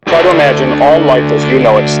Try to imagine all life as you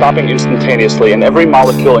know it stopping instantaneously and every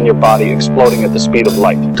molecule in your body exploding at the speed of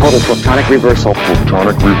light. Total protonic reversal.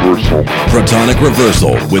 Protonic reversal. Protonic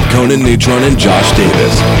reversal with Conan, Neutron, and Josh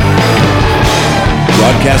Davis.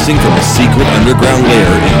 Broadcasting from a secret underground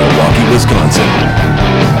lair in Milwaukee, Wisconsin.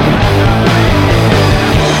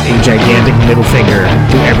 A gigantic middle finger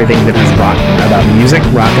to everything that is rotten about music,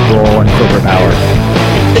 rock and roll, and corporate power.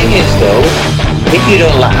 The thing is, though, if you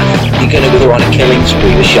don't laugh, you're going to go on a killing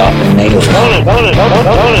spree with sharpened nails.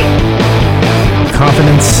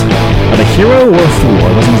 Confidence of a hero or a fool.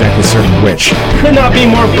 I wasn't exactly certain which. Could not be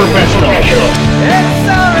more professional. It's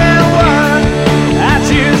only one I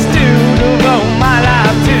choose to devote my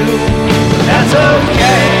life to. That's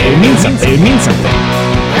okay. It would mean something. It would mean something.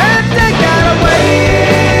 And take that away.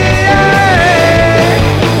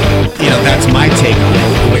 You know, that's my take on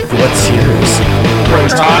it. Wait, what's yours?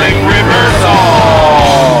 Protonic reversal.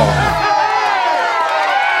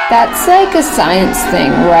 That's like a science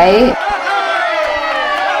thing, right?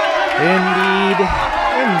 Indeed.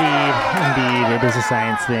 It is a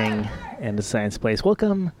science thing and a science place.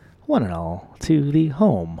 Welcome, one and all, to the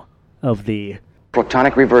home of the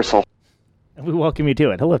Protonic reversal. And we welcome you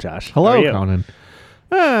to it. Hello, Josh. Hello, How are you? Conan.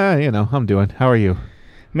 I'm doing. How are you?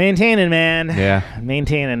 Maintaining, man. Yeah.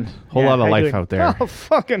 Maintaining. Whole lot of life out there. Oh,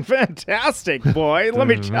 fucking fantastic, boy. Let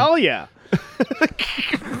me tell you.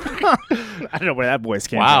 I don't know where that voice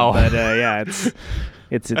came from, but yeah,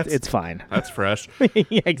 it's fine. That's fresh.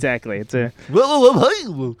 Yeah, exactly. It's a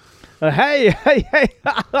hey,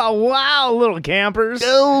 oh, wow, little campers.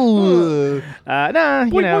 No, we're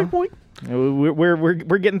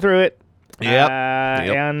getting through it. Yep.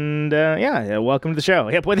 And welcome to the show.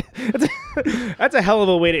 Yep. That's a hell of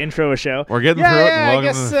a way to intro a show. We're getting through it. And I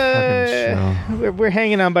guess we're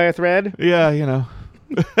hanging on by a thread. Yeah, I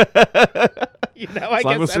as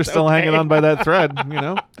long as we're still hanging on by that thread,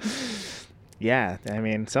 Yeah, I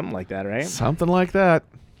mean, something like that, right? Something like that.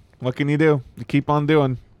 What can you do? You keep on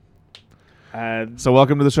doing. So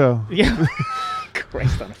welcome to the show. Yeah.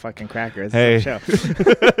 Christ on a fucking cracker. Hey. Show.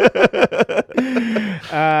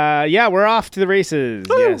 We're off to the races.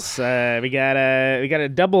 Woo! Yes, we got a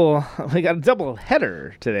double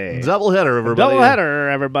header today. Double header, everybody. Double header,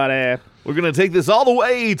 everybody. We're gonna take this all the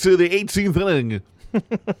way to the 18th inning.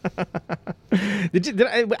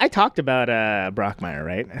 I talked about Brockmeyer,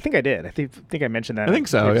 right? I think I did. I think I mentioned that. I think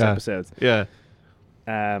so. Yeah. Episodes. Yeah.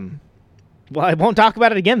 Well, I won't talk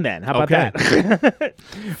about it again then. How about that?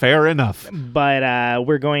 Fair enough. But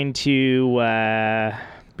we're going to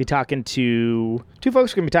be talking to two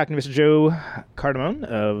folks. We're going to be talking to Mr. Joe Cardamone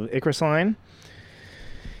of Icarus line.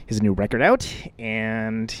 He has a new record out,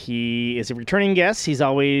 and he is a returning guest. He's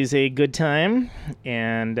always a good time,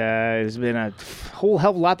 and there's been a whole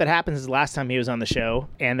hell of a lot that happened since the last time he was on the show.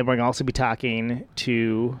 And then we're going to also be talking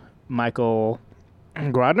to Michael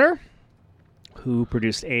Grodner, who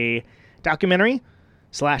produced a documentary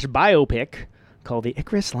 / biopic called The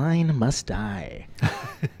Icarus Line Must Die.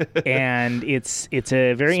 And it's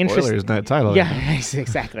a very interesting... Spoilers, not title. Yeah,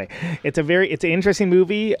 exactly. It's an interesting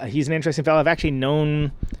movie. He's an interesting fellow. I've actually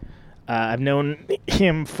known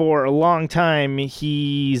him for a long time.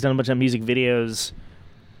 He's done a bunch of music videos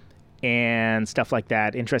and stuff like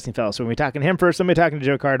that. Interesting fellow. So when we're talking to him first, I'm going to be talking to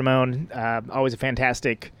Joe Cardamone. Always a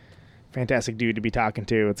fantastic dude to be talking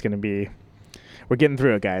to. It's going to be... We're getting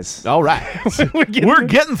through it, guys. All right. We're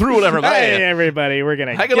getting through it, everybody. Hey, everybody. We're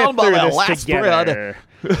going to get on by through that this last together.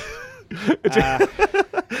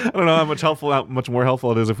 I don't know how much more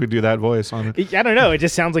helpful it is if we do that voice on it. I don't know. It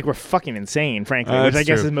just sounds like we're fucking insane, frankly, which I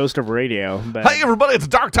guess is most of radio. But hey, everybody. It's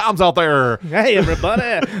dark times out there. Hey,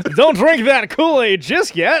 everybody. Don't drink that Kool-Aid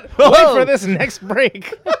just yet. Wait for this next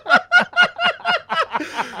break.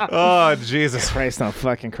 Oh, Jesus Christ on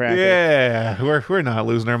fucking cracker. Yeah, we're not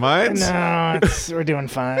losing our minds. No, we're doing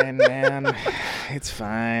fine, man. It's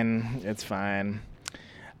fine. Who's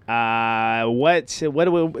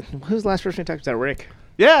the last person we talked about? Rick?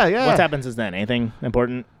 Yeah. What's happened since then? Anything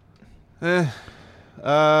important? Nope.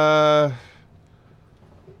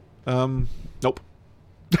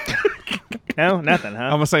 No, nothing, huh?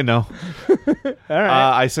 I'm gonna say no. All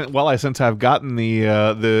right. Since I've gotten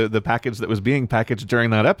the package that was being packaged during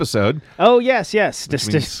that episode. Oh yes.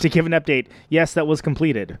 Just to give an update. Yes, that was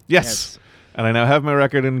completed. Yes. And I now have my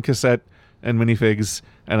record in cassette and minifigs,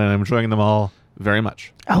 and I'm enjoying them all very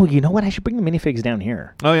much. Oh, you know what? I should bring the minifigs down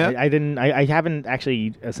here. Oh yeah. I haven't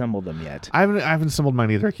actually assembled them yet. I haven't assembled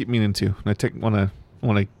mine either. I keep meaning to. And I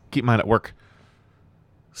want to keep mine at work,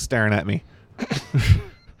 staring at me.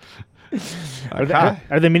 Are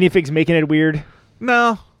the minifigs making it weird?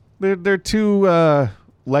 No, they're too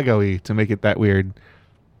Lego-y to make it that weird.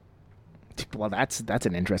 Well, that's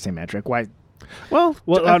an interesting metric. Why? Well,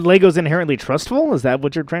 Are Legos inherently trustful? Is that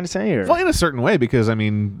what you're trying to say? Or? Well, in a certain way, because I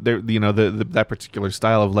mean, that particular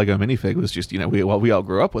style of Lego minifig was just we all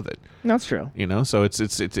grew up with it. That's true. So it's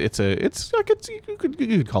like you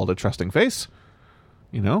could call it a trusting face.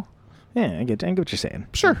 Yeah, I get what you're saying.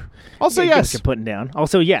 Sure. I'll say I get yes. what you're putting down.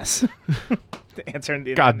 Also, yes. The answer in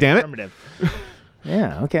the God damn it. affirmative.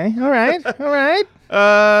 Yeah. Okay. All right.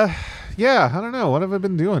 Yeah. I don't know. What have I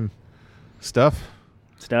been doing? Stuff,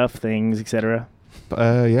 things, etc.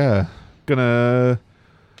 Yeah. Gonna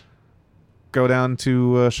go down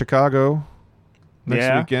to Chicago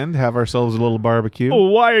next weekend, have ourselves a little barbecue. Oh,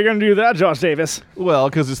 why are you going to do that, Josh Davis? Well,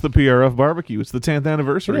 because it's the PRF barbecue. It's the 10th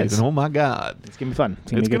anniversary. It is. And oh my God. It's going to be fun.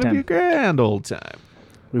 It's going to be a grand old time.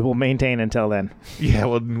 We will maintain until then. Yeah,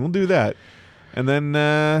 we'll do that. And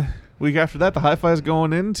then week after that, the Hi-Fi's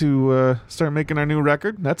going in to start making our new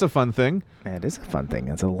record. That's a fun thing. It is a fun thing.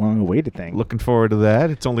 It's a long-awaited thing. Looking forward to that.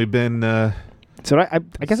 It's only been so I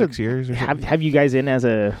guess 6 years. Or have you guys in as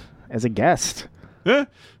a guest?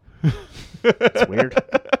 It's weird.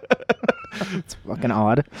 It's fucking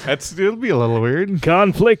odd. It'll be a little weird.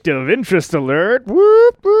 Conflict of interest alert.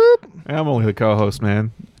 Whoop whoop. I'm only the co-host,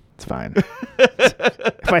 man. It's fine.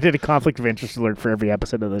 If I did a conflict of interest alert for every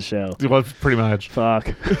episode of the show. Well, pretty much. Fuck.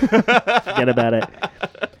 Forget about it.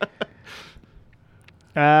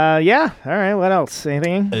 Yeah. All right. What else?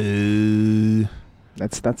 Anything?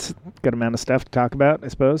 That's a good amount of stuff to talk about, I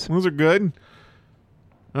suppose. Those are good.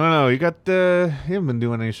 I don't know. You haven't been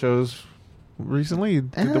doing any shows recently? You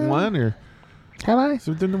did the one, or have I?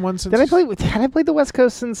 So did the one since? Had I played the West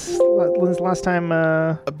Coast since last time?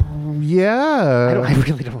 Yeah. I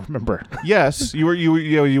really don't remember. Yes, you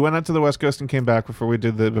went out to the West Coast and came back before we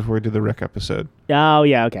did the Rec episode. Oh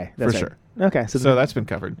yeah, okay, that's for right. Sure. Okay, so that's been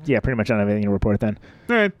covered. Yeah, pretty much on everything to report then.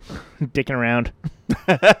 All right, dicking around.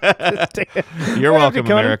 You're welcome,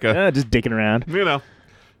 America. Just dicking around.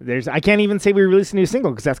 I can't even say we released a new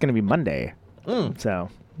single because that's going to be Monday. So.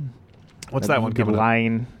 What's that one coming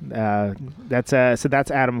lying? That's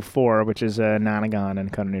Atom 4, which is Nonagon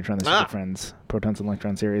and Conan Neutron, the Secret Friends, Protons and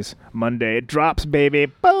Electron series. Monday it drops, baby.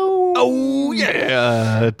 Boom! Oh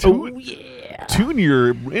yeah! Tune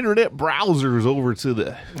your internet browsers over to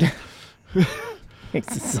the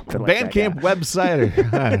Bandcamp website.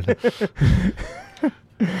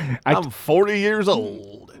 I'm 40 years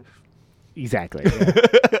old. Exactly.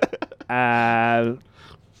 Yeah.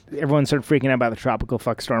 Everyone started freaking out about the Tropical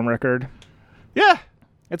Fuck Storm record. Yeah.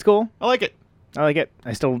 It's cool. I like it.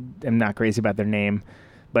 I still am not crazy about their name,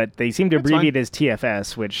 but they seem to abbreviate it as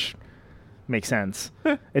TFS, which makes sense.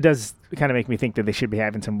 It does kind of make me think that they should be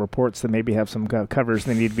having some reports that maybe have some covers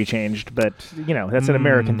that need to be changed, but, that's an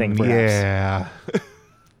American thing, perhaps.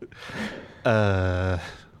 Yeah.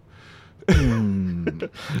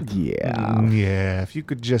 Yeah. Yeah. If you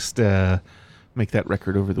could just make that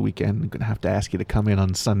record over the weekend, I'm going to have to ask you to come in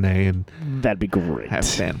on Sunday and that'd be great. Have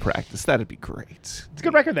band practice. That'd be great. It's a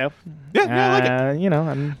good record, though. Yeah, I like it.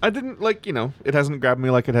 I didn't it hasn't grabbed me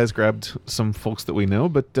like it has grabbed some folks that we know,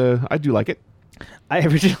 but I do like it. I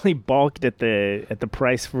originally balked at the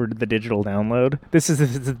price for the digital download. This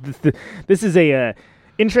is a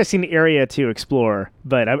interesting area to explore,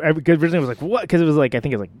 but I originally was like, what? Because it was like, I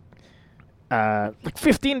think it was like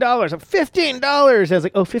 $15. $15. I was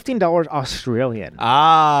like, oh, $15 Australian.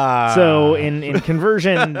 So in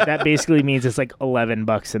conversion, that basically means it's like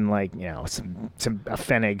 $11 and like a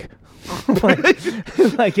pfennig.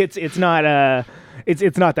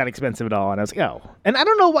 It's not that expensive at all. And I was like, oh, and I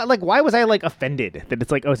don't know why was I like offended that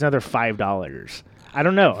it's like, oh, it's another $5. I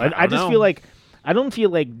don't know. I just feel like I don't feel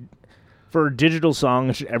like for a digital song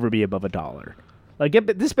it should ever be above $1. Like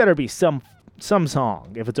this better be some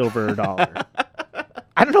song if it's over $1.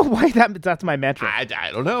 I don't know why that's my metric. I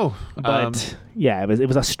don't know. But yeah, it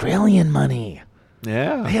was Australian money.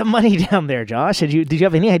 Yeah. They have money down there, Josh. Did you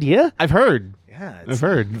have any idea? I've heard. Yeah, I've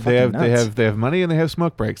heard. They have money and they have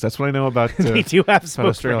smoke breaks. That's what I know about they do have smoke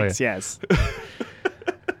Australia. breaks, yes.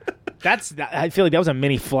 I feel like that was a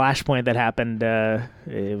mini flashpoint that happened.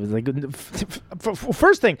 It was like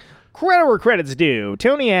first thing, credit where credit's due.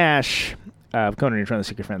 Tony Ash of Conan Neutron, the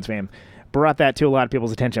Secret Friends fame, brought that to a lot of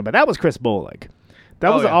people's attention, but that was Chris Bolig.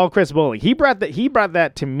 That was all Chris Bolig. He brought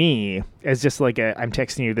that to me as just like I'm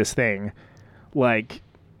texting you this thing, like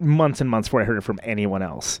months and months before I heard it from anyone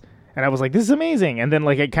else. And I was like, this is amazing. And then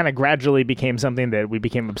like it kind of gradually became something that we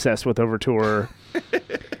became obsessed with over tour.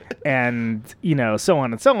 And, so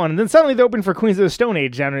on and so on. And then suddenly they opened for Queens of the Stone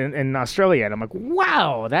Age down in Australia. And I'm like,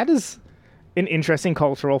 wow, that is an interesting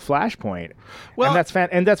cultural flashpoint. Well,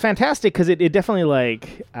 and that's fantastic because it definitely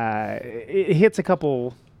like it hits a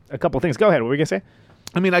couple things. Go ahead. What were you going to say?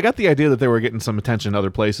 I mean, I got the idea that they were getting some attention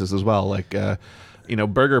other places as well. Like,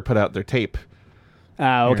 Burger put out their tape.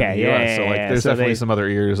 Oh, okay. Here in the Yeah, US, so like, yeah, there's so definitely they- some other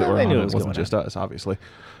ears that Well, were they on knew it. it It was wasn't going just us, obviously.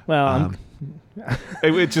 Well,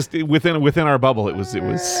 It just within our bubble, it was.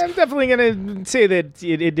 I'm definitely gonna say that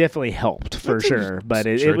it definitely helped for sure, but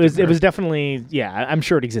it Sure was did it was definitely I'm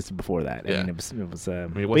sure it existed before that. Yeah. I mean, it was I mean, it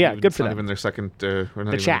but wasn't yeah, even, good it's for not them. even their second, or not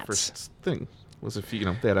even chats. their first thing. It was a few,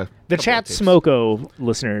 they had a The couple chat of tapes. Smoko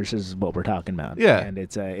listeners is what we're talking about. Yeah. and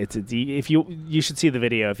it's if you should see the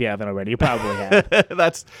video if you haven't already. You probably have,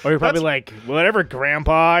 That's or you're probably like, whatever,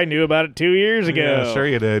 Grandpa, I knew about it 2 years ago. Yeah, sure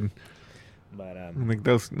you did. But I don't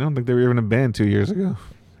think they were even a band 2 years ago.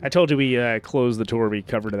 I told you we closed the tour. We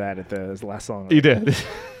covered that at the last song. You did.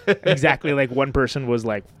 Exactly. Like one person was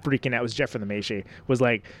like freaking out. It was Jeff from the Macy. Was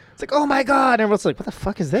like, it's like, oh my god! And everyone's like, what the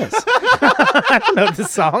fuck is this? I don't know this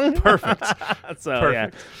song. Perfect. So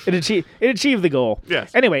Perfect. yeah, it achieved the goal.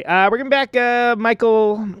 Yes. Anyway, we're getting back.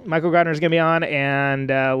 Michael Grodner is gonna be on, and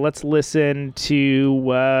let's listen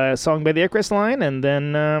to a song by the Icarus line, and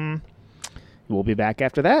then we'll be back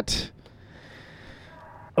after that.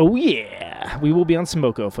 Oh yeah, we will be on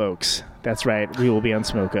Smoko, folks. That's right, we will be on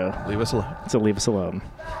Smoko. Leave us alone. So leave us alone.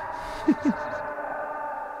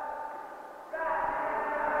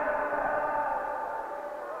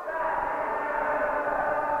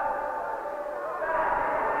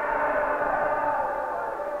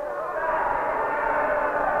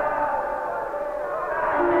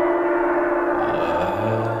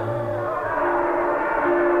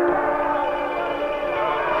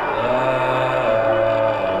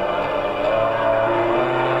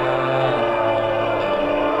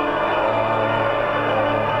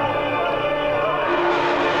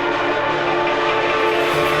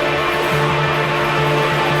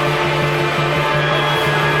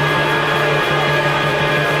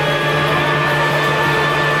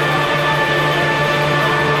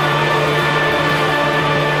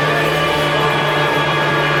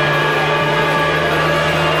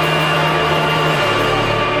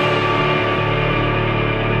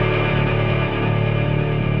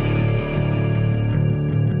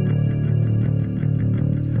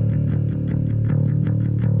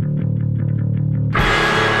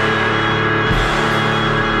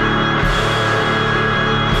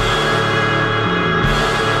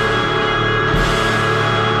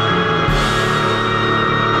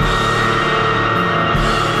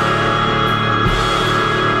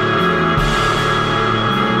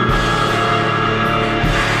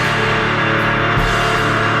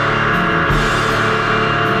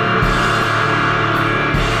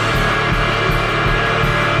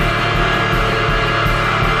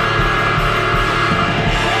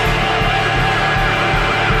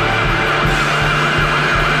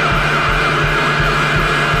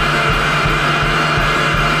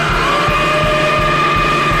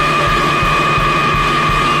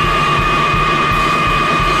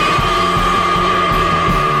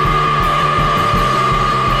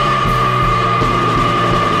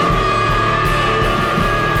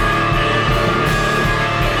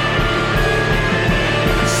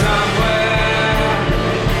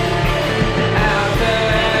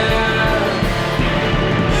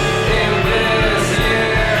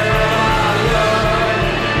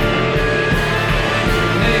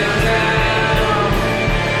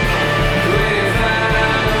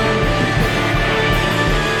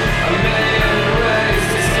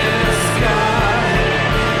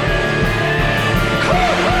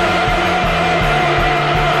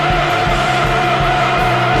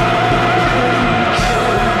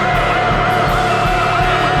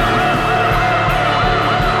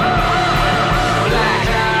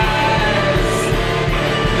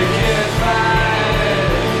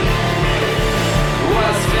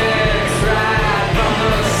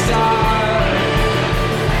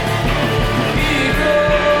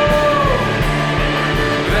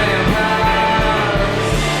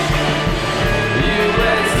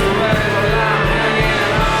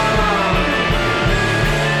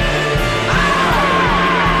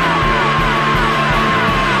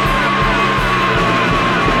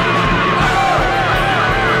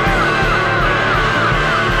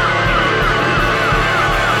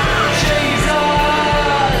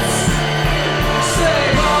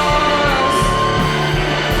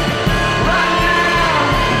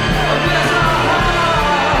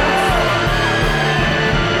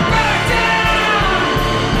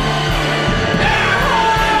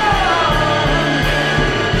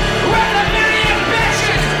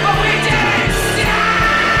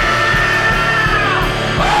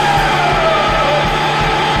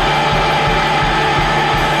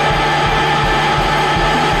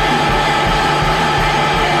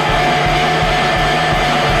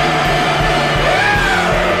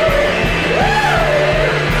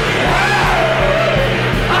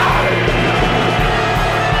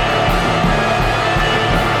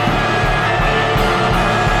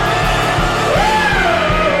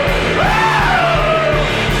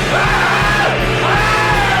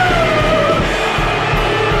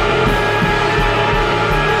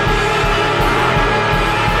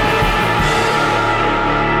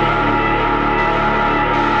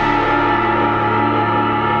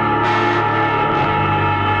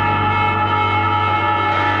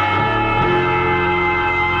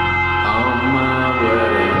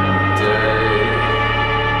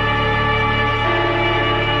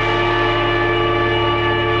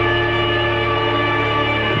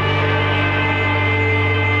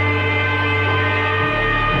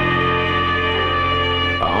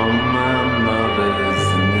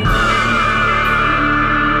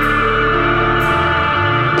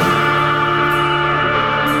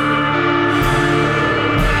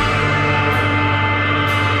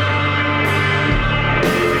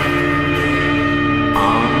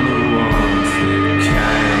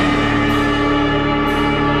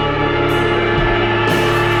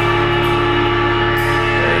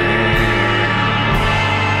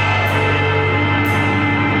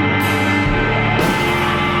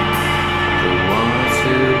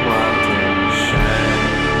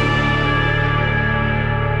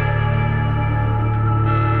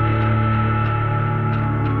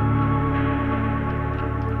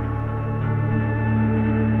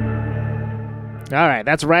 All right,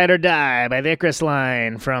 that's Ride or Die by the Icarus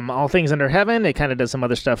line from All Things Under Heaven. It kind of does some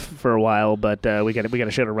other stuff for a while, but we got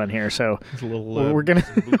a show to run here, so we're gonna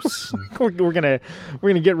we're gonna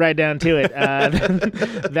get right down to it.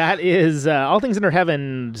 That is All Things Under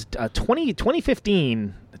Heaven,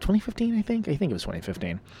 2015, I think it was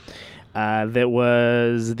 2015. That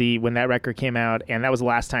was when that record came out, and that was the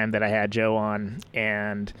last time that I had Joe on,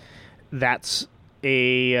 and that's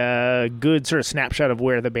a good sort of snapshot of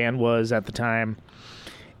where the band was at the time.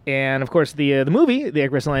 And of course the movie The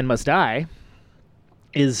Icarus Line Must Die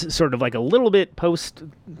is sort of like a little bit post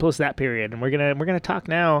that period, and we're gonna talk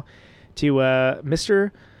now to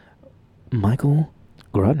Mr. Michael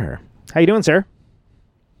Grodner. How you doing, sir?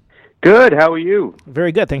 Good. How are you?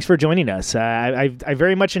 Very good. Thanks for joining us. I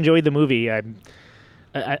very much enjoyed the movie.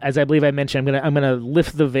 As I believe I mentioned, I'm gonna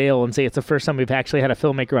lift the veil and say it's the first time we've actually had a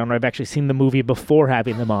filmmaker on where I've actually seen the movie before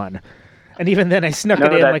having them on, and even then I snuck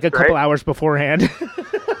it in like a couple hours beforehand.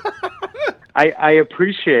 I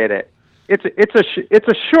appreciate it. It's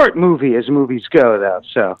a short movie as movies go, though.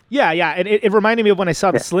 So yeah, and it reminded me of when I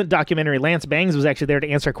saw the Slint documentary. Lance Bangs was actually there to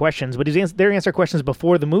answer questions, but he was there to answer questions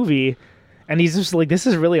before the movie, and he's just like, "This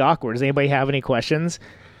is really awkward. Does anybody have any questions?"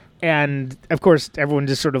 And of course, everyone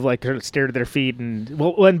just sort of stared at their feet. And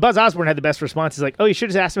when Buzz Osborne had the best response, he's like, "Oh, you should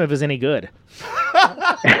just ask him if it's any good."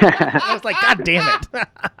 I was like, "God damn it!"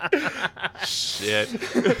 Shit.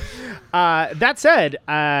 That said,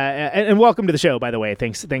 and welcome to the show, by the way.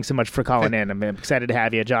 Thanks so much for calling in. I'm excited to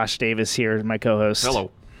have you. Josh Davis here, my co-host.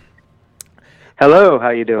 Hello.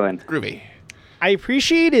 How you doing? Groovy. I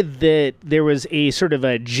appreciated that there was a sort of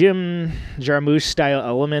a Jim Jarmusch style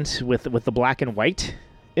element with the black and white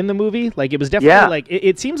in the movie. Like, it was definitely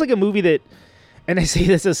it seems like a movie that, and I say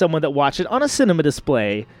this as someone that watched it on a cinema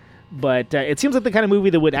display, but it seems like the kind of movie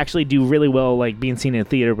that would actually do really well, like being seen in a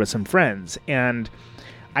theater with some friends. And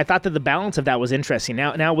I thought that the balance of that was interesting.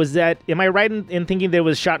 Now was that, am I right in thinking that it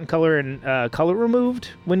was shot in color and color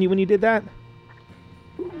removed when you did that?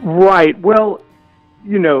 Right. Well,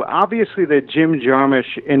 obviously the Jim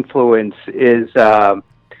Jarmusch influence is,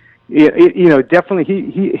 definitely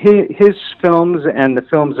his films and the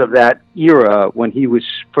films of that era when he was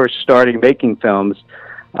first starting making films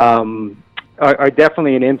are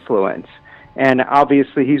definitely an influence. And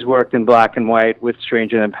obviously he's worked in black and white with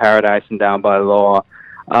Stranger Than Paradise and Down by Law.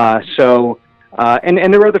 And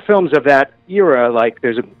there are other films of that era, like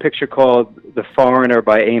there's a picture called The Foreigner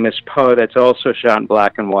by Amos Poe that's also shot in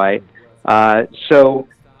black and white. So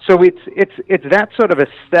it's that sort of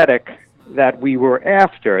aesthetic that we were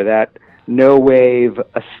after, that no-wave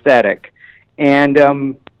aesthetic. And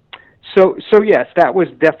so yes, that was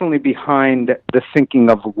definitely behind the thinking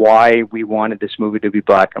of why we wanted this movie to be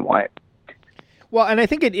black and white. Well, and I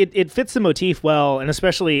think it fits the motif well, and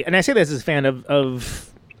especially, and I say this as a fan of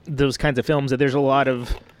those kinds of films, that there's a lot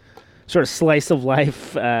of sort of slice of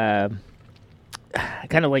life, kind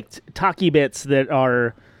of like talky bits that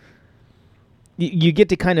are, you get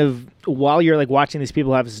to kind of, while you're like watching these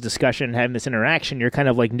people have this discussion, having this interaction, you're kind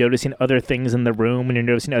of like noticing other things in the room, and you're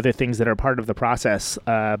noticing other things that are part of the process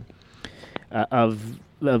of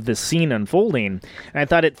this scene unfolding. And I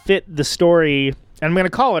thought it fit the story, and I'm going to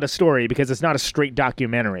call it a story because it's not a straight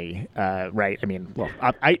documentary, right? I mean, well,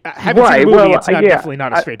 I haven't seen the movie. Well, it's definitely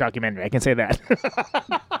not a straight documentary. I can say that.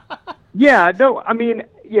 Yeah, no, I mean,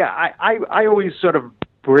 yeah, I always sort of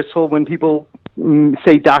bristle when people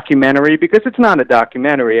say documentary, because it's not a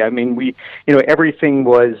documentary. I mean, everything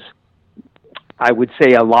was, I would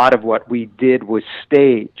say a lot of what we did was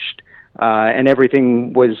staged, and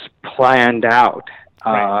everything was planned out.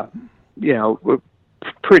 Right.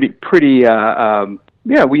 Pretty.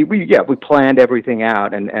 We planned everything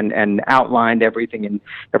out and outlined everything, and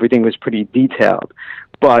everything was pretty detailed.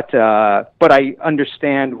 But I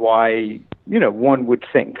understand why one would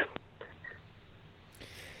think.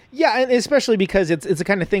 Yeah, and especially because it's the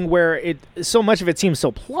kind of thing where so much of it seems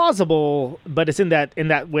so plausible, but it's in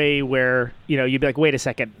that way where you'd be like, wait a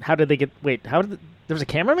second, there was a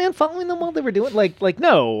cameraman following them while they were doing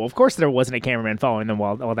no, of course there wasn't a cameraman following them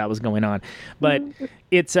while all that was going on. But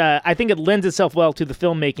it's I think it lends itself well to the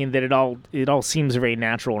filmmaking that it all seems very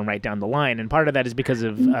natural and right down the line, and part of that is because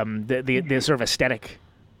of the sort of aesthetic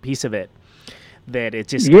piece of it. That it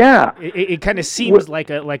just it kind of seems like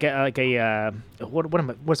a I'm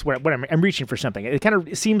reaching for something. It kind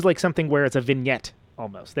of seems like something where it's a vignette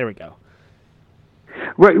almost. There we go.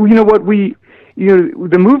 Right. The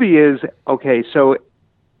movie is okay. So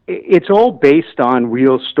it's all based on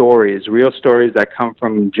real stories that come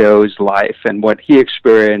from Joe's life and what he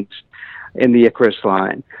experienced in the Icarus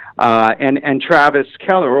line. And Travis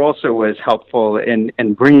Keller also was helpful in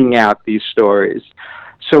bringing out these stories.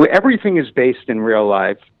 So everything is based in real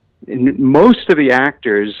life. And most of the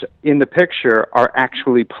actors in the picture are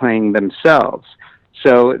actually playing themselves.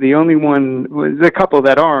 So the only one, the couple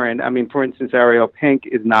that aren't, I mean, for instance, Ariel Pink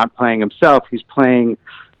is not playing himself. He's playing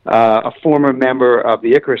a former member of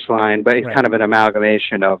the Icarus line, but it's kind of an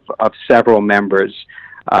amalgamation of several members.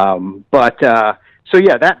 So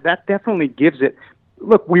yeah, that definitely gives it.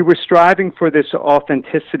 Look, we were striving for this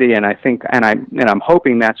authenticity, and I think, and I'm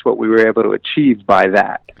hoping that's what we were able to achieve by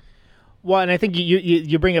that. Well, and I think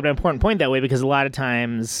you bring up an important point that way, because a lot of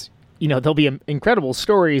times, you know, there'll be incredible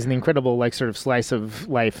stories and incredible, like, sort of slice of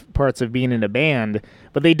life parts of being in a band,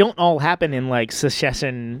 but they don't all happen in, like,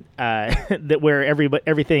 succession, that where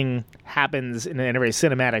everything happens in a very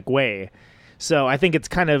cinematic way. So I think it's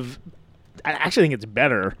I actually think it's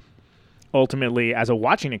better ultimately as a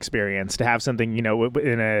watching experience to have something, you know,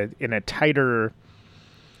 in a tighter,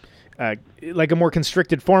 like a more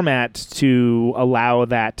constricted format, to allow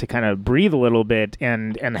that to kind of breathe a little bit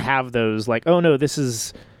and have those, like, oh no, this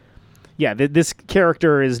is, this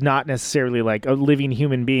character is not necessarily like a living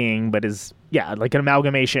human being, but is, like an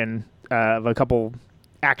amalgamation of a couple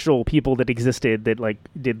actual people that existed that, like,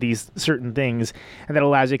 did these certain things, and that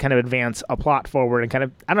allows you to kind of advance a plot forward and kind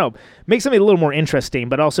of, I don't know, make something a little more interesting,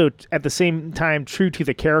 but also at the same time true to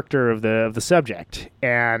the character of the subject.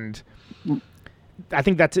 And I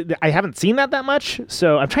think I haven't seen that much,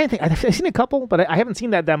 so I'm trying to think. I've seen a couple, but I haven't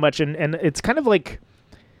seen that much, and it's kind of like,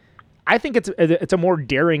 I think it's a more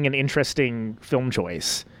daring and interesting film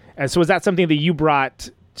choice. And so is that something that you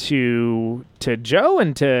brought to Joe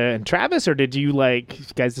and to Travis, or did you, like, you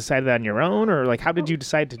guys decide that on your own, or, like, how did you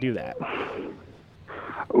decide to do that?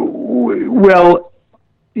 Well,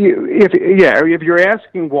 if you're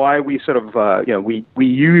asking why we sort of we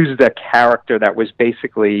used a character that was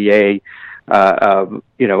basically a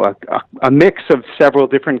mix of several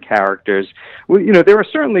different characters. Well, you know, there are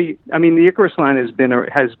certainly, I mean, the Icarus line has been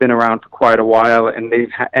around for quite a while, and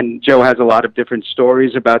and Joe has a lot of different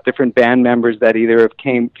stories about different band members that either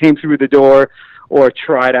came through the door or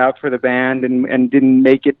tried out for the band and didn't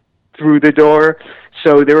make it through the door.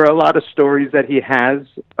 So there are a lot of stories that he has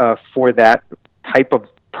for that type of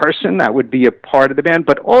person that would be a part of the band.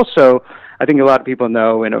 But also, I think a lot of people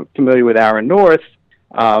know and are familiar with Aaron North,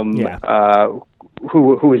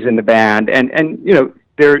 who is in the band, and you know,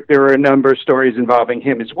 there are a number of stories involving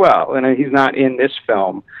him as well. And he's not in this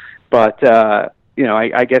film, but you know,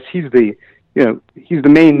 I guess he's the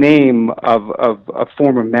main name of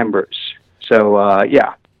former members. So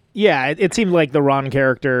it seemed like the Ron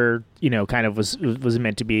character, you know, kind of was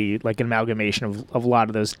meant to be like an amalgamation of a lot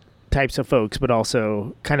of those types of folks, but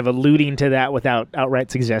also kind of alluding to that without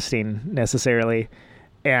outright suggesting necessarily.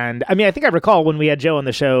 And I mean, I think I recall when we had Joe on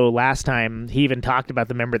the show last time, he even talked about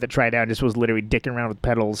the member that tried out and just was literally dicking around with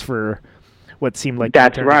pedals for what seemed like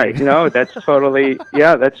that's right. You know, that's totally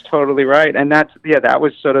that's totally right. And that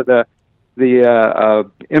was sort of the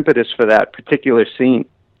impetus for that particular scene.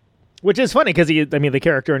 Which is funny because the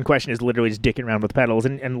character in question is literally just dicking around with pedals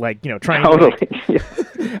and like, you know, trying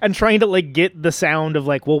and trying to like get the sound of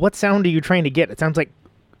like, well, what sound are you trying to get? It sounds like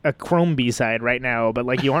a Chrome B-side right now, but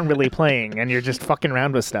like you aren't really playing and you're just fucking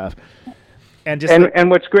around with stuff. And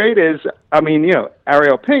what's great is, I mean, you know,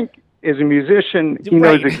 Ariel Pink is a musician. He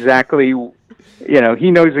knows exactly,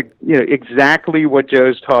 exactly what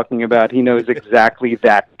Joe's talking about. He knows exactly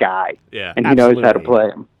that guy. Yeah. And he knows how to play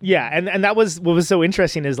him. Yeah. And that was, what was so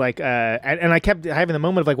interesting is like, and I kept having the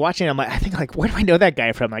moment of like watching it, I'm like, I think like, where do I know that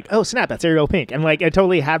guy from? Like, oh snap, that's Ariel Pink. And like, I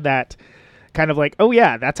totally had that kind of like, oh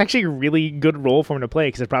yeah, that's actually a really good role for him to play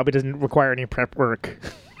because it probably doesn't require any prep work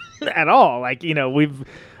at all. Like, you know,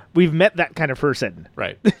 we've met that kind of person.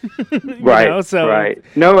 Right. Right. Know, so. Right.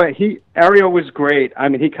 No, Ariel was great. I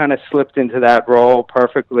mean, he kind of slipped into that role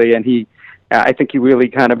perfectly, and I think he really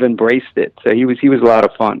kind of embraced it. So he was a lot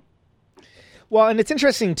of fun. Well, and it's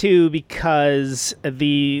interesting too because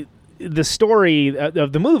the story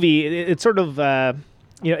of the movie, it's sort of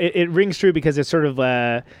it rings true because it's sort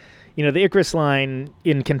of you know, the Icarus line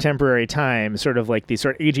in contemporary time, sort of like the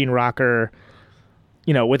sort of aging rocker,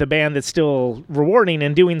 you know, with a band that's still rewarding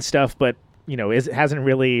and doing stuff, but, you know, hasn't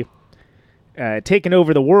really taken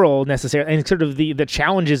over the world necessarily, and sort of the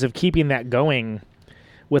challenges of keeping that going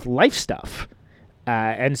with life stuff.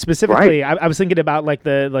 And specifically, I was thinking about like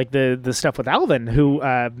the stuff with Alvin, who,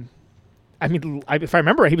 if I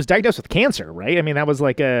remember, he was diagnosed with cancer, right? I mean, that was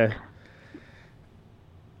like a...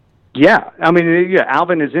 Yeah, I mean,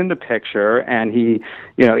 Alvin is in the picture, and he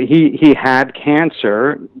had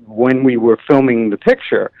cancer when we were filming the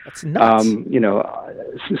picture. That's nuts. You know,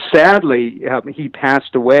 sadly, he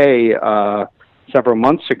passed away several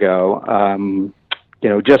months ago. You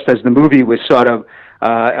know, just as the movie was sort of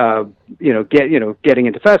getting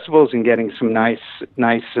into festivals and getting some nice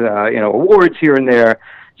awards here and there.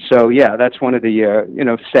 So yeah, that's one of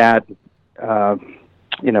the sad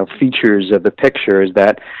features of the picture, is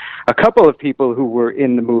that a couple of people who were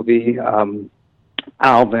in the movie,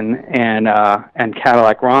 Alvin and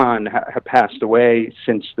Cadillac Ron, have passed away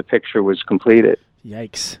since the picture was completed.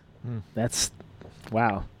 Yikes! That's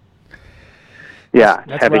wow. Yeah,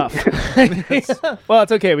 that's heavy. Rough. Well,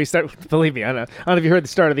 it's okay. Believe me, I don't know if you heard the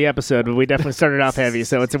start of the episode, but we definitely started off heavy,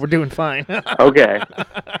 so we're doing fine. Okay.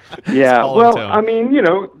 Yeah. Well, I mean,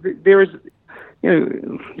 there's,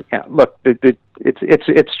 look,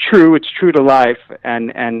 it's true. It's true to life,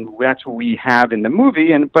 and that's what we have in the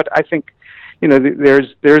movie. But I think,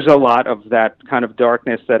 there's a lot of that kind of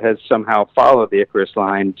darkness that has somehow followed the Icarus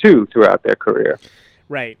line too throughout their career.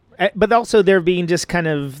 Right. But also there being just kind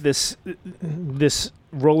of this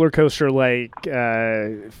roller coaster like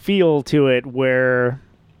feel to it, where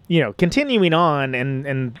continuing on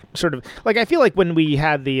and sort of like, I feel like when we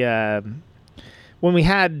had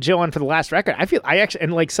Joe on for the last record, I actually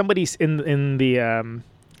and like somebody's in the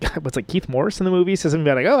what's like Keith Morris in the movie says something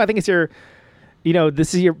about like, oh, I think it's your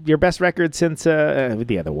this is your best record since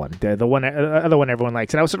the other one, the one other one everyone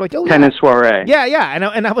likes, and I was sort of like, oh, Pen and Soiree. Yeah,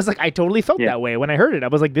 and I was like, I totally felt that way when I heard it. I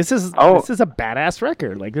was like, this is a badass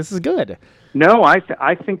record. Like, this is good. No,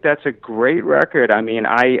 I think that's a great record. I mean,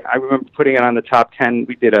 I remember putting it on the top 10.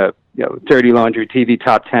 We did a Dirty Laundry TV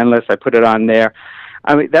top 10 list. I put it on there.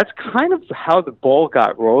 I mean, that's kind of how the ball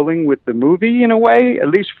got rolling with the movie, in a way, at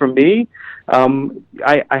least for me.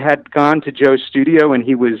 I had gone to Joe's studio, and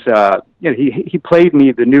he was, he played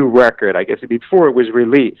me the new record, I guess, before it was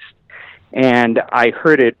released. And I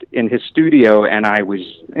heard it in his studio, and I was,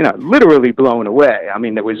 literally blown away. I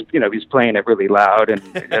mean, there was, he's playing it really loud, and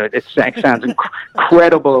it sounds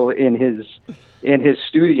incredible in his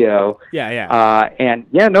studio. Yeah.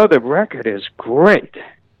 The record is great.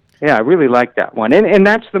 Yeah, I really like that one, and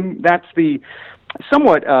that's the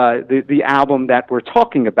somewhat the album that we're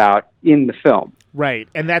talking about in the film. Right,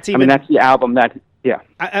 and that's even. I mean, that's the album that. Yeah.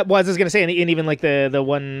 I was going to say, and even like the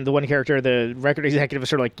one character, the record executive was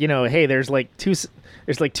sort of like, hey, there's like two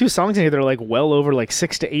songs in here that are like well over like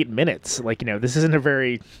 6 to 8 minutes. Like, this isn't a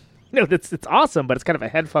very, it's awesome, but it's kind of a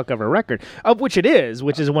head fuck of a record, of which it is,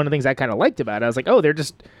 which is one of the things I kind of liked about it. I was like, oh,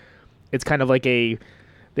 it's kind of like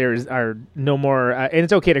there's no more, and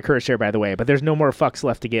it's okay to curse here, by the way, but there's no more fucks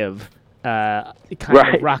left to give. Kind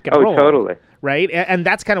of rock and roll. Oh, totally. Right, and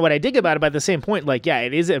that's kind of what I dig about it. But at the same point, like, yeah,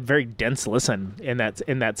 it is a very dense listen in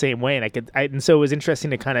that same way, and so it was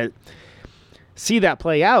interesting to kind of see that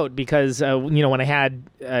play out, because when I had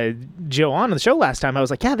Joe on the show last time, I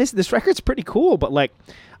was like, yeah, this record's pretty cool, but like,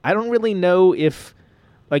 I don't really know if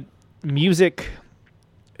like music.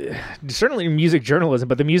 Certainly music journalism,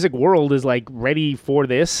 but the music world is like ready for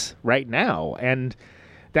this right now, and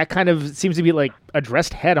that kind of seems to be like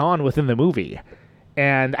addressed head on within the movie.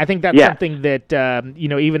 And I think that's something that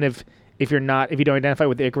even if you don't identify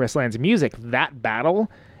with the Icarus Line's music, that battle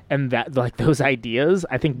and that like those ideas,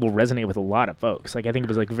 I think will resonate with a lot of folks. Like, I think it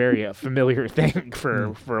was like very familiar thing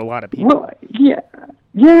for a lot of people. Well, yeah.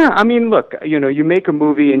 I mean, look, you make a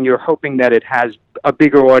movie and you're hoping that it has a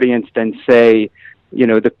bigger audience than, say,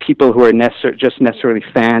 the people who are just necessarily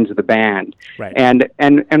fans of the band. Right.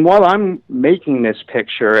 And while I'm making this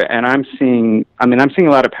picture, and I'm seeing a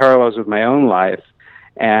lot of parallels with my own life,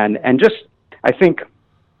 and just, I think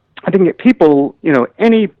that people,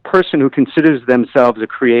 any person who considers themselves a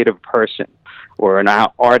creative person or an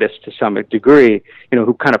artist to some degree,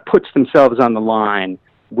 who kind of puts themselves on the line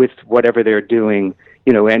with whatever they're doing,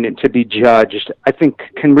 and to be judged, I think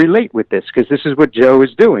can relate with this, because this is what Joe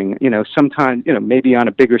is doing. Sometimes, maybe on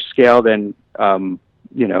a bigger scale than,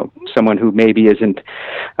 someone who maybe isn't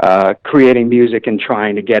creating music and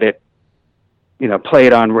trying to get it,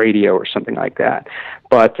 played on radio or something like that.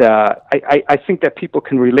 But I think that people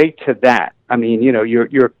can relate to that. I mean,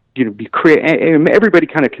 everybody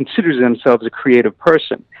kind of considers themselves a creative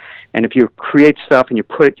person, and if you create stuff and you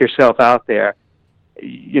put yourself out there,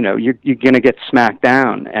 you're going to get smacked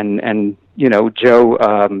down, and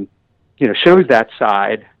Joe shows that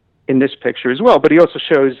side in this picture as well, but he also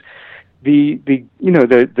shows the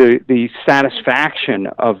satisfaction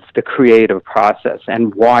of the creative process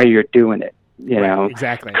and why you're doing it,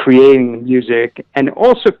 exactly, creating music, and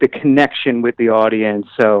also the connection with the audience.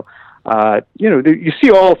 So you see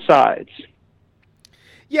all sides.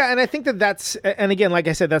 Yeah, and I think that's, and again, like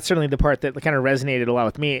I said, that's certainly the part that kind of resonated a lot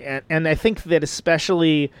with me. And I think that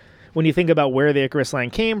especially when you think about where the Icarus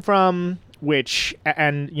Line came from, which,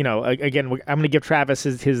 and, again, I'm going to give Travis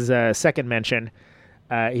his second mention.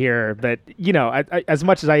 here. But as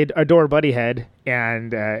much as I adore Buddyhead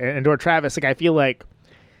and adore Travis, like I feel like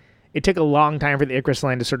it took a long time for the Icarus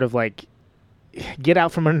line to sort of like get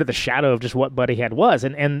out from under the shadow of just what Buddyhead was,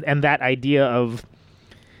 and that idea of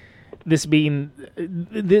this being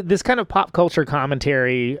this kind of pop culture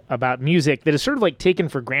commentary about music that is sort of like taken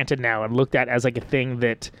for granted now and looked at as like a thing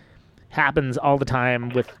that happens all the time,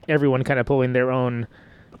 with everyone kind of pulling their own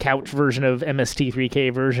couch version of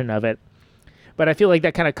MST3K version of it. But I feel like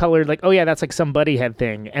that kind of colored like, oh yeah, that's like some Buddyhead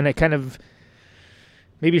thing, and it kind of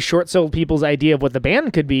maybe short-sold people's idea of what the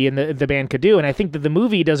band could be and the band could do. And I think that the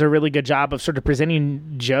movie does a really good job of sort of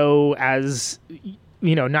presenting Joe as,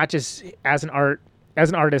 not just as an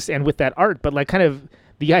artist and with that art, but like kind of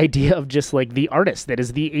the idea of just like the artist that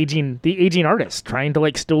is the aging artist trying to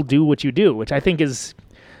like still do what you do, which I think is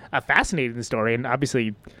a fascinating story, and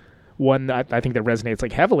obviously one that I think that resonates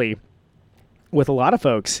like heavily with a lot of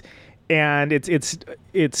folks. And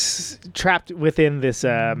it's trapped within this.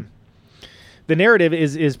 The narrative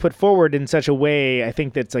is put forward in such a way, I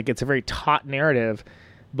think that's like it's a very taut narrative,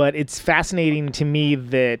 but it's fascinating to me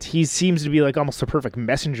that he seems to be like almost a perfect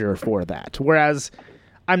messenger for that. Whereas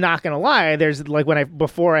I'm not gonna lie, there's like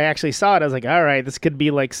before I actually saw it, I was like, all right, this could be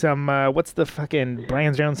like some what's the fucking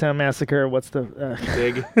Brian Jonestown Massacre? What's the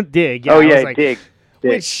Dig? Dig. Yeah, like, Dig.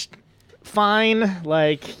 Which fine,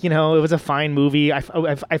 like it was a fine movie. I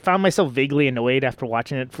found myself vaguely annoyed after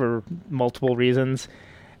watching it for multiple reasons.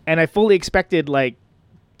 And I fully expected, like,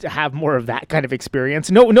 to have more of that kind of experience.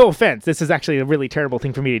 No offense. This is actually a really terrible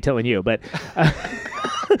thing for me to telling you, but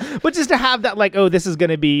but just to have that, like, oh, this is going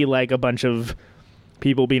to be like a bunch of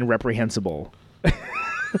people being reprehensible.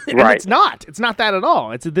 Right. It's not. It's not that at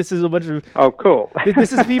all. This is a bunch of. Oh, cool.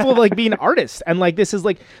 This is people like being artists, and like this is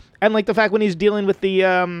like, and like the fact when he's dealing with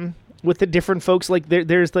the different folks, like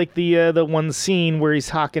there's like the one scene where he's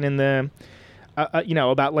talking in the.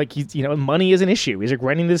 About like he's money is an issue. He's like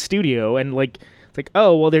running this studio, and like it's like,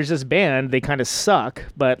 oh well, there's this band, they kind of suck,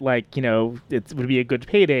 but like it would be a good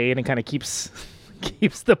payday, and it kind of keeps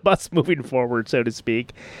the bus moving forward, so to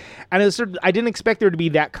speak. And it's I didn't expect there to be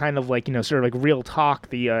that kind of like sort of like real talk,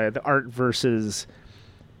 the art versus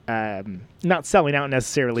not selling out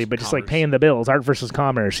necessarily, but just like paying the bills, art versus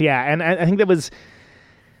commerce. Yeah, and I think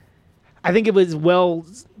it was well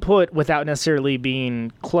put without necessarily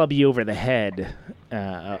being clubby over the head.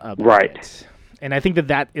 Right. It. And I think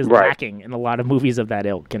that is lacking in a lot of movies of that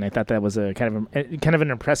ilk, and I thought that was a kind of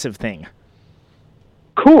an impressive thing.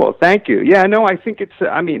 Cool, thank you. Yeah, no, I think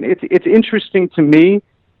it's interesting to me,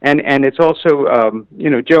 and it's also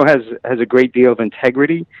Joe has a great deal of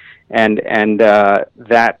integrity, and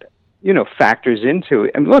that factors into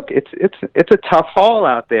it. And look, it's a tough haul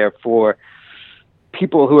out there for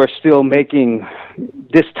people who are still making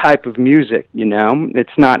this type of music.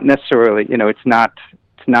 It's not necessarily it's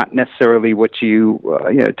not necessarily what you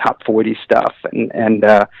top 40 stuff, and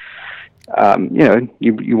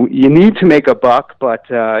you need to make a buck, but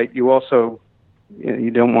you also you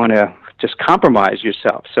don't want to just compromise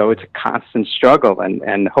yourself. So it's a constant struggle,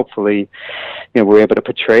 and hopefully we're able to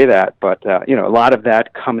portray that. But a lot of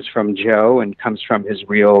that comes from Joe and comes from his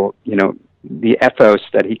real the ethos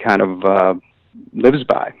that he kind of lives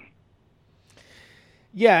by.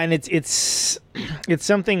 Yeah, and it's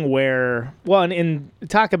something where, well, and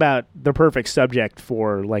talk about the perfect subject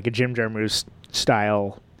for like a Jim Jarmusch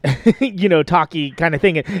style, talky kind of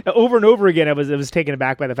thing. And over and over again, I was taken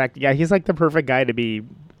aback by the fact that he's like the perfect guy to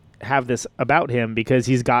have this about him, because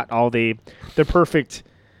he's got all the perfect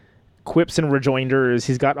quips and rejoinders.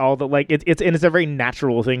 He's got all the it's a very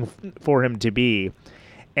natural thing for him to be.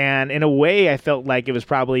 And in a way, I felt like it was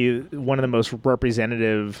probably one of the most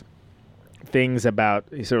representative things about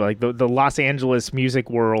sort of like the Los Angeles music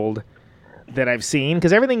world that I've seen,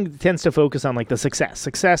 because everything tends to focus on like the success,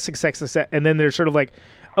 and then there's sort of like,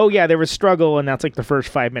 oh yeah, there was struggle, and that's like the first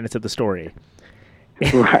 5 minutes of the story.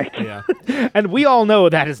 Right. Yeah. And we all know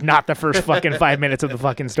that is not the first fucking 5 minutes of the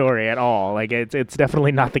fucking story at all. Like it's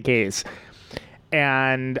definitely not the case.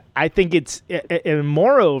 And I think and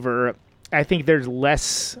moreover, I think there's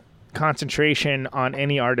less concentration on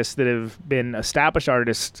any artists that have been established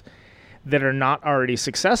artists that are not already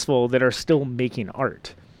successful that are still making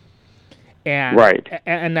art. And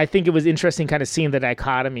and I think it was interesting kind of seeing the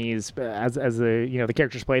dichotomies as the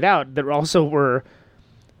characters played out. There also were,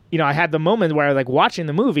 I had the moment where I was like watching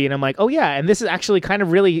the movie and I'm like, oh yeah, and this is actually kind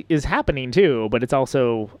of really is happening too, but it's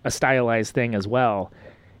also a stylized thing as well.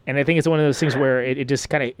 And I think it's one of those things where it just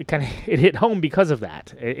kind of it hit home because of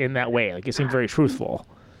that in that way. Like it seemed very truthful.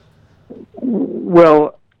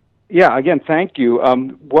 Well, yeah. Again, thank you.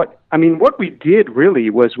 What we did really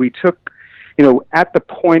was we took at the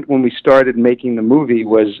point when we started making the movie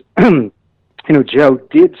was, Joe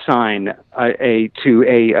did sign to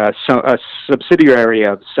a subsidiary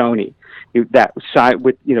of Sony. That side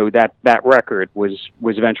with that record was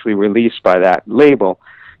eventually released by that label.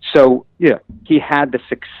 So he had the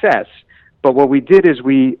success. But what we did is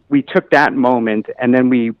we took that moment and then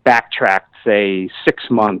we backtracked, say, 6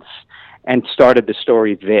 months and started the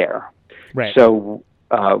story there. Right. So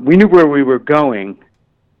we knew where we were going,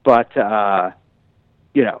 but so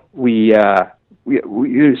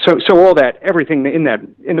all that, everything in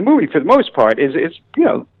the movie for the most part is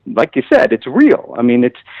like you said, it's real. I mean,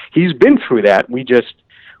 he's been through that. We just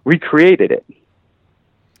recreated it.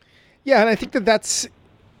 Yeah, and I think that's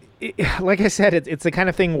like I said, it's the kind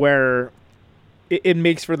of thing where it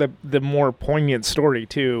makes for the more poignant story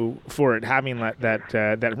too, for it having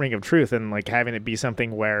that ring of truth, and like having it be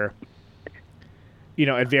something where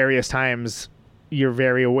at various times you're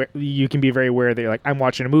very aware, you can be very aware that you're like, I'm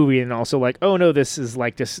watching a movie, and also like, oh no, this is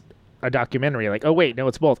like just a documentary. Like, oh wait, no,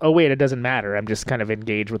 it's both. Oh wait, it doesn't matter. I'm just kind of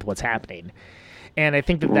engaged with what's happening, and I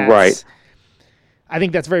think that's right. I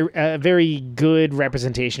think that's very good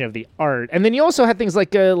representation of the art. And then you also had things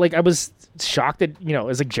like I was shocked that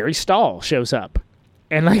it's like Jerry Stahl shows up,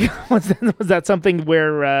 and like was that something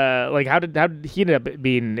where how did he end up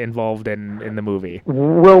being involved in the movie?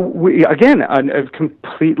 Well, again, a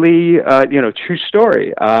completely true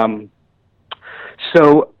story.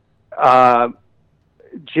 So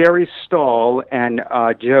Jerry Stahl and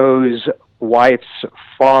Joe's wife's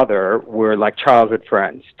father were like childhood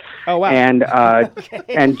friends. Oh wow! And okay.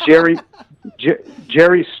 And Jerry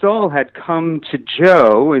Stahl had come to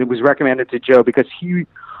Joe, and it was recommended to Joe because he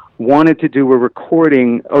wanted to do a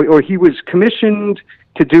recording, or he was commissioned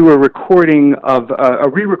to do a recording of a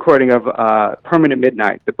re-recording of Permanent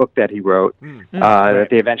Midnight, the book that he wrote, that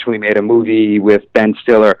they eventually made a movie with Ben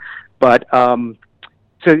Stiller. But so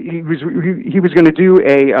he was going to do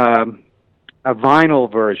a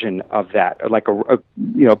vinyl version of that, like a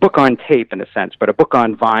book on tape in a sense, but a book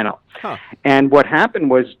on vinyl. Huh. And what happened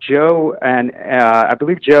was Joe and I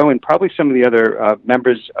believe Joe and probably some of the other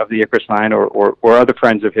members of the Icarus line or other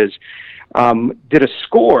friends of his did a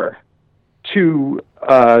score to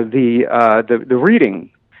the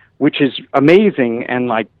reading, which is amazing. And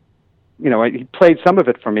like, he played some of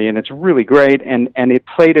it for me, and it's really great. And it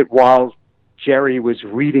played it while Jerry was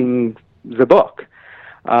reading the book.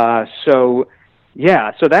 So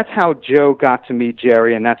that's how Joe got to meet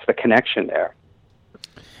Jerry, and that's the connection there.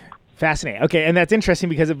 Fascinating. Okay, and that's interesting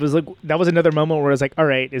because it was like that was another moment where I was like, all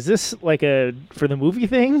right, is this like a for the movie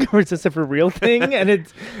thing, or is this a for real thing? And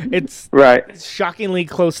it's right, shockingly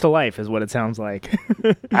close to life, is what it sounds like.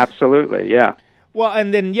 Absolutely, yeah. Well,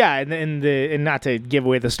 and then and not to give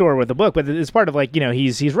away the store with the book, but it's part of like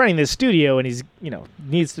he's running this studio, and he's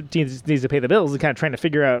needs to pay the bills, and kind of trying to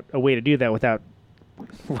figure out a way to do that without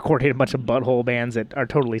recording a bunch of butthole bands that are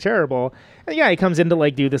totally terrible. And he comes in to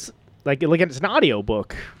like do this like it's an audio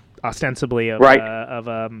book ostensibly of right.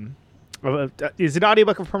 Is it an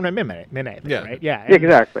audiobook of Permanent Midnight? Yeah. Right? Yeah. And,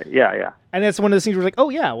 exactly. Yeah. And that's one of those things where like,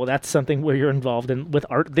 oh yeah, well that's something where you're involved in with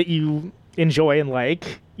art that you enjoy and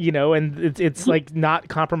like, and it's like not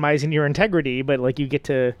compromising your integrity, but like you get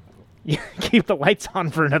to keep the lights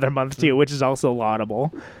on for another month too, which is also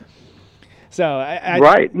laudable. So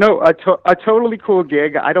right. No, a totally cool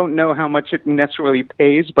gig. I don't know how much it necessarily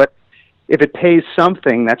pays, but if it pays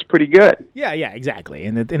something, that's pretty good. Yeah, exactly.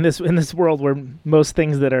 And in this world where most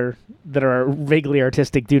things that are vaguely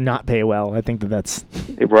artistic do not pay well, I think that's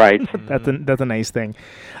right. that's a nice thing.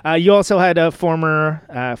 You also had a former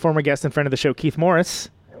guest and friend of the show, Keith Morris,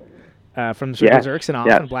 from the show Berserks and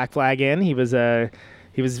and Black Flag Inn. He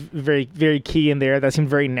was very, very key in there. That seemed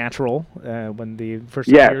very natural when the first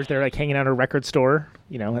years they're like hanging out at a record store.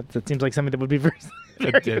 That seems like something that would be very.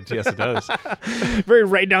 It did. Yes, it does. Very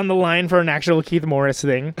right down the line for an actual Keith Morris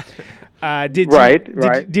thing.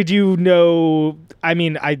 Did you know? I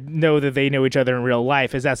mean, I know that they know each other in real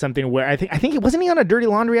life. Is that something where I think wasn't he on a Dirty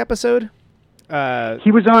Laundry episode?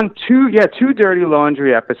 He was on two Dirty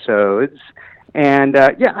Laundry episodes, and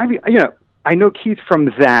I know Keith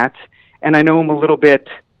from that. And I know him a little bit,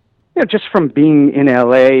 just from being in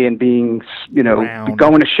LA and being,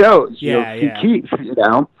 going to shows. Keith,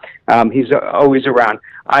 he's always around.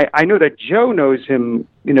 I know that Joe knows him,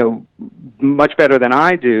 much better than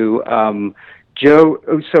I do.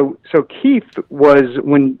 Joe, so Keith was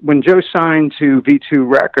when Joe signed to V2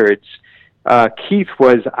 Records. Keith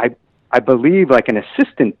was, I believe, like an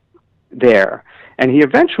assistant there, and he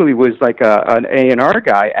eventually was like an A&R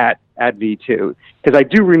guy at V2, because I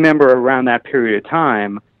do remember around that period of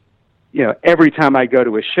time, every time I go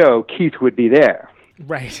to a show, Keith would be there.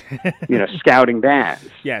 Right. Scouting bands.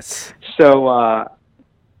 Yes. So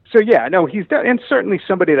yeah, no, and certainly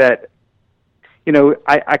somebody that,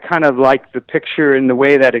 I kind of like the picture in the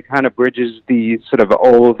way that it kind of bridges the sort of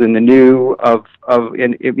old and the new of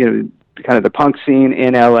kind of the punk scene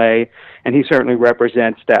in LA, and he certainly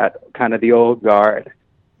represents that kind of the old guard.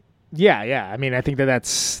 Yeah. I mean, I think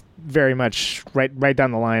that's very much right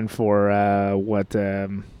down the line for what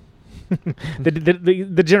the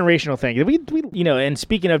generational thing. We and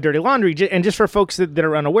speaking of Dirty Laundry, and just for folks that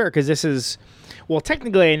are unaware, because this is, well,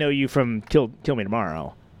 technically I know you from Kill Me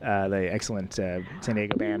Tomorrow, the excellent San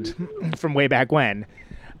Diego band from way back when.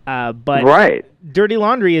 But right. Dirty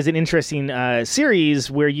Laundry is an interesting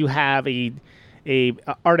series where you have a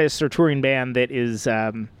artist or touring band that is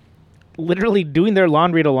literally doing their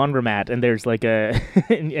laundry at a laundromat, and there's like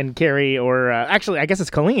and Carrie, or actually I guess it's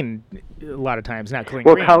Colleen a lot of times, not Colleen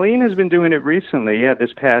Green. Colleen has been doing it recently,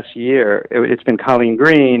 this past year. It's been Colleen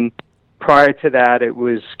Green. Prior to that, it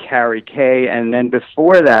was Carrie Kay, and then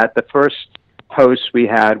before that, the first host we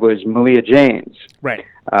had was Malia James. Right.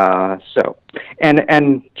 And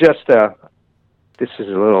just this is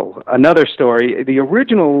another story. The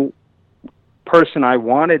original person I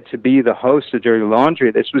wanted to be the host of Dirty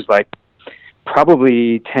Laundry, this was like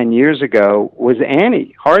probably 10 years ago, was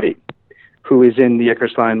Annie Hardy, who is in The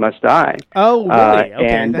Icarus Line Must Die. Oh, really? Okay,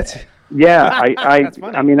 and that's... yeah, that's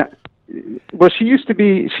funny. I mean, well,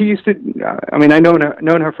 I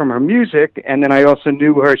known her from her music, and then I also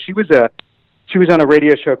knew her. She was on a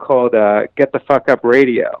radio show called Get the Fuck Up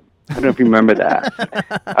Radio. I don't know if you remember that.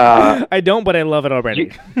 I don't, but I love it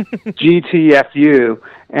already. GTFU,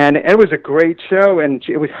 and it was a great show, and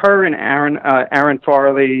it was her and Aaron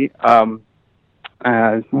Farley,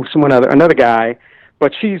 another guy,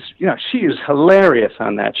 but she is hilarious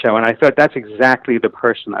on that show, and I thought that's exactly the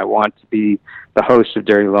person I want to be the host of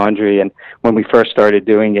Dirty Laundry. And when we first started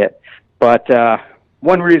doing it, but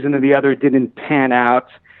one reason or the other didn't pan out,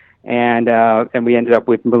 and we ended up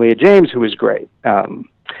with Malia James, who was great.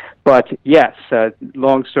 But yes,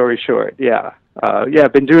 long story short,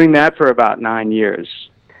 I've been doing that for about 9 years,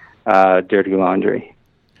 Dirty Laundry.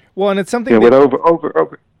 Well, and it's something with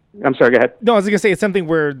over. I'm sorry. Go ahead. No, I was gonna say it's something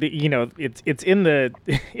where it's in the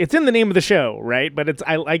name of the show, right? But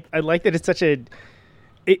I like that it's such a.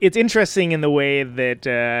 It's interesting in the way that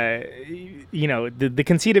the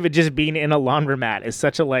conceit of it just being in a laundromat is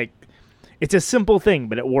such a it's a simple thing,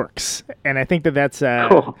 but it works, and I think that's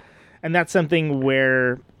cool. And that's something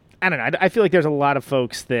where I don't know. I feel like there's a lot of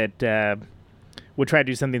folks that would try to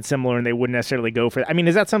do something similar, and they wouldn't necessarily go for it. I mean,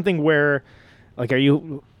 is that something where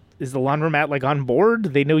is the laundromat on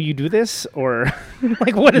board? They know you do this, or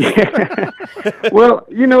what is it? Well,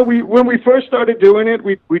 when we first started doing it,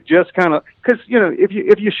 we just kind of, because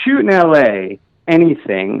if you shoot in LA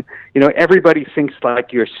anything, everybody thinks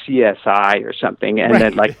you're CSI or something, and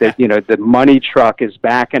right. then the money truck is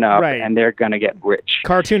backing up, right. and they're gonna get rich.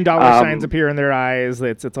 Cartoon dollar signs appear in their eyes.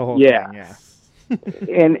 It's a whole thing. Yeah.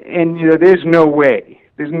 and there's no way.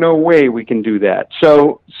 There's no way we can do that.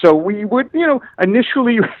 So we would,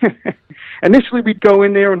 initially we'd go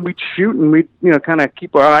in there and we'd shoot, and we'd, kind of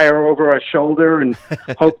keep our eye over our shoulder and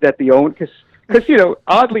hope that the owner, because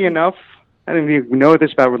oddly enough, I don't know if you know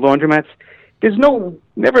this about laundromats, there's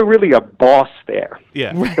never really a boss there.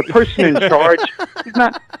 Yeah. The person in charge is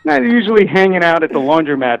not usually hanging out at the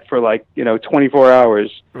laundromat for 24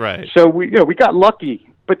 hours. Right. So we got lucky,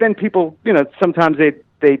 but then people, sometimes they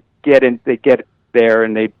get there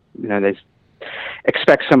and they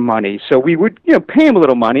expect some money. So we would, pay them a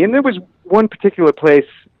little money. And there was one particular place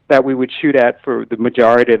that we would shoot at for the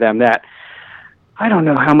majority of them that I don't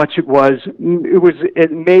know how much it was. It was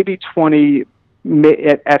maybe 20,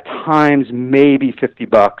 at times maybe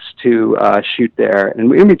 $50 to shoot there. And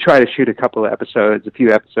we try to shoot a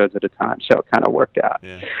few episodes at a time. So it kind of worked out.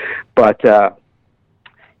 Yeah. But,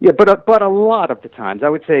 but a lot of the times, I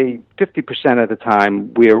would say 50% of the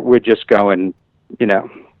time, we're just going,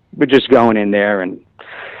 we're just going in there and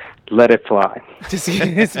let it fly. Just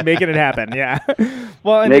making it happen, yeah.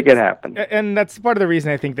 Well, make it happen. And that's part of the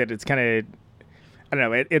reason I think that it's kind of, I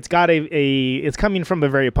don't know, it's got it's coming from a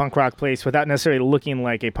very punk rock place without necessarily looking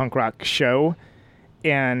like a punk rock show.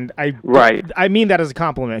 And I mean that as a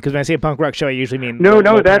compliment, because when I say punk rock show, I usually mean low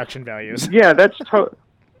production values. Yeah, that's totally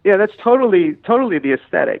the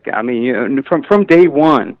aesthetic. I mean, from day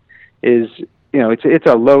one is, it's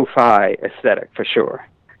a lo-fi aesthetic for sure.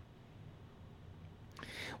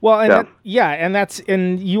 Well, and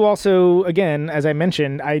and you also, again, as I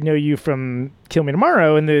mentioned, I know you from Kill Me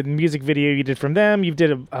Tomorrow, and the music video you did from them. You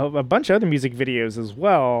did a bunch of other music videos as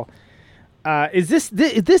well. Is this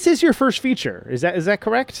is your first feature? Is that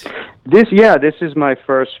correct? This is my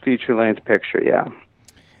first feature-length picture, yeah.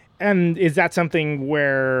 And is that something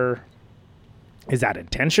where... Is that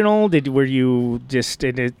intentional? Were you just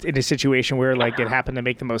in a situation where like it happened to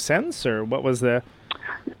make the most sense, or what was the?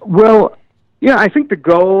 Well, yeah, I think the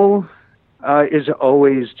goal is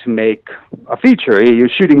always to make a feature. You're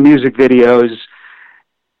shooting music videos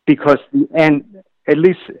because at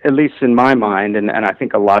least in my mind, and I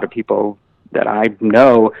think a lot of people that I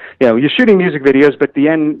know, you're shooting music videos, but the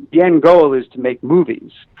end goal is to make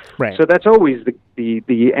movies. Right. So that's always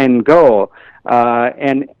the end goal,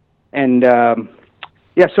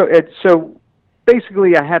 So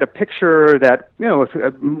basically, I had a picture that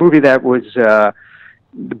a movie that was the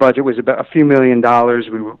budget was about a few $1 million.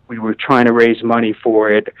 We were trying to raise money for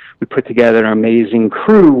it. We put together an amazing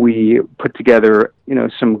crew. We put together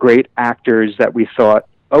some great actors that we thought,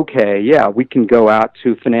 okay, yeah, we can go out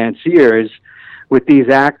to financiers with these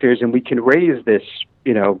actors and we can raise this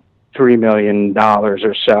 $3 million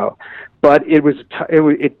or so. But it was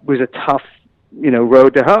a tough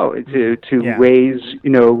road to hoe to raise,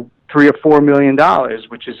 $3 or $4 million,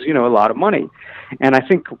 which is, a lot of money. And I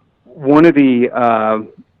think one of the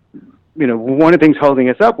things holding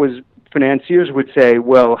us up was financiers would say,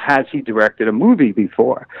 well, has he directed a movie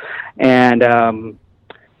before? And,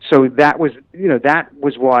 so that was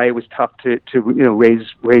why it was tough to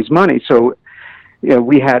raise money. So,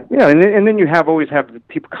 we had, and then you always have the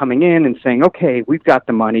people coming in and saying, okay, we've got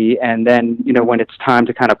the money. And then, when it's time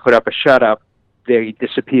to kind of put up a shut up, they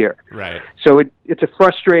disappear. Right. So it's a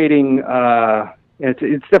frustrating,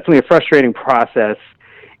 it's definitely a frustrating process,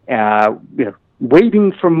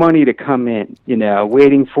 waiting for money to come in,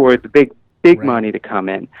 waiting for the big right. money to come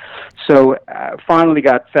in. So finally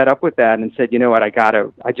got fed up with that and said, you know what, I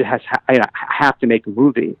have to make a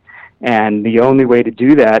movie. And the only way to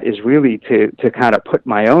do that is really to kind of put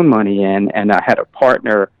my own money in. And I had a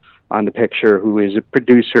partner on the picture who is a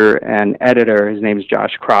producer and editor. His name is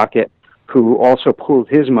Josh Crockett, who also pulled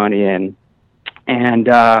his money in, and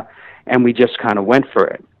we just kind of went for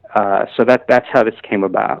it. So that's how this came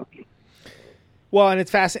about. Well, and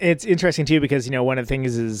it's interesting too because one of the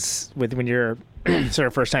things is when you're sort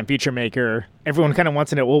of first time feature maker, everyone kind of wants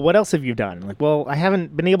to know, well, what else have you done? Like, well, I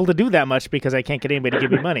haven't been able to do that much because I can't get anybody to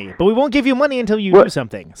give me money. But we won't give you money until you do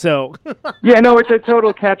something. So yeah, no, it's a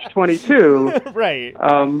total catch-22. Right.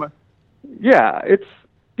 Yeah, it's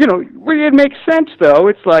it makes sense though.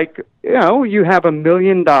 It's like you have $1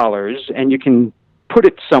 million and you can put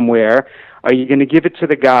it somewhere. Are you going to give it to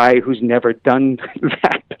the guy who's never done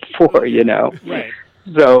that before, Right.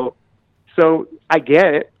 So I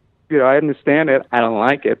get it. I understand it. I don't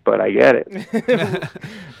like it, but I get it.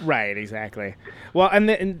 Right, exactly. Well,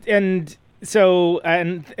 and so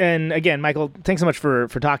again, Michael, thanks so much for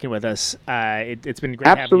talking with us. It's been great.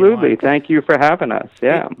 Absolutely. Having you on. Thank you for having us.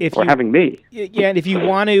 Yeah, having me. Yeah, and if you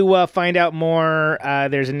want to find out more,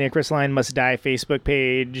 there's an Icarus Line Must Die Facebook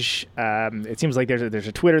page. It seems like there's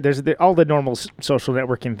a Twitter. There's all the normal social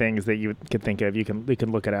networking things that you could think of. You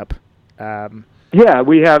can look it up. Yeah,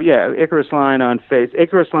 we have Icarus Line on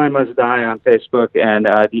Icarus Line Must Die on Facebook, and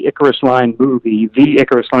the Icarus Line movie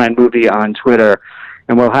on Twitter.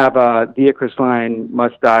 And we'll have the Icarus Line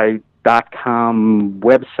MustDie.com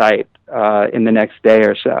website in the next day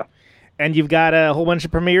or so. And you've got a whole bunch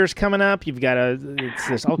of premieres coming up. You've got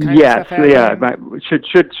there's all kinds of stuff happening.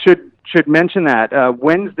 Should mention that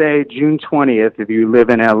Wednesday, June 20th. If you live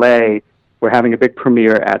in LA, we're having a big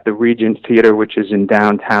premiere at the Regent Theater, which is in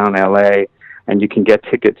downtown LA, and you can get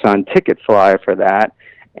tickets on Ticketfly for that.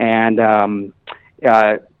 And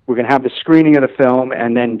we're going to have the screening of the film,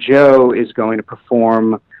 and then Joe is going to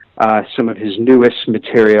perform some of his newest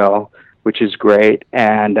material, which is great.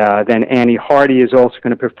 And then Annie Hardy is also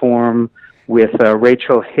going to perform with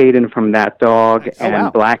Rachel Hayden from That Dog,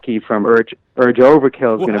 and Blackie from Urge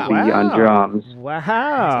Overkill is going to be on drums.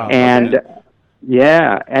 Wow! And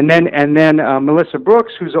and then Melissa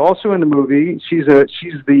Brooks, who's also in the movie. She's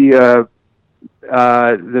the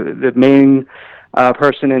main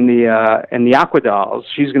person in the Aqua Dolls.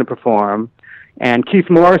 She's going to perform, and Keith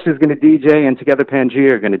Morris is going to DJ, and Together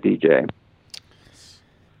Pangea are going to DJ.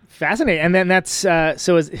 Fascinating. And then that's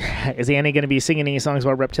so is Annie going to be singing any songs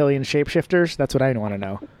about reptilian shapeshifters? That's what I want to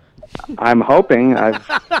know. I'm hoping.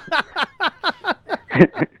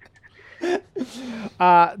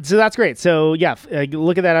 So that's great. So yeah,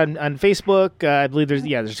 look at that on Facebook. I believe there's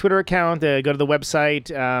a Twitter account. Go to the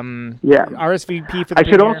website. RSVP for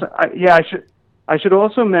the I should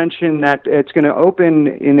also mention that it's going to open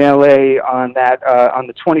in LA on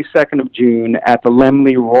the 22nd of June at the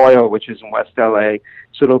Laemmle Royal, which is in West LA.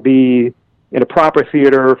 So it'll be in a proper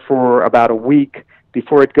theater for about a week.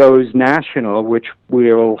 before it goes national, which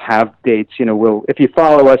we'll have dates. If you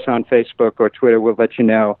follow us on Facebook or Twitter, we'll let you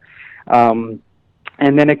know. And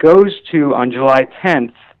then it goes to, on July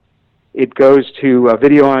 10th, it goes to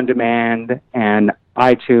video on demand and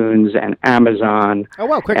iTunes and Amazon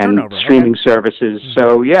quick and turnover. streaming services.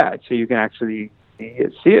 So you can actually see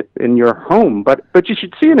it in your home, but you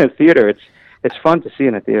should see it in a theater. It's fun to see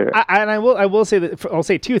in a theater. I will say that I'll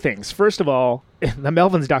say two things. First of all, the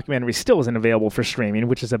Melvins documentary still isn't available for streaming,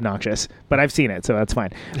 which is obnoxious, but I've seen it, so that's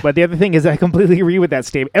fine. But the other thing is I completely agree with that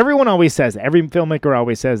statement. Everyone always says that. Every filmmaker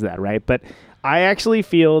always says that, right? But I actually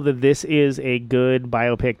feel that this is a good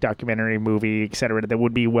biopic, documentary, movie, etc. that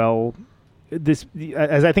would be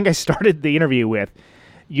as I think I started the interview with,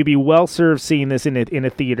 you'd be well served seeing this in a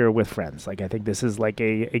theater with friends. Like, I think this is like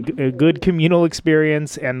a good communal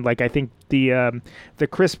experience, and like I think the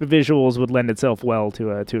crisp visuals would lend itself well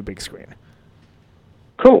to a big screen.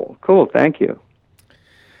 Cool. Thank you.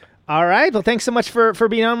 All right. Well, thanks so much for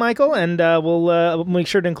being on, Michael, and we'll make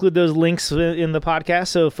sure to include those links in the podcast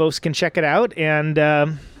so folks can check it out.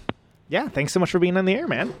 And thanks so much for being on the air,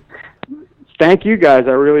 man. Thank you, guys.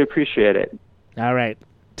 I really appreciate it. All right.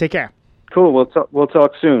 Take care. Cool. We'll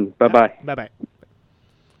talk soon. Bye-bye. Bye-bye.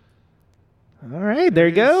 All right, there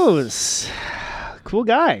he goes. Cool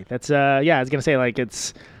guy. That's I was gonna say, like,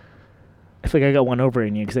 it's. I feel like I got one over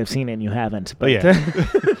in you because I've seen it and you haven't. But,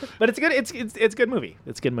 but it's good. It's a good movie.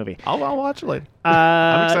 It's a good movie. I'll watch it later.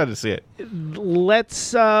 I'm excited to see it.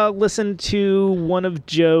 Let's listen to one of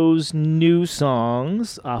Joe's new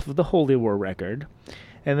songs off of the Holy War record,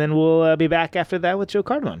 and then we'll be back after that with Joe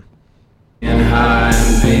Cardamone.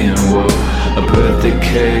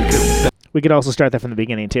 We could also start that from the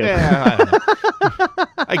beginning, too. Yeah,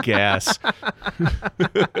 I guess.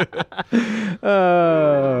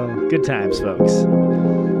 Oh, good times, folks.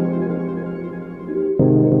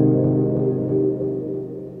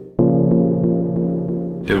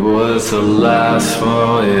 It was the last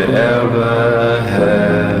fall you ever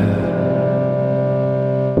had.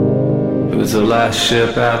 It was the last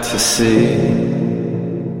ship out to sea.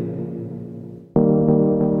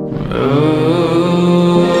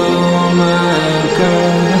 Oh my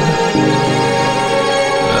God,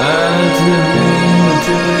 I didn't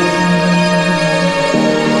do.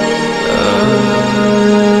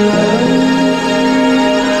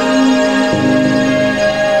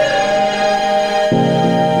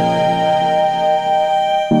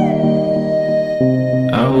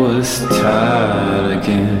 I was tired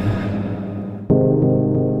again,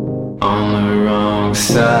 on the wrong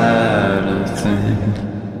side of things.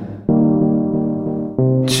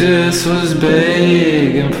 Just was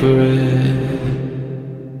begging for it,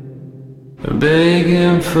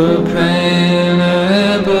 begging for pain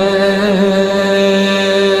and bed.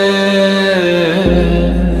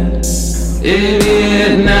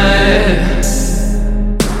 Idiot night,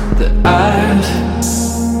 the eyes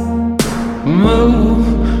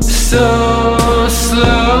move so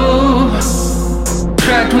slow,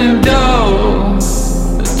 cracked window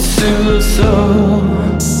to the soul.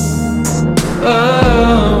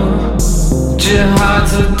 Oh,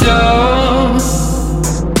 jihad's a door.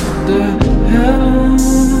 The hell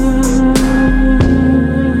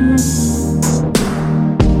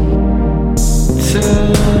to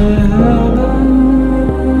heaven.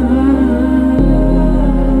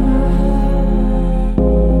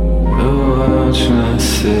 Watch my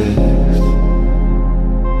six,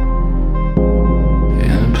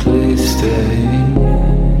 and please stay.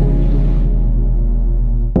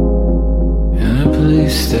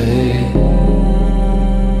 Please stay.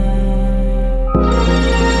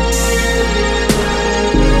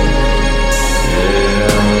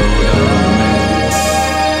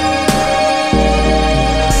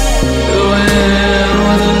 When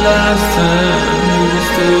was the last time you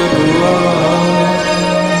stood a walk?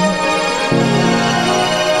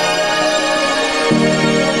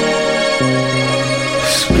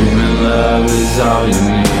 Screaming love is all you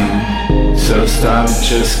need, so stop,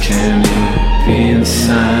 just can't eat. Being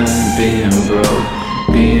sad, being broke,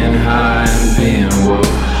 being high and being woke.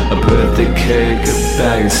 I put the cake, a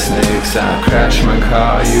bag of snakes. I crashed my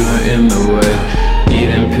car, you were in the way.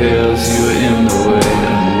 Eating pills, you were in the way.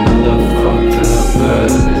 Another fucked up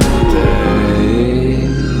birthday.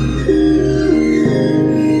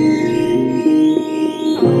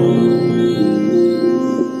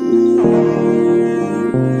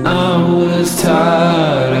 I was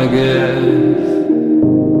tired, I guess,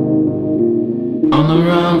 on the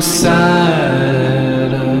wrong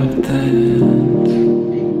side of things.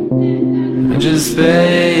 I'm just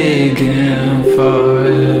begging for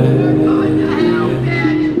it,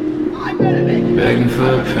 begging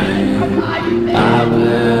for pain. I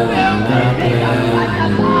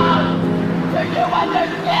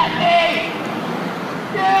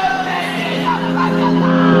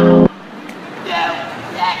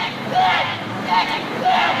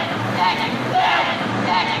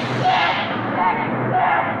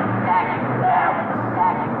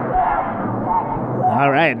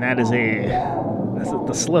that is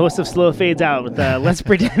the slowest of slow fades out with let's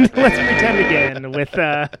pretend again with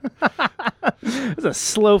it's a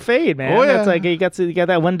slow fade, man. Oh, yeah. That's like you got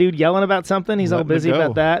that one dude yelling about something. He's all busy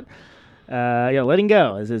about that. Letting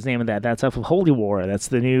Go is his name of that. That's off of Holy War. That's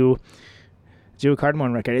the new Joe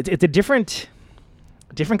Cardamone record. It's a different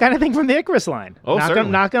kind of thing from the Icarus line. Oh,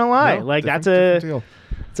 certainly. Not gonna lie. No, like different deal.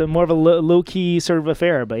 it's a more of a low key sort of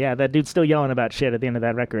affair. But yeah, that dude's still yelling about shit at the end of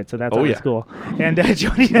that record. So that's always cool. And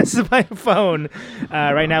joining us by phone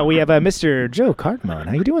right now, we have Mr. Joe Cardamone.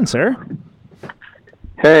 How you doing, sir?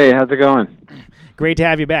 Hey, how's it going? Great to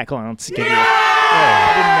have you back. Hold on, let's get you.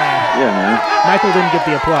 Yeah, man. Michael didn't get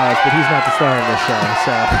the applause, but he's not the star of this show.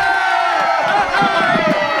 So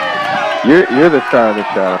you're the star of the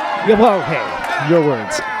show. Yeah, well, hey, your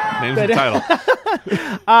words. Name's the title.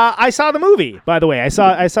 I saw the movie, by the way. I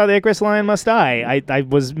saw the Icarus Lion Must Die. I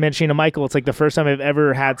was mentioning to Michael, it's like the first time I've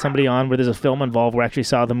ever had somebody on where there's a film involved where I actually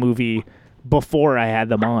saw the movie before I had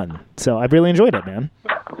them on. So I really enjoyed it, man.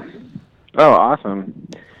 Oh, awesome.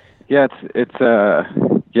 Yeah, it's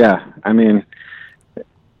yeah, I mean,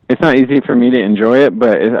 it's not easy for me to enjoy it,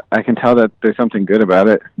 but I can tell that there's something good about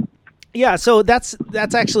it. Yeah, so that's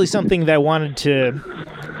actually something that I wanted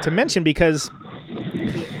to mention, because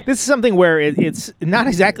this is something where it's not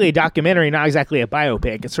exactly a documentary, not exactly a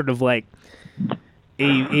biopic. It's sort of like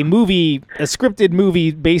a movie, a scripted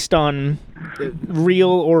movie based on real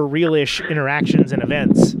or real-ish interactions and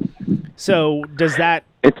events. So does that's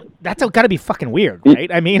got to be fucking weird,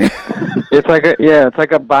 right? I mean, it's like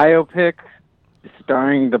a biopic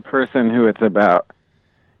starring the person who it's about.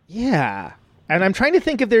 Yeah, and I'm trying to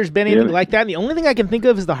think if there's been anything like that. And the only thing I can think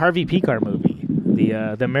of is the Harvey Pekar movie,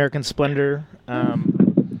 the American Splendor,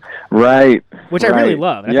 right? Which I really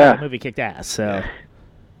love. I thought that movie kicked ass. So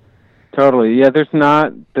totally, yeah. I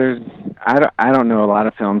don't know a lot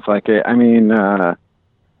of films like it. I mean,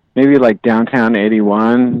 maybe like Downtown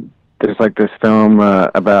 '81. There's like this film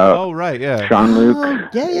about Sean Luke. Oh,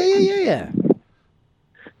 yeah.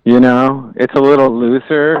 You know, it's a little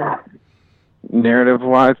looser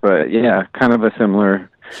narrative-wise, but yeah, kind of a similar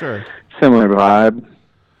vibe.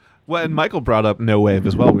 Well, and Michael brought up No Wave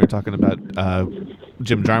as well. We were talking about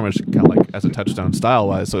Jim Jarmusch kind of like as a touchstone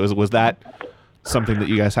style-wise. So was that something that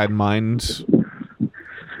you guys had in mind?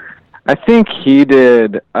 I think he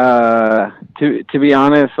did. To be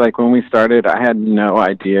honest, like when we started, I had no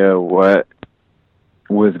idea what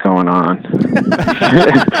was going on.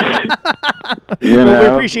 We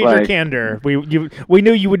appreciate your candor. We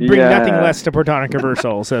knew you would bring nothing less to Protonic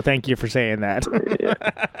Reversal, so thank you for saying that.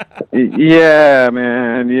 Yeah,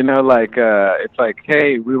 man. You know, like it's like,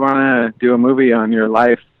 hey, we want to do a movie on your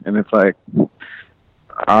life, and it's like,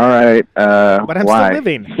 all right, but I'm why? still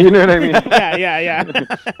living. You know what I mean? Yeah.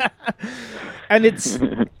 And it's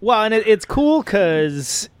it's cool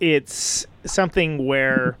because it's something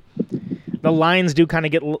where the lines do kind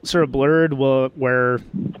of get sort of blurred. Where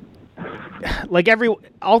like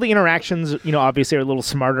all the interactions, you know, obviously are a little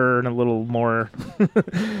smarter and a little more.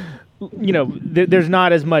 You know, there's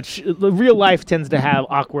not as much. Real life tends to have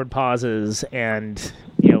awkward pauses, and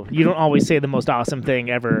you know, you don't always say the most awesome thing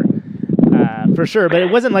ever. For sure, but it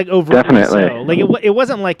wasn't like overtly so. Like it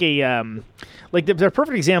wasn't like a like the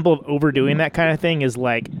perfect example of overdoing that kind of thing is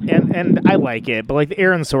like, and I like it, but like the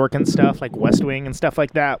Aaron Sorkin stuff, like West Wing and stuff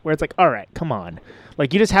like that, where it's like, all right, come on,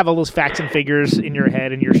 like you just have all those facts and figures in your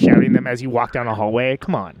head and you're shouting them as you walk down a hallway.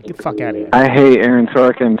 Come on, get the fuck out of here. I hate Aaron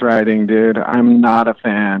Sorkin's writing, dude. I'm not a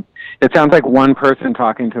fan. It sounds like one person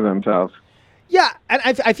talking to themselves. Yeah, and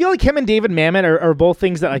I feel like him and David Mamet are both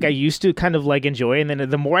things that like I used to kind of like enjoy, and then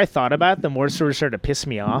the more I thought about it, the more it sort of started to piss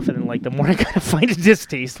me off, and then like the more I kind of find it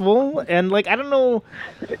distasteful, and like I don't know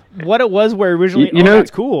what it was where originally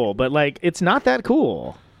that's cool, but like it's not that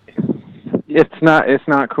cool. It's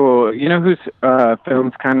not cool. You know whose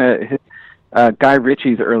films kind of Guy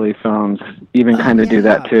Ritchie's early films even kind of do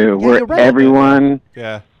that too, where everyone.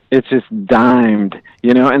 Yeah. It's just dimed,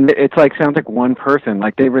 you know, and it's like sounds like one person.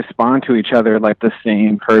 Like they respond to each other like the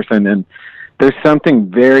same person, and there's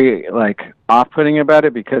something very like off-putting about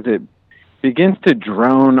it because it begins to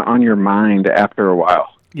drone on your mind after a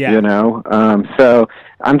while. Yeah, you know. So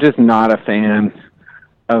I'm just not a fan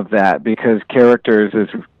of that because characters is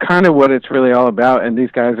kind of what it's really all about, and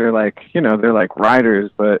these guys are like, you know, they're like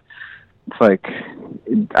writers, but it's like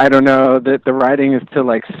I don't know that the writing is to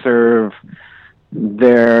like serve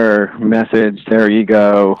their message, their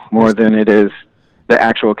ego, more than it is the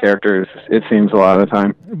actual characters, it seems a lot of the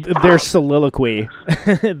time. Their soliloquy.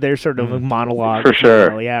 Their sort of a monologue. For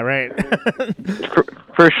sure. Yeah, right.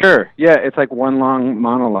 for sure. Yeah, it's like one long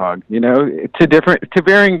monologue, you know, to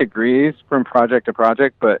varying degrees from project to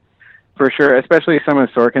project, but for sure, especially some of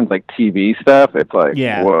Sorkin's like TV stuff. It's like,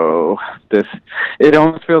 whoa, it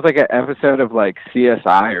almost feels like an episode of like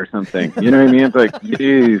CSI or something. You know what I mean? It's like,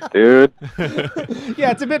 geez, dude.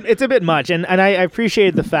 Yeah, it's a bit much, and I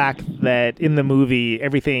appreciate the fact that in the movie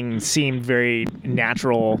everything seemed very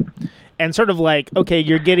natural. And sort of like, okay,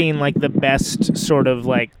 you're getting like the best sort of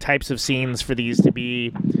like types of scenes for these to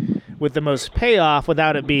be with the most payoff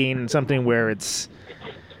without it being something where it's,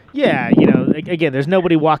 again, there's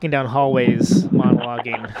nobody walking down hallways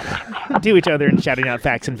monologuing to each other and shouting out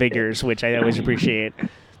facts and figures, which I always appreciate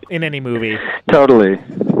in any movie. Totally.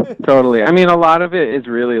 I mean, a lot of it is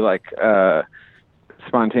really like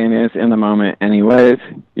spontaneous in the moment anyways,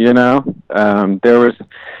 you know?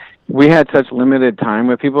 We had such limited time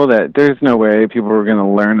with people that there's no way people were going to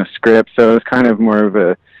learn a script. So it's kind of more of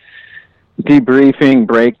a debriefing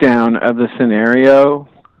breakdown of the scenario.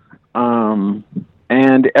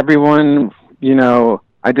 And everyone, you know,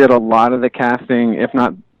 I did a lot of the casting, if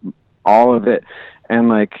not all of it. And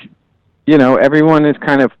like, you know, everyone is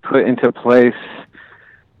kind of put into a place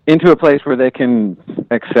where they can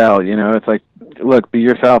excel. You know, it's like, look, be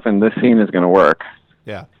yourself and this scene is going to work.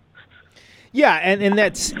 Yeah. Yeah, and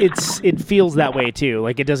it feels that way too.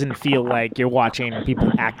 Like it doesn't feel like you're watching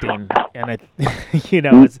people acting, and with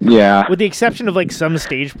the exception of like some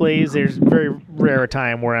stage plays, there's very rare a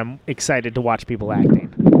time where I'm excited to watch people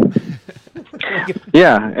acting.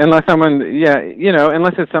 Unless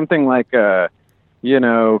it's something like Quentin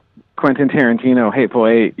Tarantino, Hateful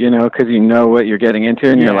Eight, you know, because you know what you're getting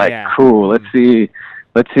into, and you're like, cool, let's see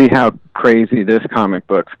how crazy this comic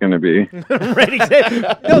book's going to be. Right, exactly.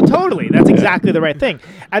 No, totally. That's exactly the right thing.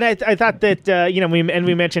 And I thought that,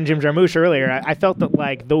 we mentioned Jim Jarmusch earlier. I felt that,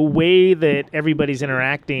 like, the way that everybody's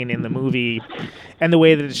interacting in the movie and the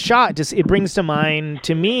way that it's shot, it brings to mind,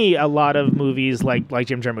 to me, a lot of movies like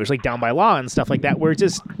Jim Jarmusch, like Down by Law and stuff like that, where it's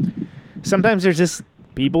just, sometimes there's just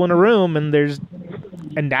people in a room and there's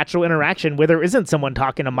a natural interaction where there isn't someone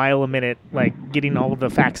talking a mile a minute, like getting all of the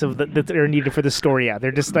facts that are needed for the story out.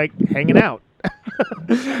 They're just like hanging out.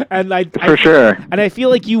 For sure. And I feel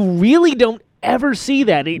like you really don't ever see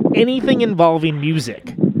that in anything involving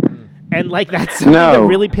music. And like that's something that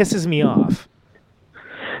really pisses me off.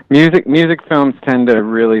 Music films tend to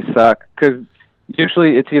really suck because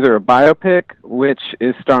usually it's either a biopic, which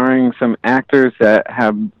is starring some actors that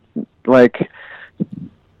have like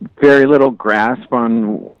very little grasp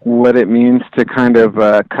on what it means to kind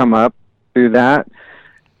of come up through that.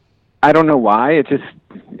 I don't know why.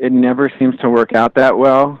 It never seems to work out that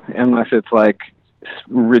well unless it's like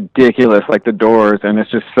ridiculous, like The Doors, and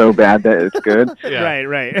it's just so bad that it's good.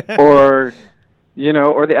 Right. Or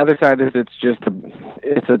the other side is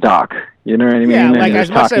it's a doc. You know what I mean? Yeah, and like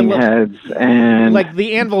there's as much talking heads and like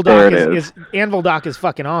the Anvil doc Anvil doc is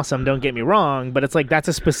fucking awesome. Don't get me wrong, but it's like that's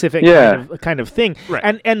a specific kind of thing.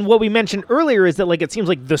 Right. And what we mentioned earlier is that like it seems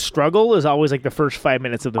like the struggle is always like the first 5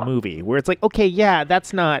 minutes of the movie, where it's like, okay, I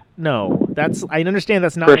understand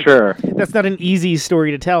that's not for sure. That's not an easy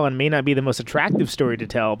story to tell and may not be the most attractive story to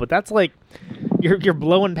tell, but that's like you're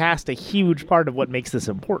blowing past a huge part of what makes this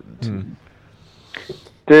important.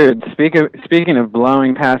 Dude, speaking of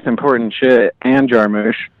blowing past important shit and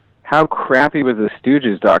Jarmusch, how crappy was the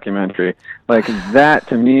Stooges documentary? Like, that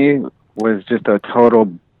to me was just a total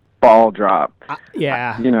ball drop. I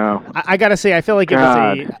gotta say, I feel like it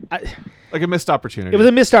was like a missed opportunity. It was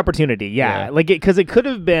a missed opportunity, like because it could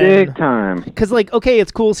have been big time. Because like, okay,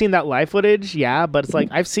 it's cool seeing that live footage, but it's like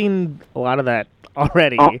I've seen a lot of that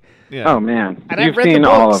already. Oh man, and you've seen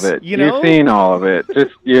all of it. You've seen all of it.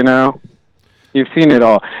 Just you've seen it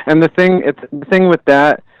all. And the thing with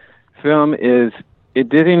that film is it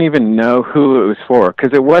didn't even know who it was for,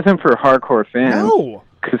 because it wasn't for hardcore fans. No.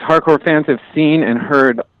 Because hardcore fans have seen and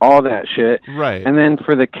heard all that shit. Right. And then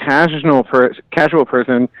for the casual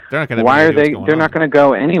person, they're not gonna why are they? They're not going to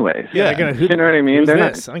go anyways. Yeah. You know what I mean? They're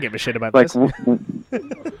this? I don't give a shit about this.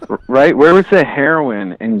 Right? Where was the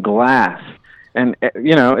heroin and Glass? And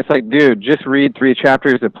it's like, dude, just read 3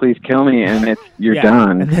 chapters of Please Kill Me, and you're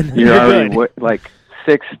done. You're already like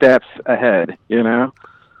 6 steps ahead. You know.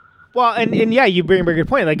 Well, and you bring up a good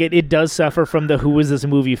point. Like it does suffer from the "who is this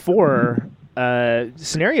movie for"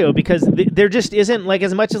 scenario, because there just isn't like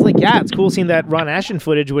as much as like it's cool seeing that Ron Asheton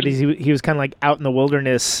footage when he was kind of like out in the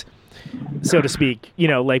wilderness, so to speak,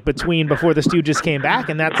 like before the Stooges came back,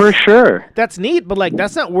 and that's for sure. That's neat, but like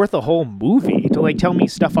that's not worth a whole movie to like tell me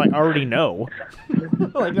stuff I already know.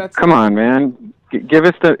 Come on, man, give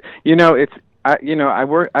us the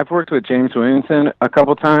I've worked with James Williamson a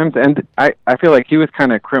couple times, and I feel like he was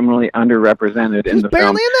kind of criminally underrepresented in the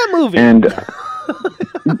film. He's barely in that movie. And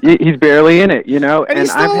he's barely in it, you know. And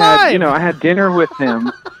he's still I've alive. had, you know, I had dinner with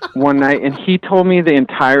him one night, and he told me the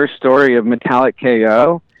entire story of Metallic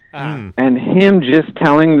KO, and him just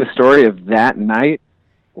telling the story of that night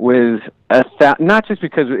was not just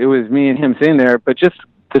because it was me and him sitting there, but just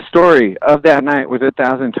the story of that night was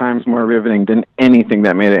 1,000 times more riveting than anything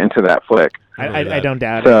that made it into that flick. I don't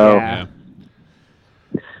doubt so, it. Yeah.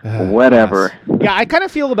 Whatever. Yeah, I kind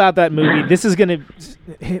of feel about that movie. This is going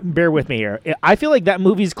to bear with me here. I feel like that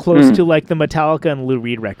movie's close to like the Metallica and Lou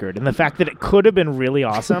Reed record, and the fact that it could have been really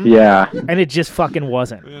awesome. Yeah. And it just fucking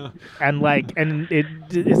wasn't. Yeah. And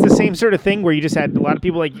it's the same sort of thing where you just had a lot of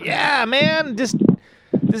people like, yeah, man, just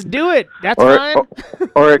do it. That's fine.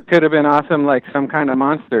 Or it could have been awesome, like Some Kind of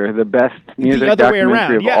Monster, the best music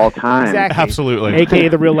documentary of all time. Exactly. Absolutely. AKA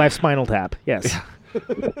the real life Spinal Tap. Yes.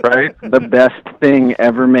 Right? The best thing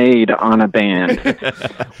ever made on a band.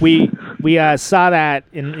 We saw that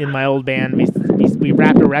in my old band. We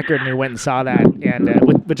wrapped a record and we went and saw that, and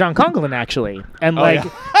with John Conklin actually. And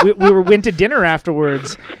we went to dinner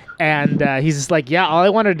afterwards, and he's just like, yeah, all I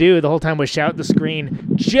want to do the whole time was shout at the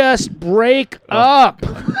screen, just break up.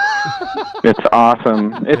 It's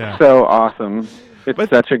awesome. It's so awesome. It's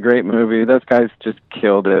such a great movie. Those guys just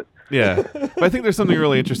killed it. Yeah, but I think there's something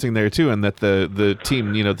really interesting there too, and that the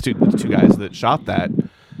team, you know, the two guys that shot that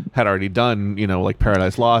had already done, you know, like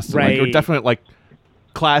Paradise Lost, and, right? Like, were definite like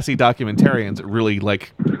classy documentarians that really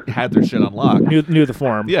like had their shit on lock, knew the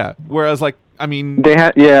form. Yeah, whereas like I mean,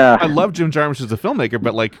 I love Jim Jarmusch as a filmmaker,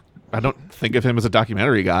 but like I don't think of him as a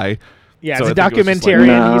documentary guy. Yeah, so as a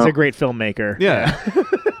documentarian, he's a great filmmaker. Yeah.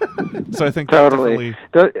 So I think totally,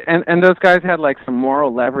 and those guys had like some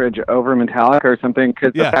moral leverage over Metallica or something,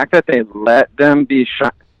 because the fact that they let them be,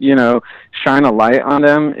 shine a light on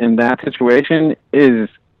them in that situation is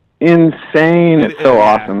insane. It's so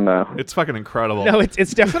awesome, though. It's fucking incredible. No,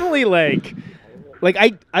 it's definitely like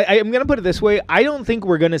I'm gonna put it this way. I don't think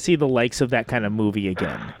we're gonna see the likes of that kind of movie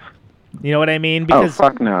again. You know what I mean? Because,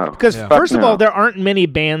 fuck no. Because first of all, there aren't many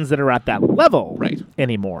bands that are at that level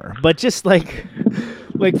anymore. But just like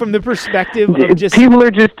from the perspective of just people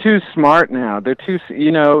are just too smart now. They're too,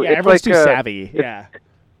 Yeah, it's everyone's like too savvy. Yeah.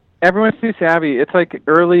 Everyone's too savvy. It's like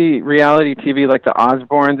early reality TV, like the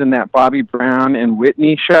Osbournes and that Bobby Brown and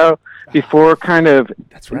Whitney show, before kind of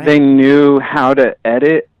they knew how to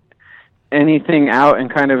edit anything out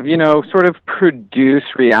and kind of, sort of produce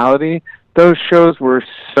reality. Those shows were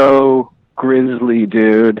so grisly,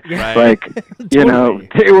 dude. Yeah. Like,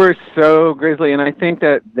 they were so grisly. And I think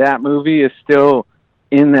that movie is still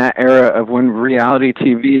in that era of when reality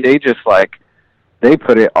TV, they just they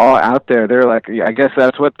put it all out there. They're like, I guess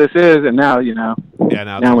that's what this is. And now,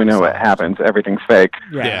 now we know what happens. Everything's fake.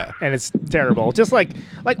 Yeah. And it's terrible. Just like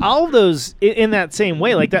all of those in that same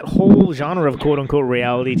way, like that whole genre of quote unquote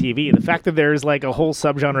reality TV, the fact that there's like a whole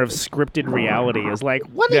subgenre of scripted reality is like,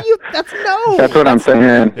 what are you, that's what I'm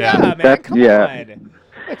saying. Yeah, man, come on.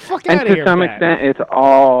 Like, fuck out of here. And to some extent, it's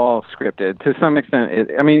all scripted. To some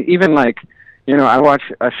extent, even like, I watch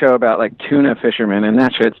a show about like tuna fishermen, and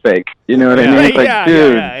that shit's fake. You know what I mean? It's like,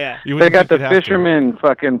 dude, they got the fishermen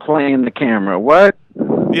fucking playing the camera. What?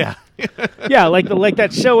 Yeah. Yeah, like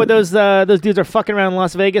that show where those dudes are fucking around in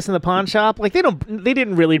Las Vegas in the pawn shop. Like they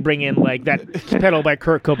didn't really bring in like that pedal by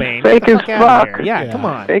Kurt Cobain. Fake as fuck. Yeah, come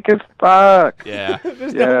on. Fake as fuck. Yeah.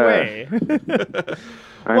 There's no way.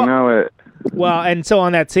 I know it. Well, and so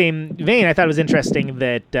on that same vein, I thought it was interesting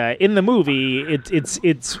that in the movie,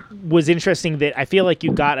 it was interesting that I feel like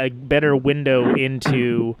you got a better window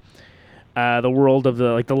into the world of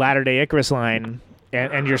the Latter-day Icarus line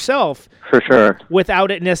and yourself, for sure, without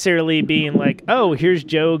it necessarily being like, oh, here's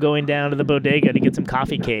Joe going down to the bodega to get some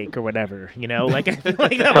coffee cake or whatever, like I feel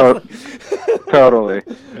like that was totally.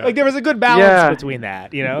 Like there was a good balance between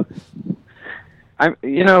that,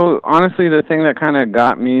 honestly, the thing that kind of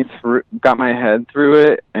got my head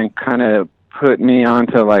through it and kind of put me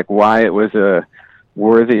onto like why it was a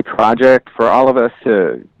worthy project for all of us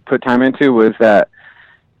to put time into was that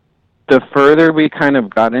the further we kind of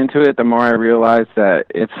got into it, the more I realized that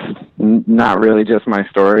it's not really just my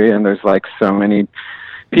story, and there's like so many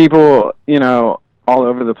people, all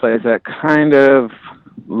over the place that kind of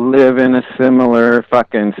live in a similar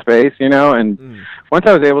fucking space, and once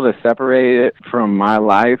I was able to separate it from my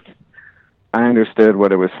life, I understood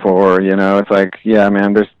what it was for, it's like, yeah,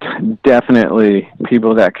 man, there's definitely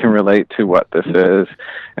people that can relate to what this is,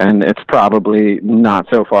 and it's probably not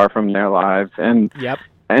so far from their lives, and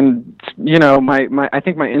and I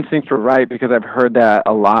think my instincts were right, because I've heard that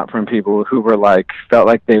a lot from people who were felt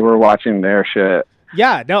like they were watching their shit.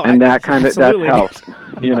 Yeah, no, and that kind of that helped.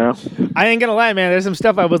 you know. I ain't gonna lie, man. There's some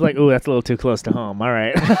stuff I was like, "Ooh, that's a little too close to home." All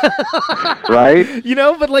right, right? You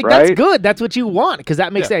know, but like right? that's good. That's what you want because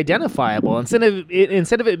that makes it identifiable instead of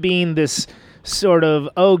it being this sort of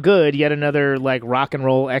good, yet another like rock and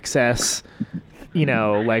roll excess. You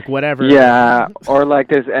know, like whatever. Yeah, or like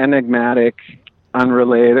this enigmatic,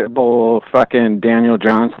 unrelatable fucking Daniel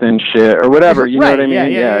Johnston shit or whatever. You know what I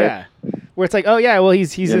mean? Yeah. Where it's like, oh yeah, well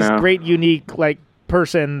he's this know? great, unique like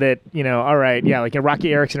person that all right, yeah, like a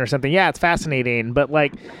Rocky Erickson or something. Yeah, it's fascinating, but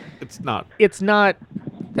like, it's not relatable.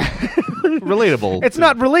 It's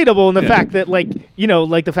not relatable in the fact that like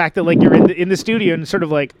like the fact that like you're in the studio and sort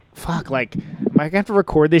of like fuck, like am I gonna have to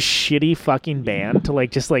record this shitty fucking band to like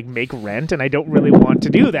just like make rent, and I don't really want to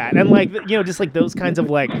do that, and like just like those kinds of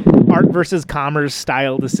like art versus commerce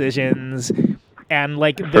style decisions. And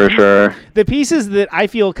like the pieces that I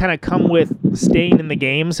feel kind of come with staying in the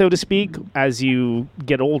game, so to speak, as you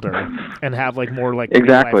get older and have like more like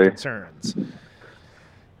real-life concerns.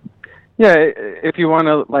 Yeah, if you want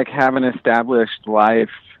to like have an established life,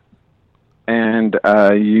 and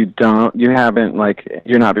you're not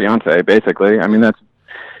Beyonce, basically. I mean, that's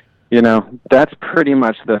pretty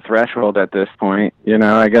much the threshold at this point.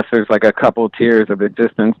 I guess there's like a couple tiers of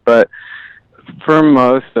existence, but for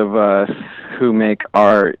most of us who make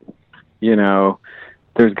art,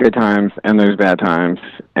 there's good times and there's bad times,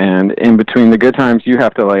 and in between the good times, you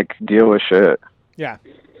have to like deal with shit. Yeah.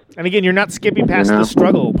 And again, you're not skipping past the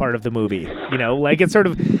struggle part of the movie, like it's sort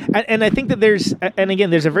of, and I think that there's a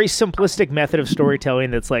very simplistic method of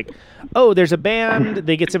storytelling that's like, oh, there's a band,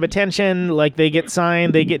 they get some attention, like they get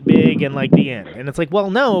signed, they get big, and like the end. And it's like,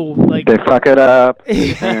 well, no, like they fuck it up,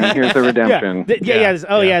 and here's the redemption.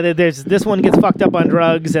 There's this one gets fucked up on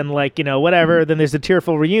drugs, and like whatever. Then there's a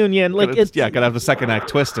tearful reunion. Like gotta have the second act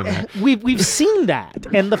twist in there. We've seen that,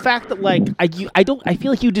 and the fact that like I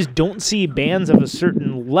feel like you just don't see bands of a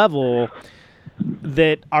certain level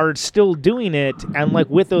that are still doing it, and like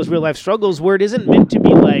with those real life struggles where it isn't meant to be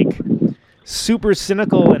like super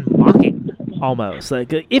cynical and mocking almost,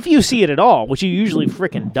 like if you see it at all, which you usually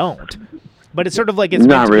freaking don't, but it's sort of like it's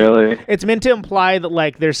not really. It's meant to imply that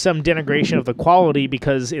like there's some denigration of the quality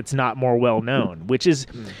because it's not more well known, which is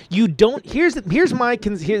you don't. Here's my.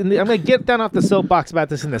 I'm gonna get down off the soapbox about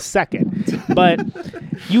this in a second, but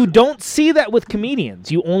you don't see that with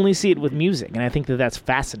comedians. You only see it with music, and I think that that's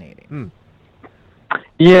fascinating.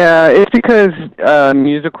 Yeah, it's because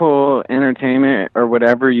musical entertainment, or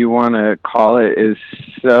whatever you want to call it, has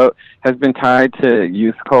been tied to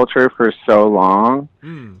youth culture for so long.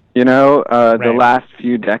 The last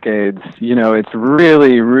few decades, it's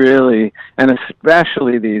really, really, and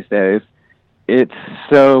especially these days, it's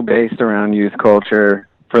so based around youth culture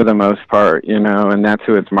for the most part, and that's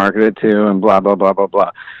who it's marketed to, and blah, blah, blah, blah,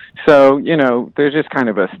 blah. So, there's just kind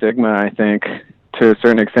of a stigma, I think, to a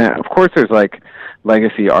certain extent. Of course, there's like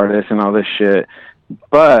legacy artists and all this shit,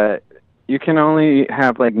 but you can only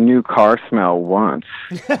have like new car smell once,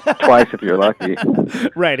 twice if you're lucky.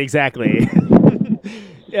 Right, exactly.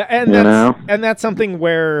 Yeah, and that's something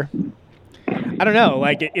where I don't know,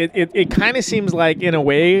 like it kind of seems like in a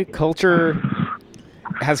way culture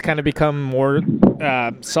has kind of become more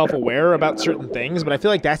self-aware about certain things, but I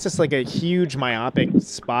feel like that's just like a huge myopic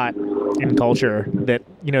spot in culture that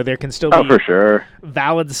there can still be for sure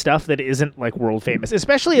valid stuff that isn't like world famous,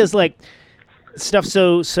 especially as like stuff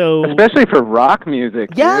so especially for rock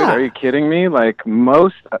music. Yeah, dude. Are you kidding me? Like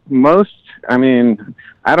most I mean,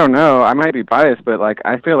 I don't know, I might be biased, but like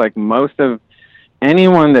I feel like most of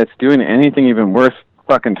anyone that's doing anything even worth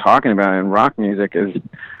fucking talking about in rock music is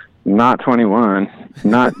not 21.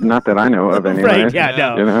 Not that I know of anyway. Right, yeah,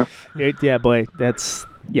 no. Yeah, boy, that's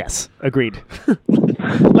yes, agreed.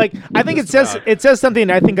 Like I think it says something.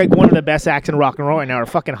 I think like one of the best acts in rock and roll right now are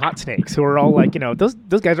fucking Hot Snakes, who are all like,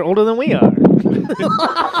 those guys are older than we are.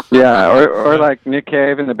 Yeah, or like Nick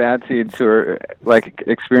Cave and the Bad Seeds, who are like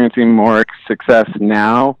experiencing more success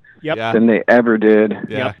now than they ever did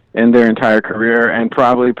in their entire career, and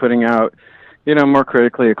probably putting out more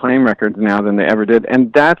critically acclaimed records now than they ever did.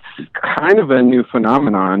 And that's kind of a new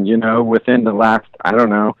phenomenon, within the last, I don't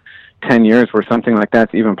know, 10 years where something like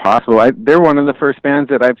that's even possible. They're one of the first bands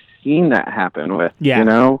that I've seen that happen with,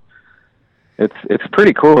 It's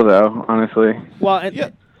pretty cool though, honestly. Well,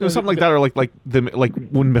 it was something like that, or like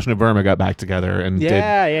when Mission of Burma got back together and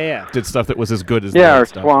did stuff that was as good as or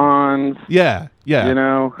stuff. Swans. Yeah. And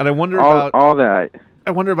I wonder all that.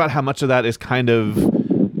 I wonder about how much of that is kind of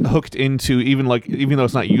hooked into even though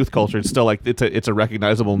it's not youth culture, it's still like it's a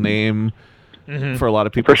recognizable name for a lot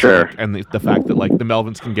of people. For sure. And the fact that like the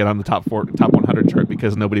Melvins can get on the top 100 chart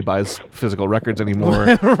because nobody buys physical records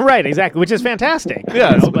anymore. Right, exactly, which is fantastic.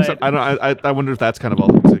 Yeah, you know, but I wonder if that's kind of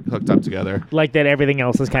all hooked up together. Like that everything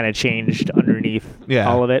else has kind of changed underneath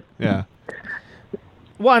all of it. Yeah.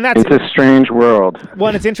 Well, and that's it's a strange world. Well,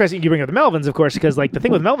 and it's interesting you bring up the Melvins, of course, because like the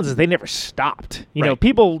thing with Melvins is they never stopped. You know,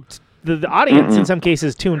 people, the audience in some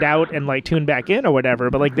cases tuned out and like tuned back in or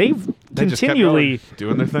whatever, but like they continually just kept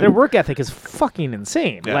doing their thing. Their work ethic is fucking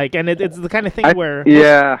insane. Yeah. Like, and it's the kind of thing where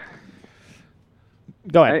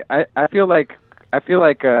Go ahead. I feel like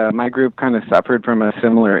my group kind of suffered from a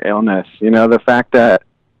similar illness. You know, the fact that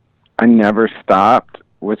I never stopped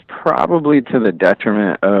was probably to the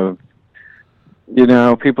detriment of. You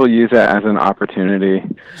know, people use it as an opportunity.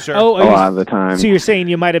 Sure. A lot of the time. So you're saying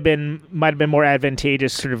you might have been more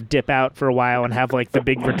advantageous, sort of dip out for a while and have like the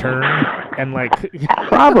big return, and like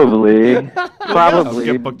probably.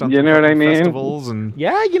 Get booked on you know what I mean? Festivals and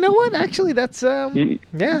yeah, you know what? Actually, that's You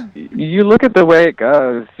look at the way it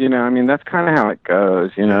goes. You know, I mean, that's kind of how it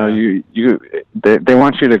goes. You know, they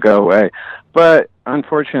want you to go away, but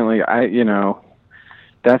unfortunately,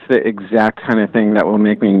 that's the exact kind of thing that will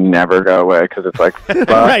make me never go away because it's like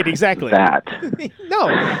right, exactly that. No,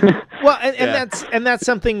 well, and that's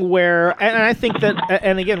something where, and I think that,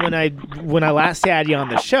 and again, when I last had you on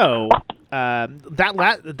the show,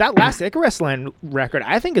 that last Icarus line record,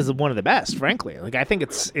 I think is one of the best. Frankly, like I think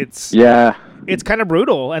it's kind of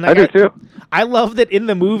brutal, and I do too. I love that in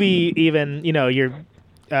the movie, even you're.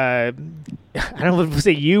 I don't know if to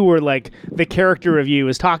say you or like the character of you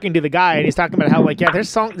is talking to the guy and he's talking about how like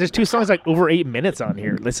there's 2 songs like over 8 minutes on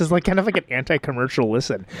here. This is like kind of like an anti-commercial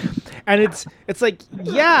listen, and it's like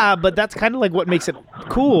but that's kind of like what makes it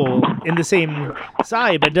cool in the same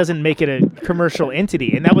side, but it doesn't make it a commercial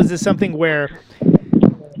entity. And that was just something where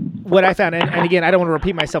what I found, and again, I don't want to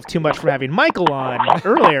repeat myself too much from having Michael on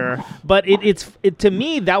earlier, but it to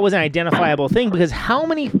me that was an identifiable thing because how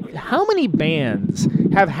many bands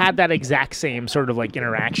have had that exact same sort of like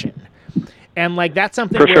interaction, and like that's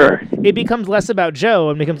something where it becomes less about Joe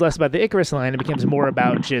and becomes less about the Icarus line. It becomes more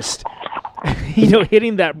about just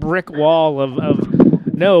hitting that brick wall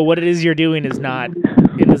of no, what it is you're doing is not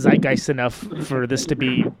in the zeitgeist enough for this to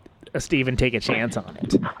be a Steven take a chance on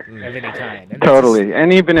it of any kind. And totally.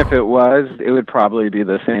 And even if it was, it would probably be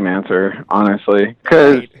the same answer, honestly.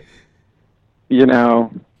 Because,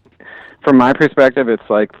 from my perspective, it's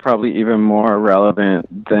like probably even more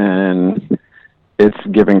relevant than it's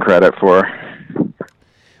given credit for.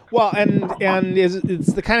 Well, and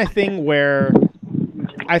it's the kind of thing where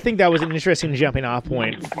I think that was an interesting jumping off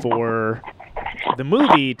point for the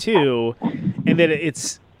movie, too, and that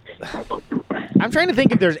it's... I'm trying to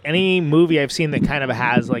think if there's any movie I've seen that kind of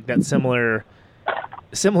has like that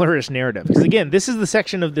similar-ish narrative. Because again, this is the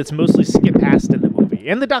section of that's mostly skipped past in the movie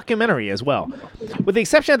and the documentary as well, with the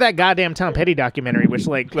exception of that goddamn Tom Petty documentary, which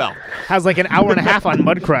has like an hour and a half on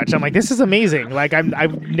Mudcrutch. I'm like, this is amazing. Like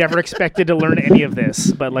I've never expected to learn any of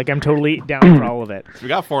this, but like I'm totally down for all of it. We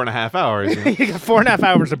got 4.5 hours. You got 4.5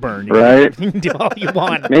 hours to burn. Right. You can do all you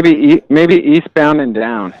want. Maybe Eastbound and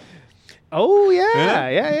Down. Oh yeah.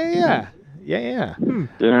 Yeah. You know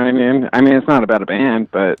what I mean? I mean, it's not about a band,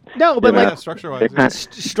 but no, but like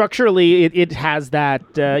structurally, it has that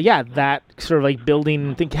that sort of like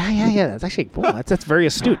building thing. Yeah. That's actually cool. That's very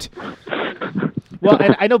astute. Well,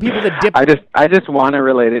 and I know people that dip. I just want to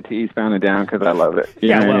relate it to Eastbound and Down because I love it. You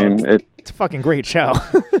know what I mean? It's a fucking great show.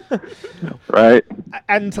 Right.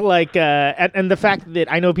 And to like and the fact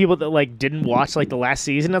that I know people that like didn't watch like the last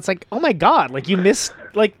season, it's like, oh my god, like you missed,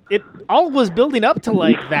 like it all was building up to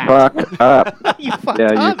like that. Fucked up. You fucked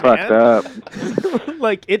you fucked up.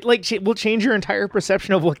 Like it will change your entire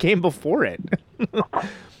perception of what came before it.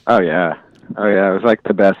 Oh yeah. It was like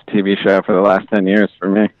the best TV show for the last 10 years for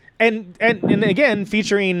me. And again,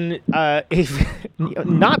 featuring a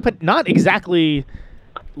not exactly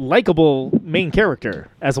likable main character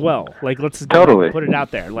as well. Like let's put it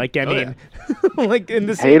out there. Like I mean, like in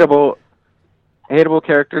this hateable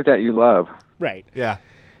characters that you love. Right. Yeah.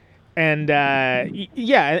 And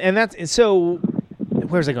and that's so.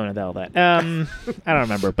 Where's I going with all that? I don't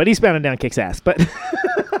remember. But Eastbound and Down kicks ass. But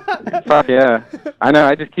fuck yeah, I know.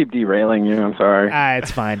 I just keep derailing you. I'm sorry.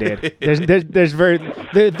 It's fine, dude. There's very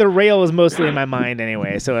the rail is mostly in my mind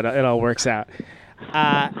anyway, so it all works out.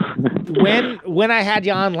 When I had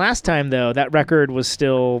you on last time, though, that record was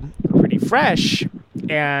still pretty fresh,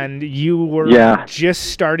 and you were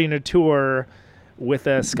just starting a tour with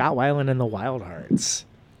Scott Weiland and the Wild Hearts.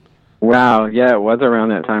 Wow, yeah, it was around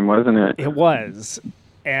that time, wasn't it? It was.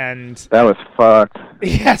 And that was fucked.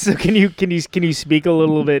 Yeah. So can you speak a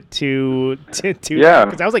little bit to yeah?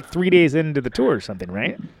 Because I was like 3 days into the tour or something,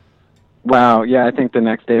 right? Wow. Yeah, I think the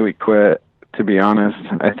next day we quit. To be honest,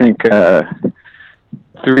 I think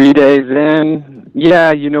 3 days in.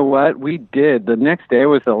 Yeah, you know what? We did. The next day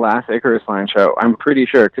was the last Icarus Line show. I'm pretty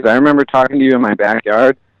sure because I remember talking to you in my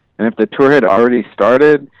backyard, and if the tour had already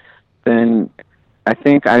started, then I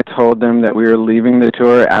think I told them that we were leaving the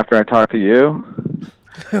tour after I talked to you.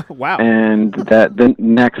 Wow. And that the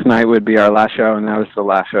next night would be our last show, and that was the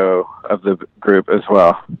last show of the group as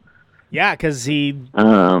well. Yeah, because he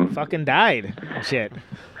fucking died. Shit.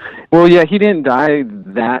 Well, yeah, he didn't die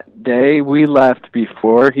that day. We left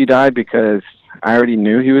before he died because I already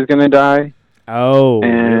knew he was going to die. Oh.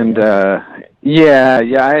 And, yeah,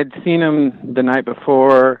 I had seen him the night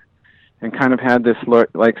before and kind of had this,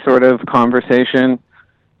 like, sort of conversation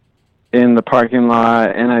in the parking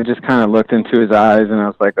lot, and I just kind of looked into his eyes, and I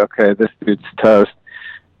was like, okay, this dude's toast.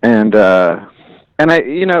 And I,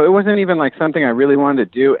 it wasn't even, like, something I really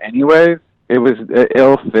wanted to do anyways. It was an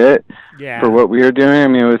ill fit for what we were doing. I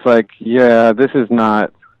mean, it was like, yeah, this is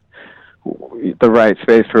not the right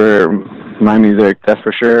space for my music, that's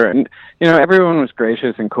for sure. And, everyone was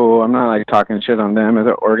gracious and cool. I'm not, like, talking shit on them as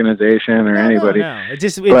an organization or anybody. No. It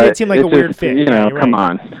seemed like a weird fit. Come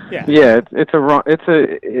right. on. Yeah,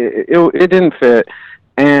 it didn't fit.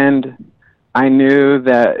 And I knew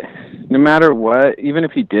that no matter what, even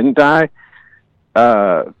if he didn't die,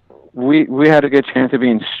 we had a good chance of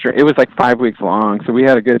being it was like 5 weeks long, so we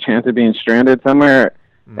had a good chance of being stranded somewhere,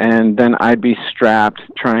 and then I'd be strapped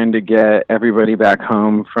trying to get everybody back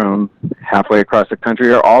home from halfway across the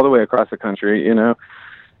country or all the way across the country, and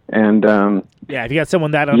if you got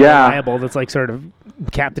someone that unreliable that's like sort of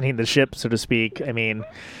captaining the ship, so to speak, I mean,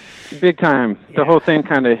 big time. The whole thing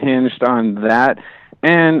kind of hinged on that,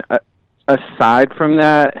 and aside from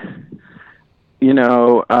that,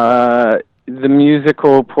 the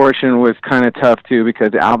musical portion was kind of tough too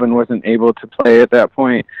because Alvin wasn't able to play at that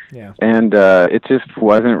point, and it just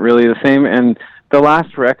wasn't really the same. And the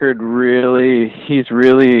last record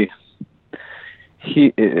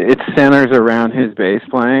it centers around his bass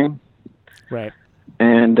playing, right?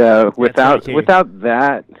 And without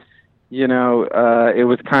that, it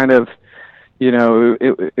was kind of,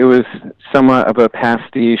 it was somewhat of a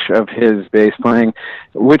pastiche of his bass playing,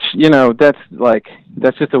 which,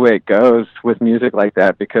 that's just the way it goes with music like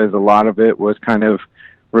that, because a lot of it was kind of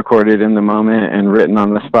recorded in the moment and written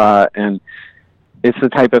on the spot, and it's the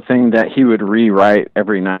type of thing that he would rewrite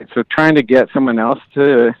every night. So trying to get someone else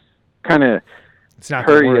to kind of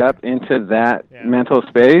hurry up into that mental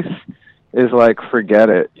space is like, forget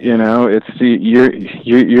it. It's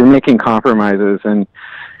you're making compromises, and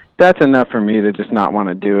that's enough for me to just not want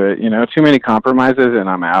to do it. Too many compromises and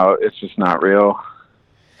I'm out. It's just not real.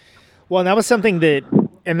 Well, and that was something that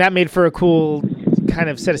made for a cool kind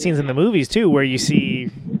of set of scenes in the movies too, where you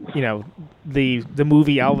see, the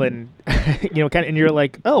movie Alvin, and you're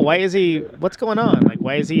like, oh, what's going on? Like,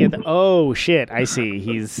 why is he oh shit, I see.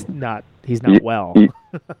 He's not well.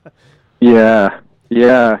 Yeah.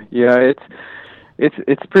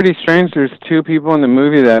 It's pretty strange. There's two people in the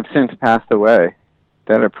movie that have since passed away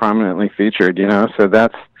that are prominently featured, so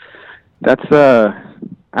that's I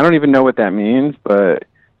don't even know what that means, but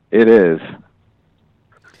it is.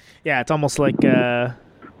 Yeah, it's almost like it's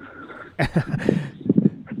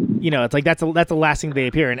like that's the last thing they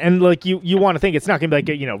appear in, and like you want to think it's not gonna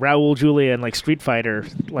be like Raul Julia and like Street Fighter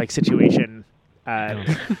like situation,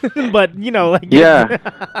 but we're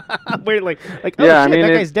like oh shit, I mean,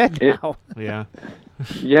 that guy's dead now.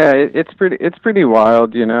 It's pretty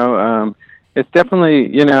wild, It's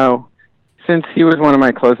definitely, since he was one of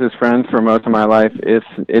my closest friends for most of my life,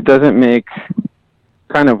 it doesn't make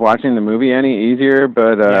kind of watching the movie any easier,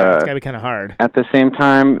 but it's gotta be kind of hard. At the same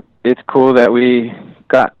time, it's cool that we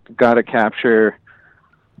got to capture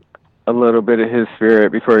a little bit of his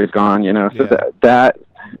spirit before he's gone, so that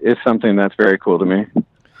is something that's very cool to me.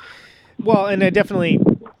 Well, and it definitely,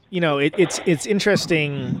 it's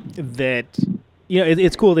interesting that,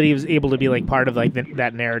 it's cool that he was able to be like part of like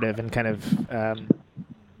that narrative and kind of, kind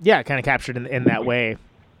of captured in that way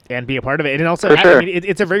and be a part of it. And also, I mean,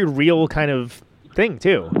 it's a very real kind of thing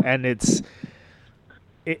too. And it's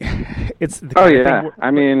the kind of thing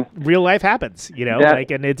I mean, real life happens, and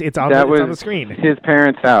it's on the screen. His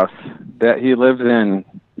parents' house that he lived in,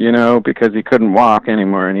 because he couldn't walk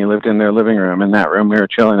anymore, and he lived in their living room, in that room we were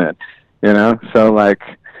chilling in, so like,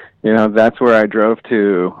 that's where I drove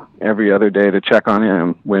to every other day to check on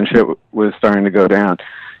him when shit was starting to go down,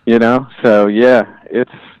 so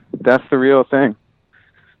that's the real thing.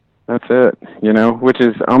 That's it, which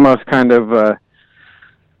is almost kind of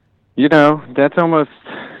that's almost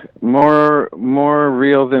more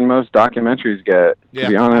real than most documentaries get, to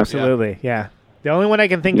be honest. Absolutely, yeah. The only one I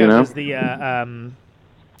can think of is the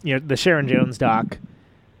the Sharon Jones doc.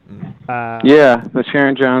 The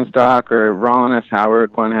Sharon Jones doc, or Rollin S.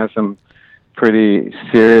 Howard one has some pretty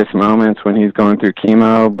serious moments when he's going through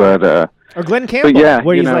chemo, but or Glenn Campbell,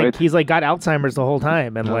 where he's like got Alzheimer's the whole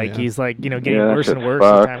time, and he's like getting worse and worse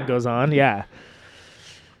as time goes on. Yeah,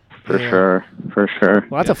 for sure.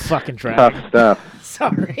 Well, that's a fucking drag. Tough stuff.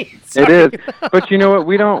 Sorry. It is, but you know what?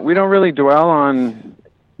 We don't really dwell on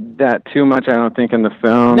that too much. I don't think in the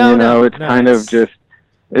film. It's kind of just.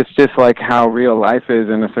 It's just like how real life is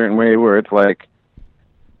in a certain way, where it's like,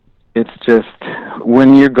 it's just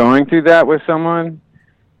when you're going through that with someone,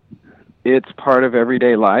 it's part of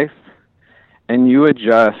everyday life, and you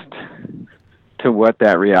adjust to what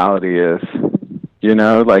that reality is.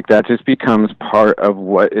 Like that just becomes part of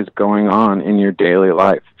what is going on in your daily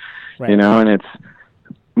life. Right. And it's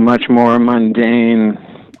much more mundane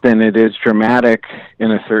than it is dramatic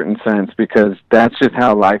in a certain sense, because that's just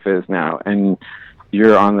how life is now. And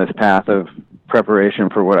you're on this path of preparation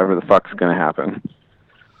for whatever the fuck's going to happen.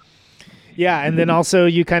 Yeah, and then also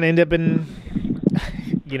you kind of end up in,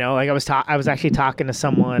 like I was actually talking to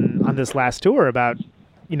someone on this last tour about,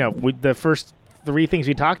 the first 3 things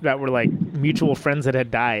we talked about were like mutual friends that had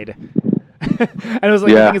died. And it was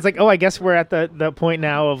like, it's like, I guess we're at the point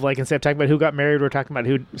now of like, instead of talking about who got married, we're talking about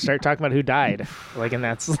who died. Like, and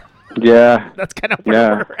that's... that's kind of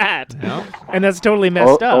where we're at, and that's totally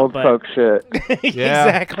messed up. Old folk shit.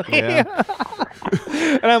 Exactly. Yeah.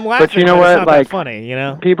 And I'm laughing. But you know what? It's not like, that funny.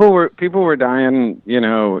 People were dying.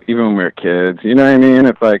 Even when we were kids. You know what I mean?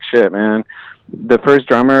 It's like shit, man. The first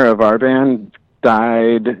drummer of our band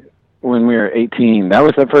died when we were 18. That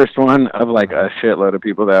was the first one of like a shitload of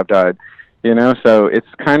people that have died. So it's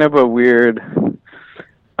kind of a weird.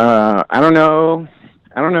 I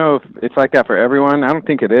don't know if it's like that for everyone. I don't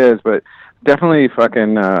think it is, but definitely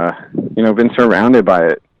fucking, been surrounded by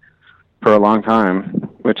it for a long time,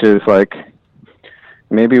 which is like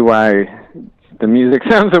maybe why the music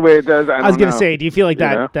sounds the way it does. I was going to say, do you feel like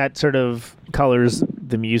that sort of colors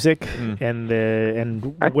the music and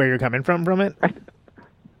where you're coming from it?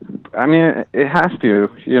 I mean, it has to,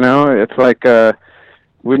 it's like,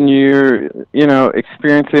 when you're,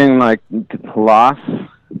 experiencing like loss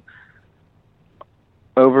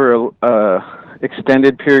over a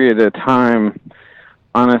extended period of time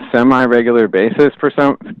on a semi-regular basis for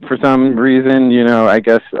some reason, I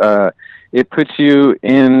guess it puts you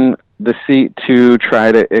in the seat to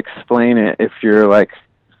try to explain it if you're like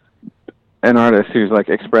an artist who's like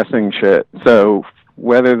expressing shit. So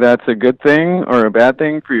whether that's a good thing or a bad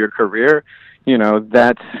thing for your career,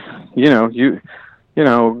 that's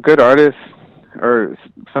good artists, or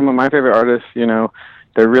some of my favorite artists,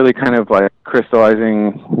 they're really kind of like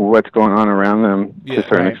crystallizing what's going on around them to a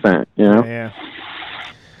certain extent, Yeah.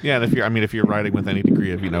 Yeah, and if you're writing with any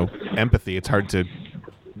degree of, empathy, it's hard to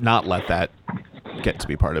not let that get to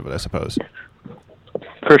be part of it, I suppose.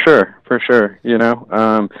 For sure.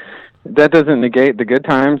 That doesn't negate the good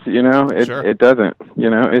times, it doesn't,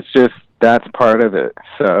 it's just, that's part of it.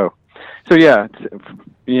 So yeah,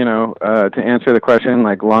 to answer the question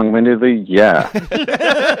like long-windedly, yeah.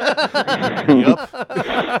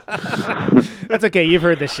 That's okay. You've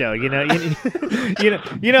heard the show. You know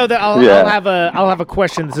that I'll have a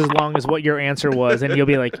question that's as long as what your answer was, and you'll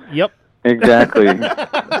be like, "Yep." Exactly.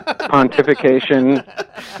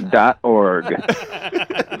 Pontification.org.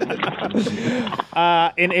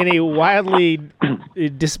 In a wildly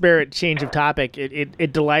disparate change of topic,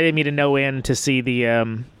 it delighted me to no end to see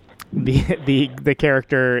the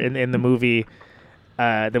character in the movie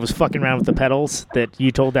that was fucking around with the pedals. That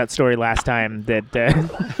you told that story last time. That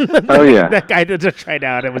that guy that just tried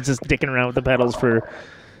out and was just dicking around with the pedals for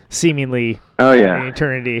seemingly an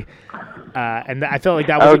eternity. And I felt like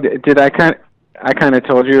that was. Did I kind of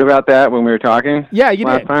told you about that when we were talking? Yeah, you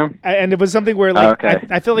last did. Time? And it was something where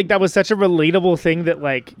I feel like that was such a relatable thing that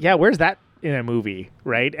like, yeah, where's that in a movie,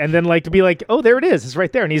 right? And then like to be like, oh, there it is, it's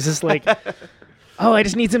right there, and he's just like. Oh, I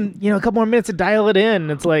just need some, a couple more minutes to dial it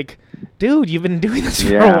in. It's like, dude, you've been doing this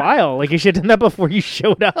for a while. Like, you should have done that before you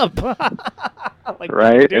showed up. Like,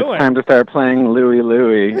 right? It's time to start playing Louie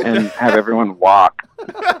Louie and have everyone walk.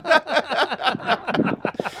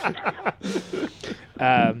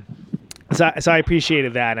 So I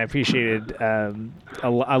appreciated that, and I appreciated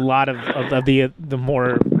a lot of the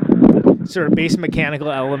more sort of base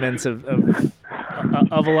mechanical elements of a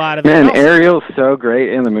lot of. Man, Ariel's so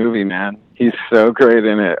great in the movie, man. He's so great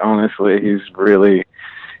in it. Honestly, he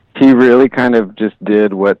really kind of just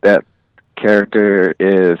did what that character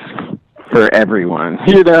is for everyone,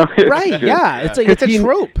 you know? Right, yeah. It's like it's a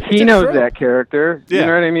trope. He knows that character. Yeah. You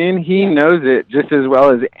know what I mean? He knows it just as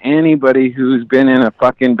well as anybody who's been in a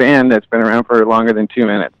fucking band that's been around for longer than 2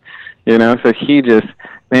 minutes. You know, so he just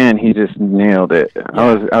nailed it. Yeah.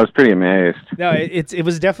 I was pretty amazed. No, it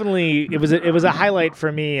was definitely it was a highlight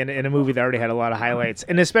for me in a movie that already had a lot of highlights,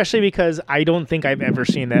 and especially because I don't think I've ever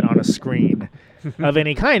seen that on a screen of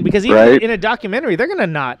any kind. Because even in a documentary, they're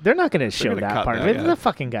not gonna show that part of it. Yeah. The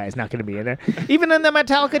fucking guy's not gonna be in there. Even in the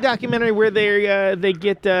Metallica documentary where they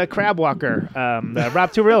get Crab Walker,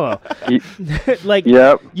 Rob Turillo, like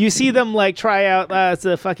you see them like try out. It's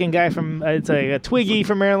a fucking guy from it's a Twiggy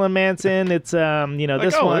from Marilyn Manson. It's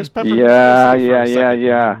this one.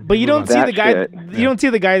 Yeah. But you don't see the guy. You don't see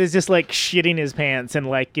the guy that's just like shitting his pants and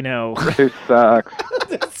like It sucks.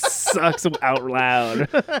 It sucks out loud.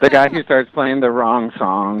 The guy who starts playing the wrong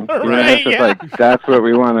song. Right? It's like that's what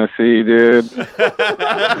we want to see, dude.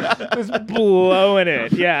 Just blowing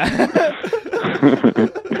it. Yeah.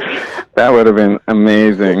 That would have been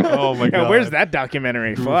amazing. Oh my god. Where's that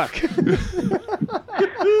documentary? Fuck.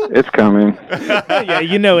 It's coming. Yeah,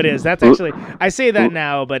 you know it is. That's actually I say that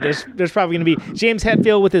now, but there's probably gonna be James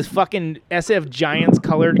Hetfield with his fucking SF Giants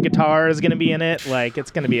colored guitar is gonna be in it. Like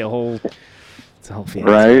it's gonna be a whole fiasco.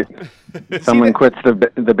 Right. Someone quits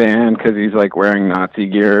the band because he's like wearing Nazi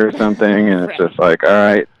gear or something, and it's just like, all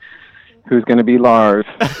right, who's going to be Lars?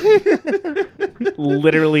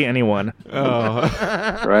 Literally anyone. Oh.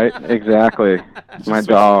 Right? Exactly. My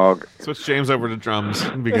dog. Switch James over to drums.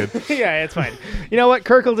 It'd be good. Yeah, it's fine. You know what?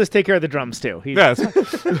 Kirk will just take care of the drums too. Yes.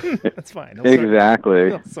 That's fine. Exactly.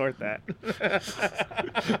 He'll sort that.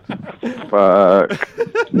 Fuck.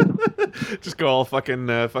 Just go all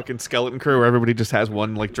fucking skeleton crew where everybody just has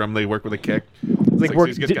one like drum they work with a kick. Like so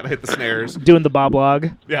he's just gotta hit the snares. Doing the Bob Log.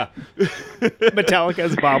 Yeah.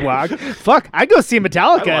 Metallica's Bob Log. Fuck, I'd go see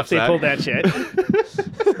Metallica if they pulled that shit.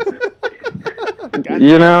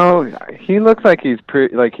 You know, he looks like he's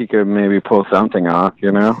like he could maybe pull something off,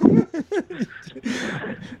 you know?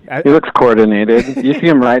 He looks coordinated. You see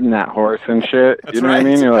him riding that horse and shit. That's you know right. what I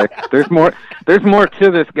mean? You're like, there's more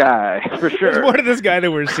to this guy, for sure. There's more to this guy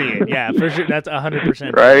that we're seeing. Yeah, for sure. That's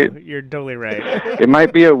 100% right. True. You're totally right. It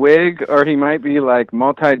might be a wig, or he might be like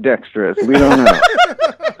multi-dexterous. We don't know.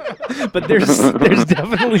 But there's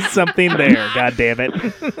definitely something there. God damn it.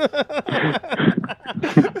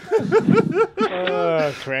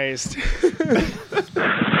 Oh Christ.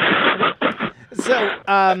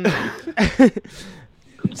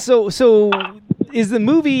 So is the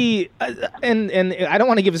movie and I don't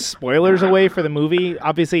want to give spoilers away for the movie.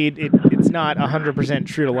 Obviously it's not 100%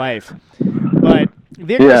 true to life, but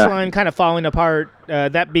the Icarus line kind of falling apart,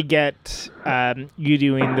 that beget you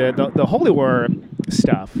doing the Holy War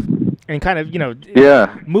stuff and kind of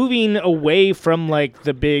moving away from like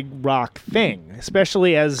the big rock thing,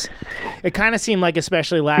 especially as it kind of seemed like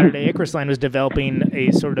especially Latter-day Icarus line was developing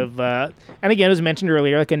a sort of and again it was mentioned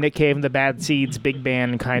earlier like a Nick Cave and the Bad Seeds big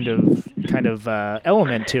band kind of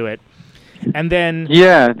element to it. And then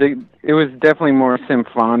it was definitely more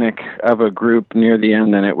symphonic of a group near the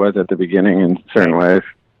end than it was at the beginning in certain ways.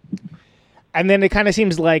 And then it kind of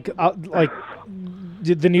seems like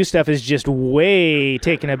the new stuff is just way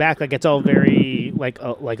taken aback. Like it's all very like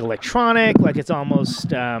electronic. Like it's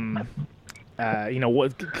almost Leonard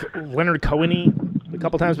Cohen-y a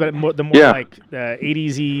couple times, but the more like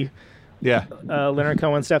 80s-y. Yeah, Leonard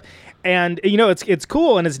Cohen stuff, and it's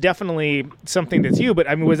cool, and it's definitely something that's you. But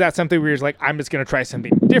I mean, was that something where you're like, I'm just gonna try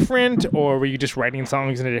something different, or were you just writing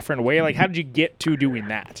songs in a different way? Like, how did you get to doing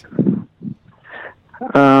that?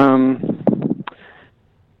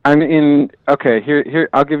 I mean, okay, here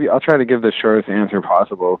I'll try to give the shortest answer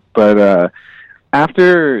possible. But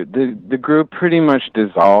after the group pretty much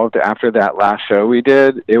dissolved after that last show we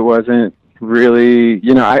did, it wasn't really,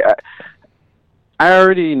 I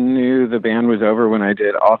already knew the band was over when I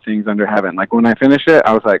did All Things Under Heaven. Like, when I finished it,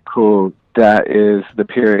 I was like, cool, that is the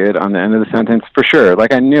period on the end of the sentence for sure.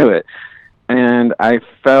 Like, I knew it. And I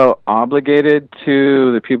felt obligated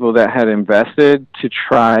to the people that had invested to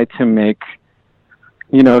try to make,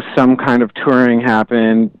 some kind of touring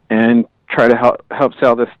happen and try to help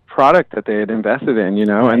sell this product that they had invested in,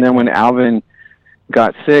 Right. And then when Alvin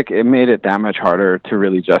got sick, it made it that much harder to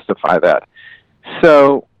really justify that.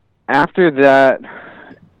 So after that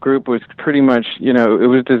group was pretty much, it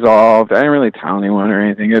was dissolved. I didn't really tell anyone or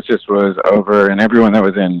anything. It just was over, and everyone that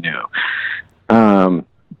was in knew.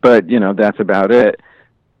 But, that's about it.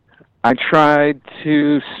 I tried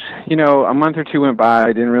to, a month or two went by.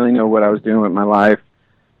 I didn't really know what I was doing with my life,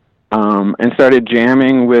 and started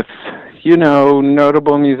jamming with,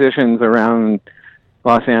 notable musicians around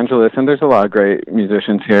Los Angeles, and there's a lot of great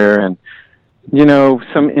musicians here, and you know,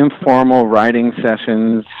 some informal writing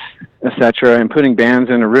sessions, etc., and putting bands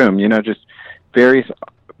in a room, you know, just various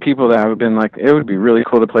people that have been like, it would be really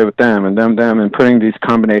cool to play with them, and putting these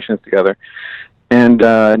combinations together. And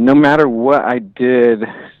no matter what I did,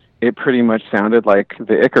 it pretty much sounded like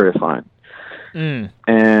the Icarus line.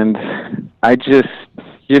 And I just,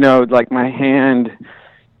 you know, like my hand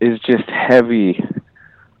is just heavy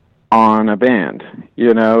on a band,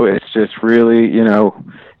 you know, it's just really, you know,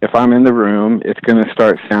 if I'm in the room, it's going to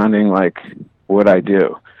start sounding like what I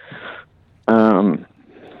do.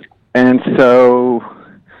 And so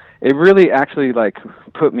it really actually like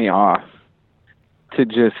put me off to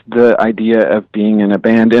just the idea of being in a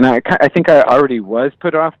band. And I think I already was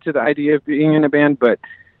put off to the idea of being in a band, but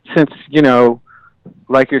since, you know,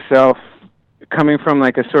 like yourself, coming from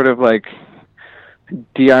like a sort of like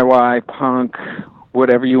DIY punk,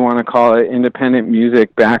 whatever you want to call it, independent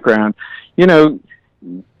music background, you know,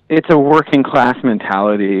 it's a working class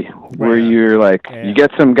mentality where you're like, you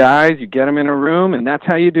get some guys, you get them in a room, and that's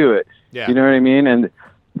how you do it. Yeah. You know what I mean? And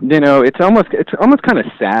you know, it's almost kind of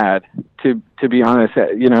sad to be honest.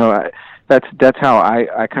 You know, that's how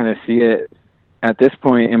I kind of see it at this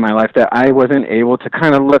point in my life, that I wasn't able to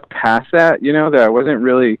kind of look past that. You know, that I wasn't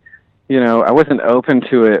really, you know, I wasn't open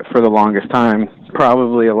to it for the longest time,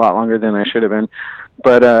 probably a lot longer than I should have been.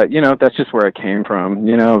 But, you know, that's just where it came from,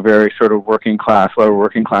 you know, very sort of lower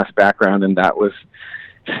working class background. And that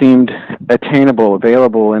seemed attainable,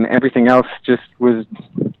 available, and everything else just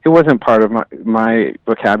it wasn't part of my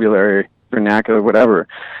vocabulary, vernacular, whatever,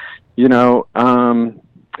 you know.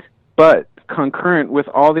 But concurrent with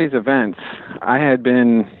all these events, I had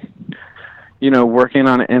been, you know, working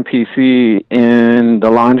on an MPC in the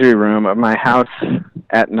laundry room of my house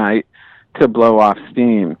at night to blow off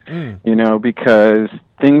steam, you know, because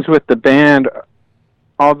things with the band,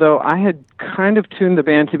 although I had kind of tuned the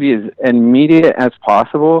band to be as immediate as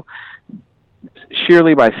possible,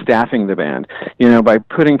 sheerly by staffing the band, you know, by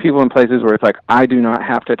putting people in places where it's like, I do not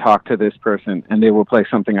have to talk to this person and they will play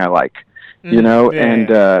something I like, you know,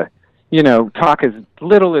 and, you know, talk as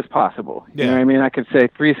little as possible. You know what I mean? I could say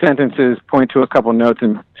 3 sentences, point to a couple notes,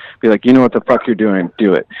 and be like, you know what the fuck you're doing,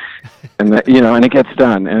 do it. And that, you know, and it gets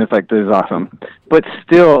done, and it's like, this is awesome. But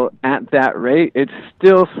still, at that rate, it's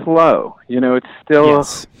still slow. You know, it's still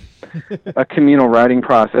a communal writing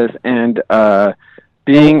process, and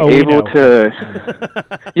being able to,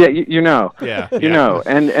 you know, you know,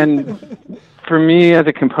 and for me as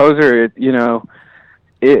a composer, you know,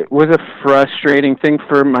 it was a frustrating thing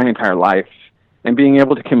for my entire life. And being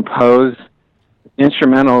able to compose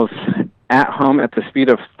instrumentals at home at the speed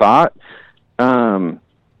of thought,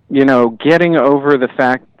 you know, getting over the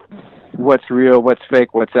fact what's real, what's fake,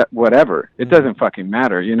 whatever. It doesn't fucking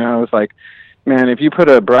matter, you know? It's like, man, if you put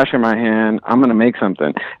a brush in my hand, I'm going to make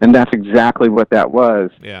something. And that's exactly what that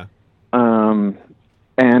was. Yeah. And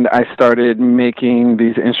I started making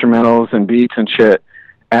these instrumentals and beats and shit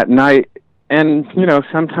at night. And, you know,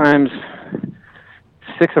 sometimes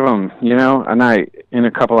 6 of them, you know, a night in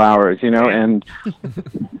a couple hours, you know, and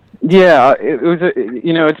yeah, it was,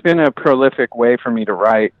 you know, it's been a prolific way for me to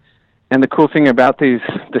write. And the cool thing about the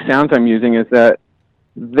sounds I'm using is that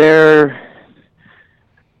they're,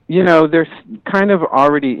 you know, they're kind of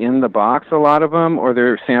already in the box, a lot of them, or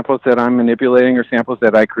they're samples that I'm manipulating or samples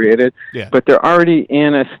that I created, but they're already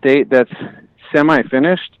in a state that's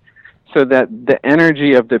semi-finished, so that the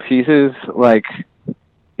energy of the pieces, like,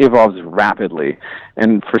 evolves rapidly.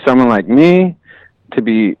 And for someone like me to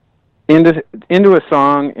be into a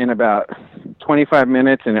song in about 25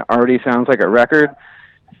 minutes and it already sounds like a record,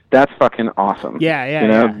 that's fucking awesome. Yeah. You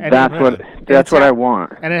know, that's what I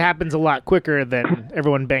want. And it happens a lot quicker than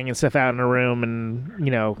everyone banging stuff out in a room and,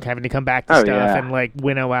 you know, having to come back to stuff and, like,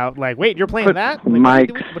 winnow out, like, wait, you're playing that? Like,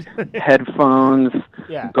 mics, headphones,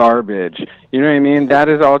 garbage. You know what I mean? That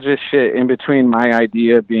is all just shit in between my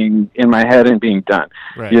idea being in my head and being done.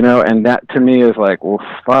 Right. You know, and that to me is like, well,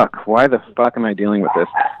 fuck, why the fuck am I dealing with this?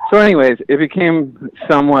 So anyways, it became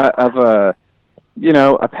somewhat of a, you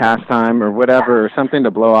know, a pastime or whatever, or something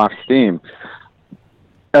to blow off steam.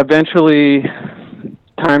 Eventually,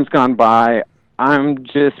 time's gone by, I'm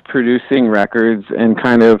just producing records and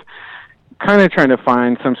kind of trying to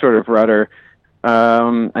find some sort of rudder.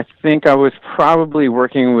 I think I was probably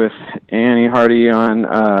working with Annie Hardy on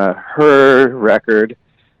her record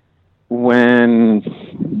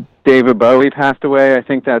when David Bowie passed away. I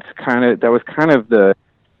think that was kind of the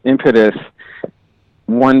impetus.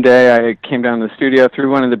 One day I came down to the studio,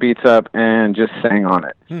 threw one of the beats up, and just sang on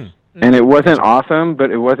it. And it wasn't awesome,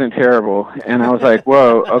 but it wasn't terrible. And I was like,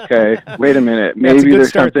 whoa, okay, wait a minute. Yeah, maybe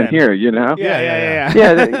there's then. something here, you know? Yeah.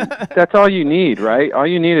 That's all you need, right? All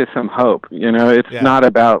you need is some hope. You know, it's not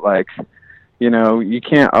about like, you know, you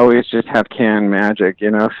can't always just have canned magic, you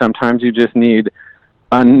know? Sometimes you just need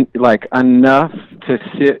like enough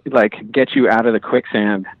to get you out of the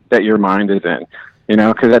quicksand that your mind is in, you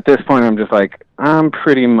know? Because at this point I'm just like, I'm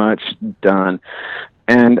pretty much done.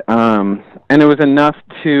 And it was enough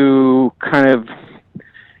to kind of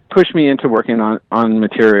push me into working on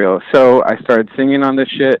material. So I started singing on this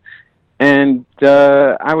shit, and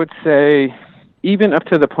I would say even up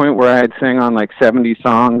to the point where I had sang on like 70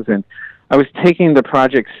 songs, and I was taking the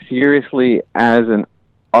project seriously as an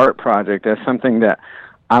art project, as something that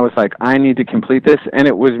I was like, I need to complete this. And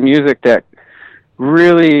it was music that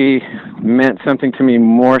really meant something to me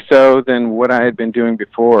more so than what I had been doing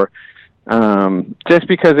before. Just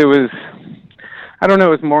because it was, I don't know,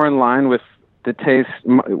 it was more in line with the taste,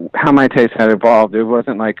 how my taste had evolved. It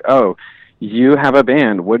wasn't like, oh, you have a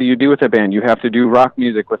band. What do you do with a band? You have to do rock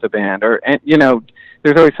music with a band. Or, you know,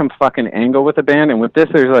 there's always some fucking angle with a band. And with this,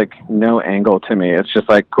 there's like no angle to me. It's just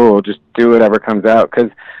like, cool, just do whatever comes out.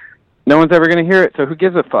 Because no one's ever going to hear it. So who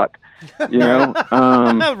gives a fuck? You know?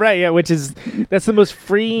 Right, yeah, that's the most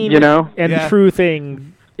freeing, you know? and true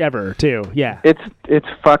thing ever too. Yeah, it's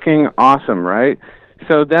fucking awesome, right?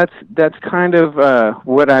 So that's kind of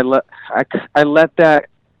what I let that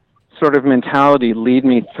sort of mentality lead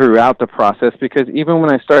me throughout the process, because even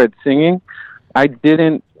when I started singing, I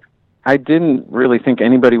didn't really think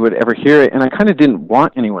anybody would ever hear it, and I kind of didn't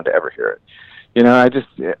want anyone to ever hear it. You know, I just,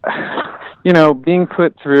 you know, being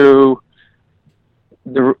put through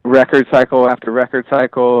the record cycle after record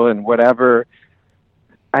cycle and whatever,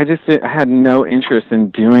 I had no interest in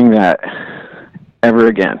doing that ever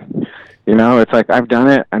again. You know, it's like, I've done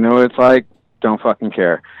it. I know what it's like. Don't fucking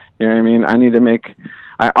care. You know what I mean?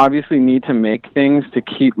 I obviously need to make things to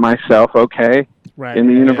keep myself okay in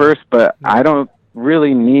the universe, but I don't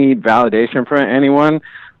really need validation from anyone.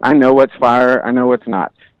 I know what's fire. I know what's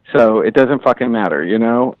not. So it doesn't fucking matter, you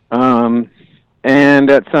know? And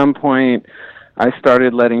at some point, I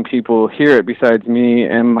started letting people hear it besides me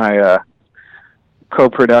and my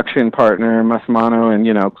co-production partner, Masmano, and,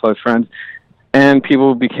 you know, close friends. And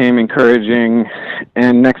people became encouraging,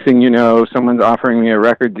 and next thing you know, someone's offering me a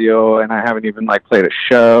record deal, and I haven't even, like, played a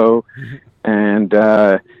show. And,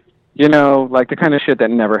 you know, like the kind of shit that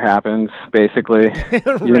never happens, basically.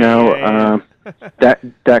 You know,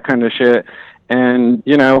 that kind of shit. And,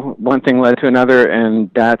 you know, one thing led to another, and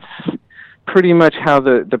that's pretty much how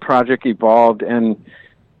the project evolved. And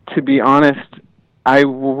to be honest, I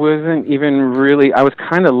wasn't even really, I was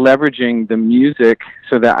kind of leveraging the music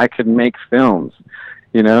so that I could make films,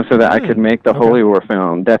 you know, so that I could make the Holy War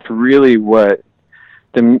film. That's really what,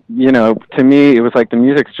 you know, to me, it was like the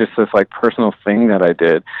music's just this like personal thing that I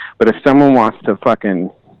did. But if someone wants to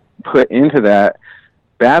fucking put into that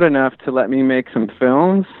bad enough to let me make some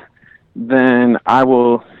films, then I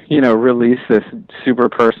will, you know, release this super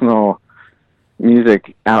personal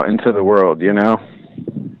music out into the world, you know?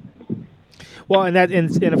 Well, and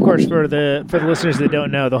of course, for the listeners that don't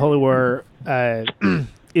know, the Holy War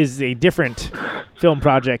is a different film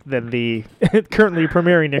project than the currently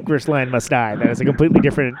premiering Icarus Line Must Die. That is a completely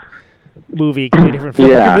different movie, completely different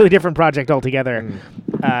film, completely different project altogether.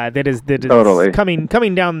 That is totally coming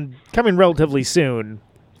relatively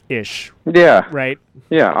soon-ish. Yeah. Right.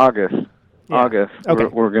 Yeah, August. Yeah. August. Okay.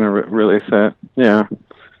 We're gonna release it. Yeah.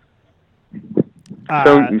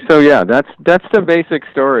 So yeah, that's the basic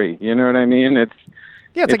story. You know what I mean? It's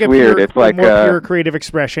like a weird. Pure, it's like more pure creative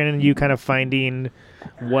expression, and you kind of finding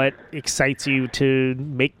what excites you to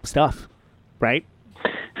make stuff, right?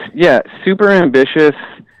 Yeah, super ambitious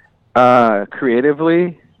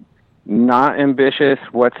creatively, not ambitious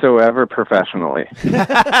whatsoever professionally.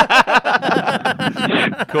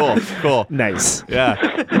 Cool. Nice. Yeah.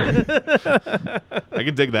 I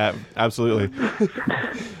can dig that. Absolutely.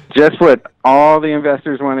 Just what all the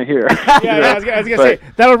investors want to hear. Yeah, I was going to say,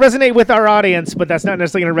 that'll resonate with our audience, but that's not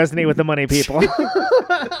necessarily going to resonate with the money people.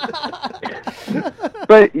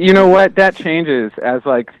 But you know what? That changes as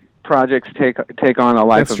like projects take on a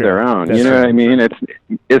life of their own. You know what I mean? It's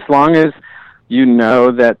as long as you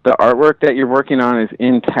know that the artwork that you're working on is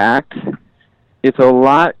intact, it's a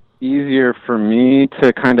lot easier for me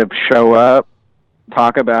to kind of show up,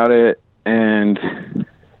 talk about it, and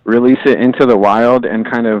release it into the wild and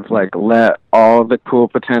kind of like let all the cool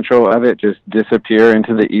potential of it just disappear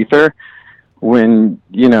into the ether when,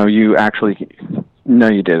 you know, you actually know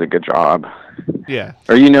you did a good job. Yeah.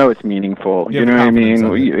 Or you know it's meaningful. You know what I mean?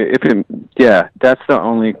 That's the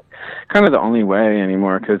only kind of the only way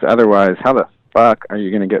anymore, because otherwise, how the fuck are you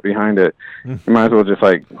going to get behind it? You might as well just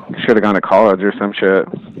like should have gone to college or some shit.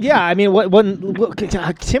 Yeah, I mean, what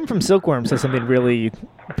Tim from Silkworm said something really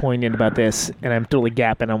poignant about this, and I'm totally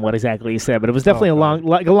gapping on what exactly he said, but it was definitely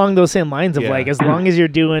along those same lines of like, as long as you're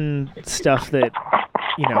doing stuff that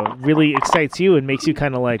really excites you and makes you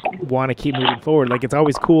kind of like want to keep moving forward. Like, it's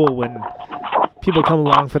always cool when people come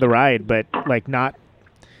along for the ride, but like not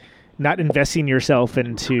investing yourself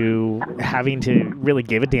into having to really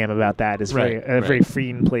give a damn about that is a very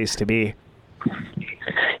freeing place to be.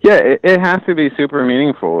 Yeah, it has to be super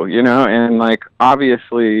meaningful, and like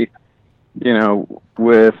obviously,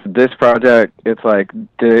 with this project, it's like,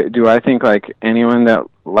 do I think like anyone that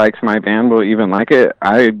likes my band will even like it?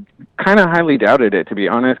 I kind of highly doubted it, to be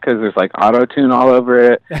honest, because there's like auto-tune all over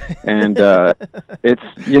it, and it's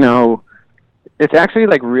it's actually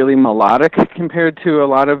like really melodic compared to a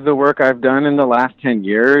lot of the work I've done in the last 10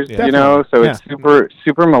 years, so it's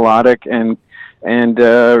super melodic and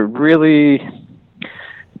really,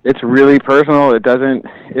 it's really personal.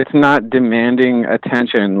 It's not demanding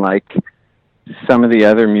attention like some of the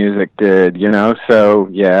other music did, so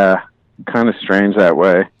yeah, kind of strange that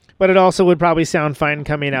way. But it also would probably sound fine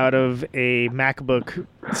coming out of a MacBook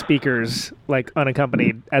speakers, like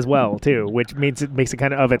unaccompanied as well too, which means it makes it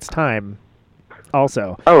kind of its time.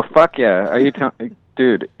 Also. Oh, fuck yeah. Are you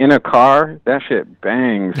dude, in a car, that shit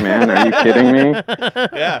bangs, man. Are you kidding me?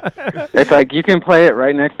 Yeah. It's like you can play it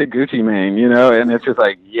right next to Gucci Mane, and it's just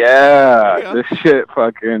like, this shit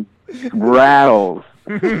fucking rattles.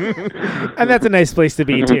 And that's a nice place to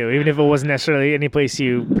be, too, even if it wasn't necessarily any place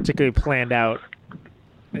you particularly planned out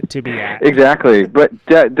to be at. Exactly. But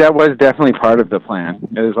that was definitely part of the plan.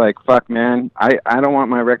 It was like, fuck, man, I don't want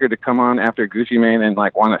my record to come on after Gucci Mane and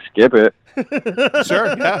like want to skip it. Sure.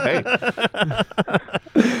 Yeah. Hey.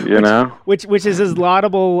 Which is as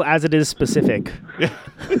laudable as it is specific.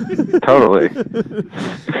 Totally.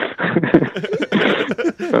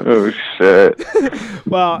 Oh shit.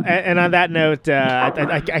 Well, and on that note,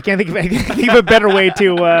 I can't think of a better way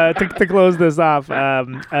to close this off.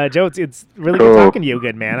 Joe, it's really good talking to you,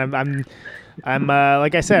 good man. I'm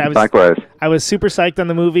like I said, I was super psyched on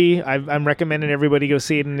the movie. I'm recommending everybody go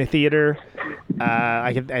see it in the theater.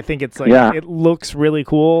 I think it's like it looks really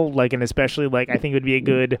cool, like, and especially like I think it would be a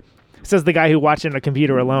good. Says the guy who watched it on a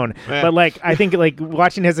computer alone, but like I think like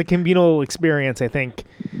watching it as a communal experience. I think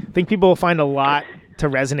people will find a lot to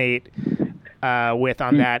resonate with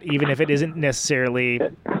on that, even if it isn't necessarily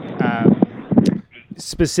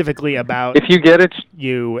specifically about if you get it,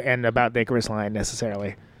 you and about the Icarus line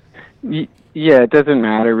necessarily. Yeah, it doesn't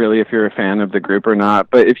matter really if you're a fan of the group or not,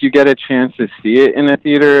 but if you get a chance to see it in a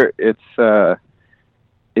theater, it's a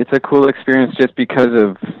cool experience just because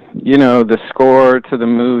of, the score to the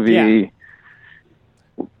movie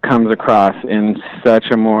comes across in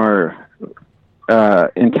such a more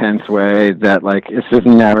intense way that like it's just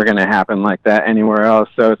never going to happen like that anywhere else.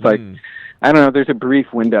 So it's like, I don't know, there's a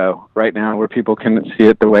brief window right now where people can see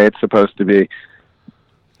it the way it's supposed to be.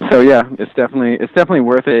 So yeah, it's definitely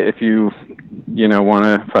worth it if you want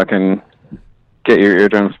to fucking get your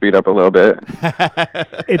eardrums speed up a little bit.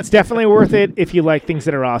 It's definitely worth it if you like things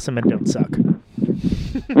that are awesome and don't suck.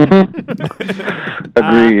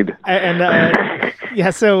 Agreed.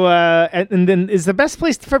 So and then is the best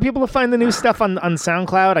place for people to find the new stuff on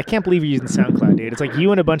SoundCloud? I can't believe you're using SoundCloud, dude. It's like you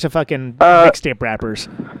and a bunch of fucking mixtape rappers.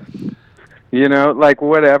 Like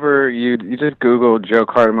whatever, you just Google Joe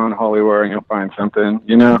Cardamone Holy War and you'll find something,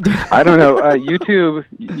 I don't know. YouTube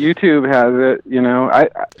has it,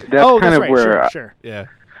 that's kind of right. Where, sure. Yeah.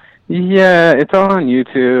 Yeah, it's all on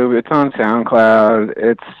YouTube, it's on SoundCloud,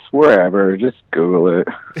 it's wherever, just Google it.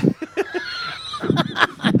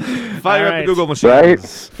 Fire up the Google machine. Right?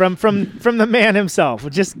 From the man himself.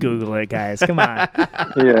 Just Google it, guys. Come on.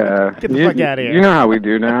 Yeah. Get the fuck out of here. You know how we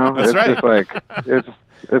do now. That's it's right. Just like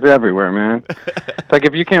it's everywhere, man. It's like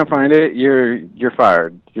if you can't find it, you're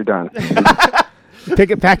fired. You're done.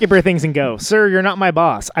 Pack up your things and go. Sir, you're not my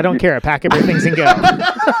boss. I don't care. Pack up your things and go.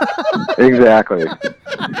 Exactly.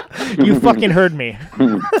 You fucking heard me.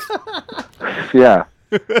 Yeah.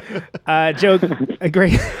 Joe,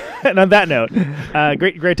 great. And on that note,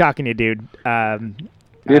 great talking to you, dude.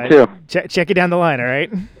 You too. Check you down the line, all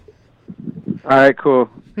right? All right, cool.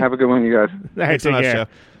 Have a good one, you guys. All right, take care.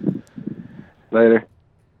 Later.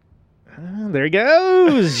 There he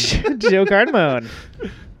goes, Joe Cardamone.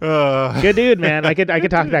 Good dude, man. I could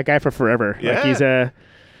talk to that guy for forever. Yeah. Like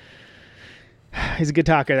he's a good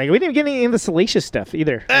talker. Like we didn't get any of the salacious stuff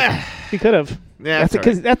either. We could have. Yeah,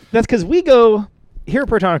 that's because we go here at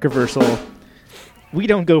Protonic Reversal. We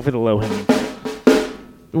don't go for the low hanging.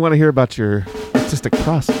 We want to hear about your artistic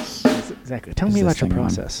process. Exactly. Tell me about your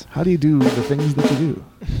process. How do you do the things that you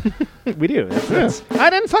do? We do. I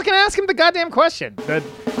didn't fucking ask him the goddamn question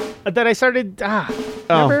that I started.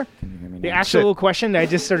 Remember? The actual question that I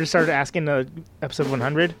just started asking episode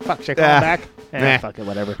 100. Fuck, should I call him back? Fuck it,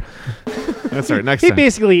 whatever. That's all right. Next he time.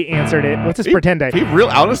 basically answered it. Let's just pretend I... He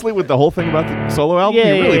honestly, with the whole thing about the solo album, he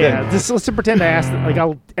really did. Let's just pretend I asked... Like,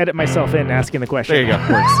 I'll edit myself in asking the question. There you go.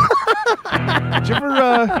 Works.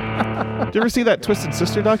 Did you ever see that Twisted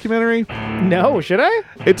Sister documentary? No, should I?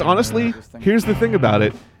 It's honestly... Here's the thing about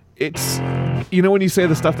it. It's... You know when you say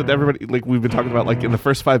the stuff that everybody... Like, we've been talking about, like, in the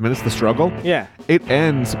first 5 minutes, the struggle? Yeah. It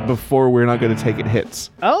ends before We're Not Gonna Take It hits.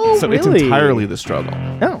 Oh, so really? So it's entirely the struggle.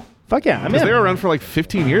 No. Fuck yeah, I'm in. Because they were around for like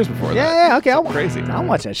 15 years before that. Yeah, okay. Crazy. I'll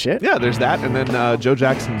watch that shit. Yeah, there's that. And then Joe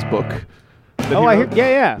Jackson's book. Oh, I hear.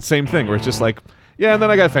 Yeah. Same thing, where it's just like, yeah, and then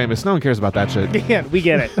I got famous. No one cares about that shit. Yeah, we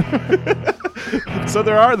get it. So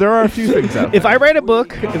there are a few things out there. If I write a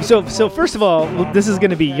book, so first of all, this is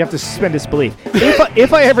going to be, you have to suspend disbelief.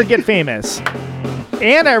 If I ever get famous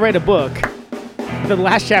and I write a book, the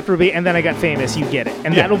last chapter will be, and then I got famous, you get it.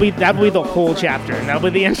 And that'll be the whole chapter. And that'll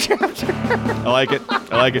be the end chapter. I like it.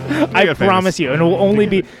 I promise you. And it will only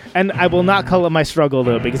be, and I will not call it My Struggle,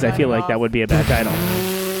 though, because I feel like that would be a bad title.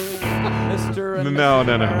 No.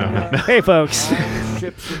 Hey, folks.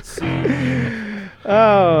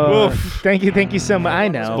 Oh, Oof. thank you so much. I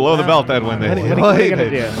know. It's below the belt, Edwin. What are you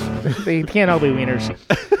going to do? They can't all be wieners.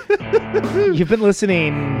 You've been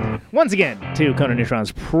listening, once again, to Conan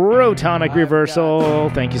Neutron's Protonic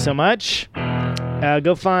Reversal. Thank you so much.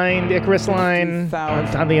 Go find Icarus Line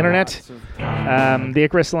on the internet. The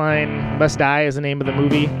Icarus Line Must Die is the name of the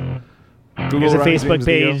movie. There's a Facebook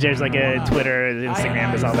page. There's like a Twitter,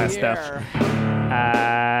 Instagram. There's all that stuff.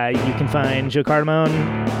 You can find Joe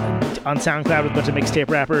Cardamone on SoundCloud with a bunch of mixtape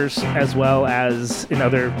rappers, as well as in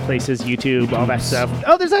other places, YouTube, all that stuff.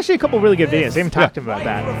 Oh, there's actually a couple really good videos. I haven't talked to him about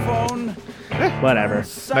that. Whatever.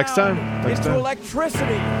 Next time.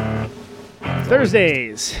 Electricity.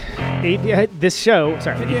 Thursdays. This show.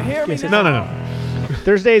 Sorry. Can you hear me? No.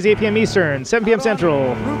 Thursdays, 8 p.m. Eastern, 7 p.m.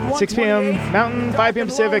 Central, 6 p.m. Mountain, 5 p.m.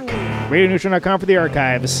 Pacific. RadioNeutron.com for the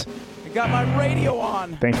archives. I got my radio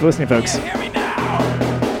on. Thanks for listening, folks. Can you hear me now?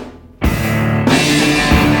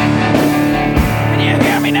 Can you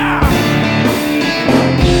hear me now?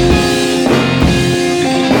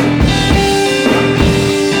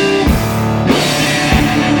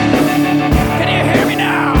 Can you hear me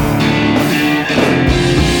now?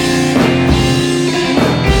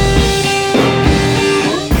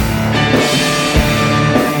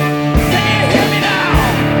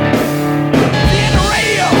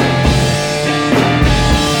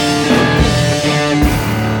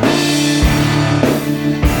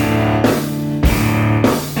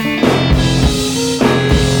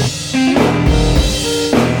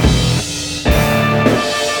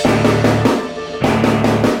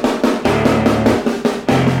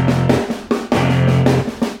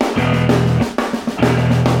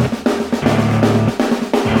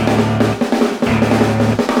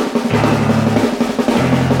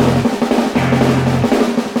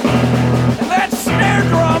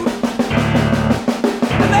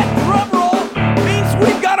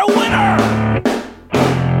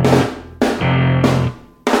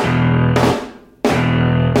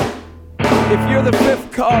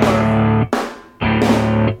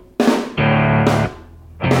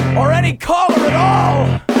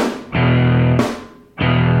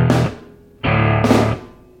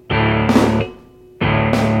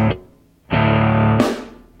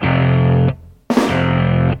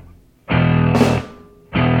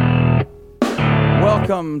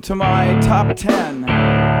 Welcome to my top 10.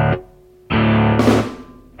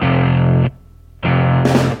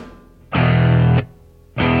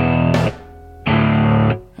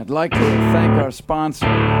 I'd like to thank our sponsor.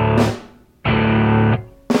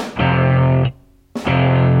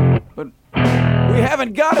 But we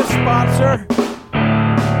haven't got a sponsor.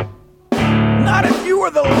 Not if you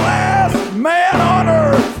were the last man on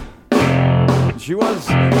Earth. She was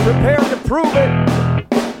prepared to prove it.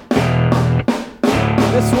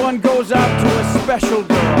 This one goes out to a special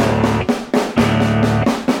girl.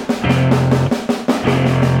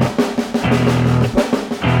 But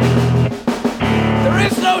there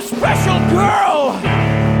is no special girl!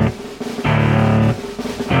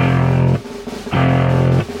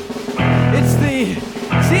 It's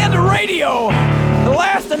the end of radio. The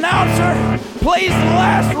last announcer plays the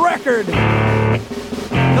last record.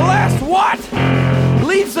 The last what?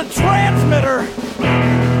 Leaves the transmitter.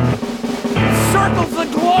 Circles the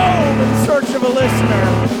globe in search of a listener.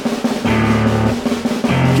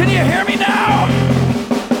 Can you hear me now?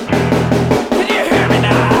 Can you hear me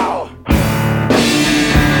now?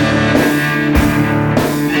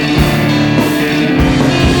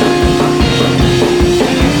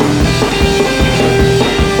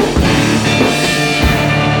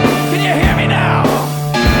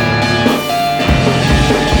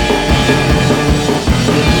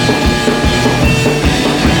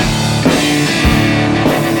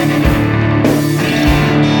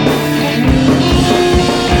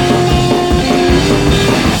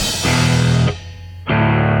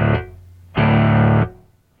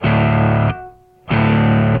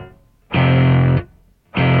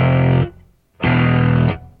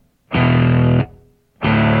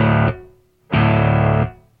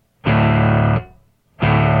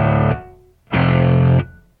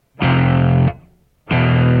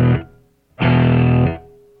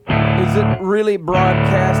 Is it really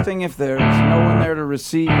broadcasting if there's no one there to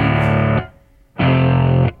receive? It's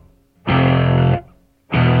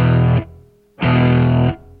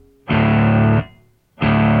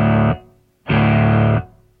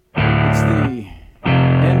the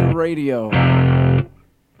end of radio.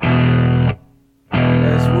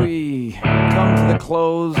 As we come to the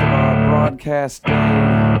close of our broadcast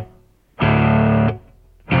day,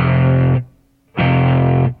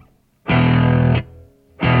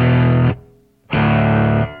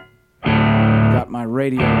 got my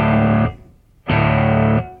radio on.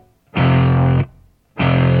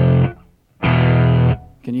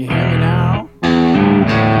 Can you hear me now?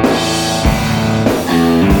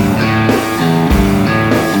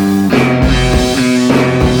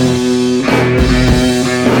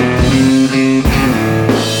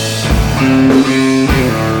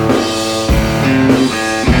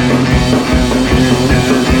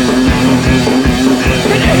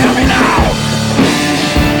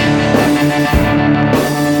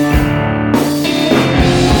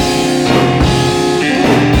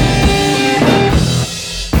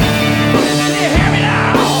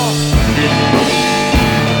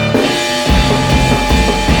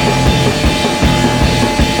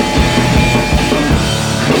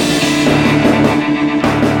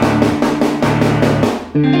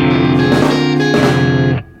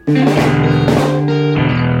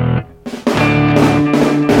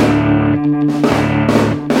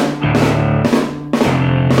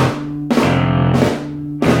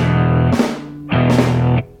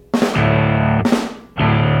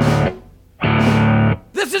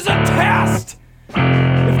 This is a test!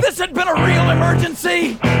 If this had been a real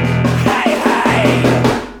emergency, hey!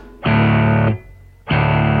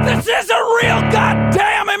 This is a real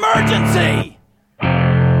goddamn emergency!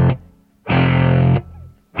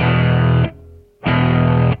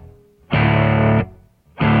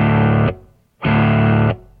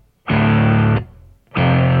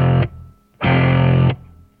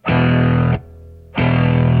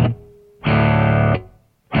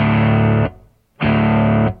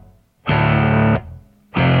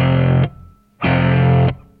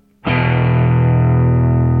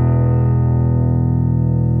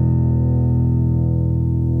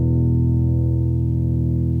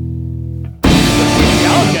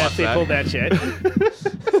 They pulled that shit.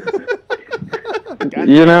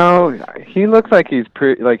 You know, he looks like he's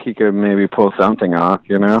like he could maybe pull something off.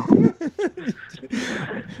 You know,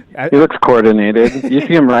 he looks coordinated. You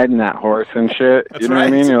see him riding that horse and shit. You know what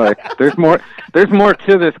I mean? You're like, there's more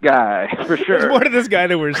to this guy for sure. There's more to this guy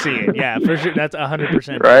than we're seeing. Yeah, for sure. That's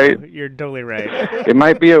 100% right. True. You're totally right. It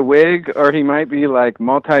might be a wig, or he might be like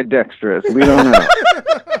multi-dexterous. We don't know.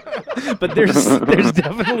 But there's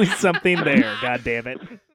definitely something there. God damn it.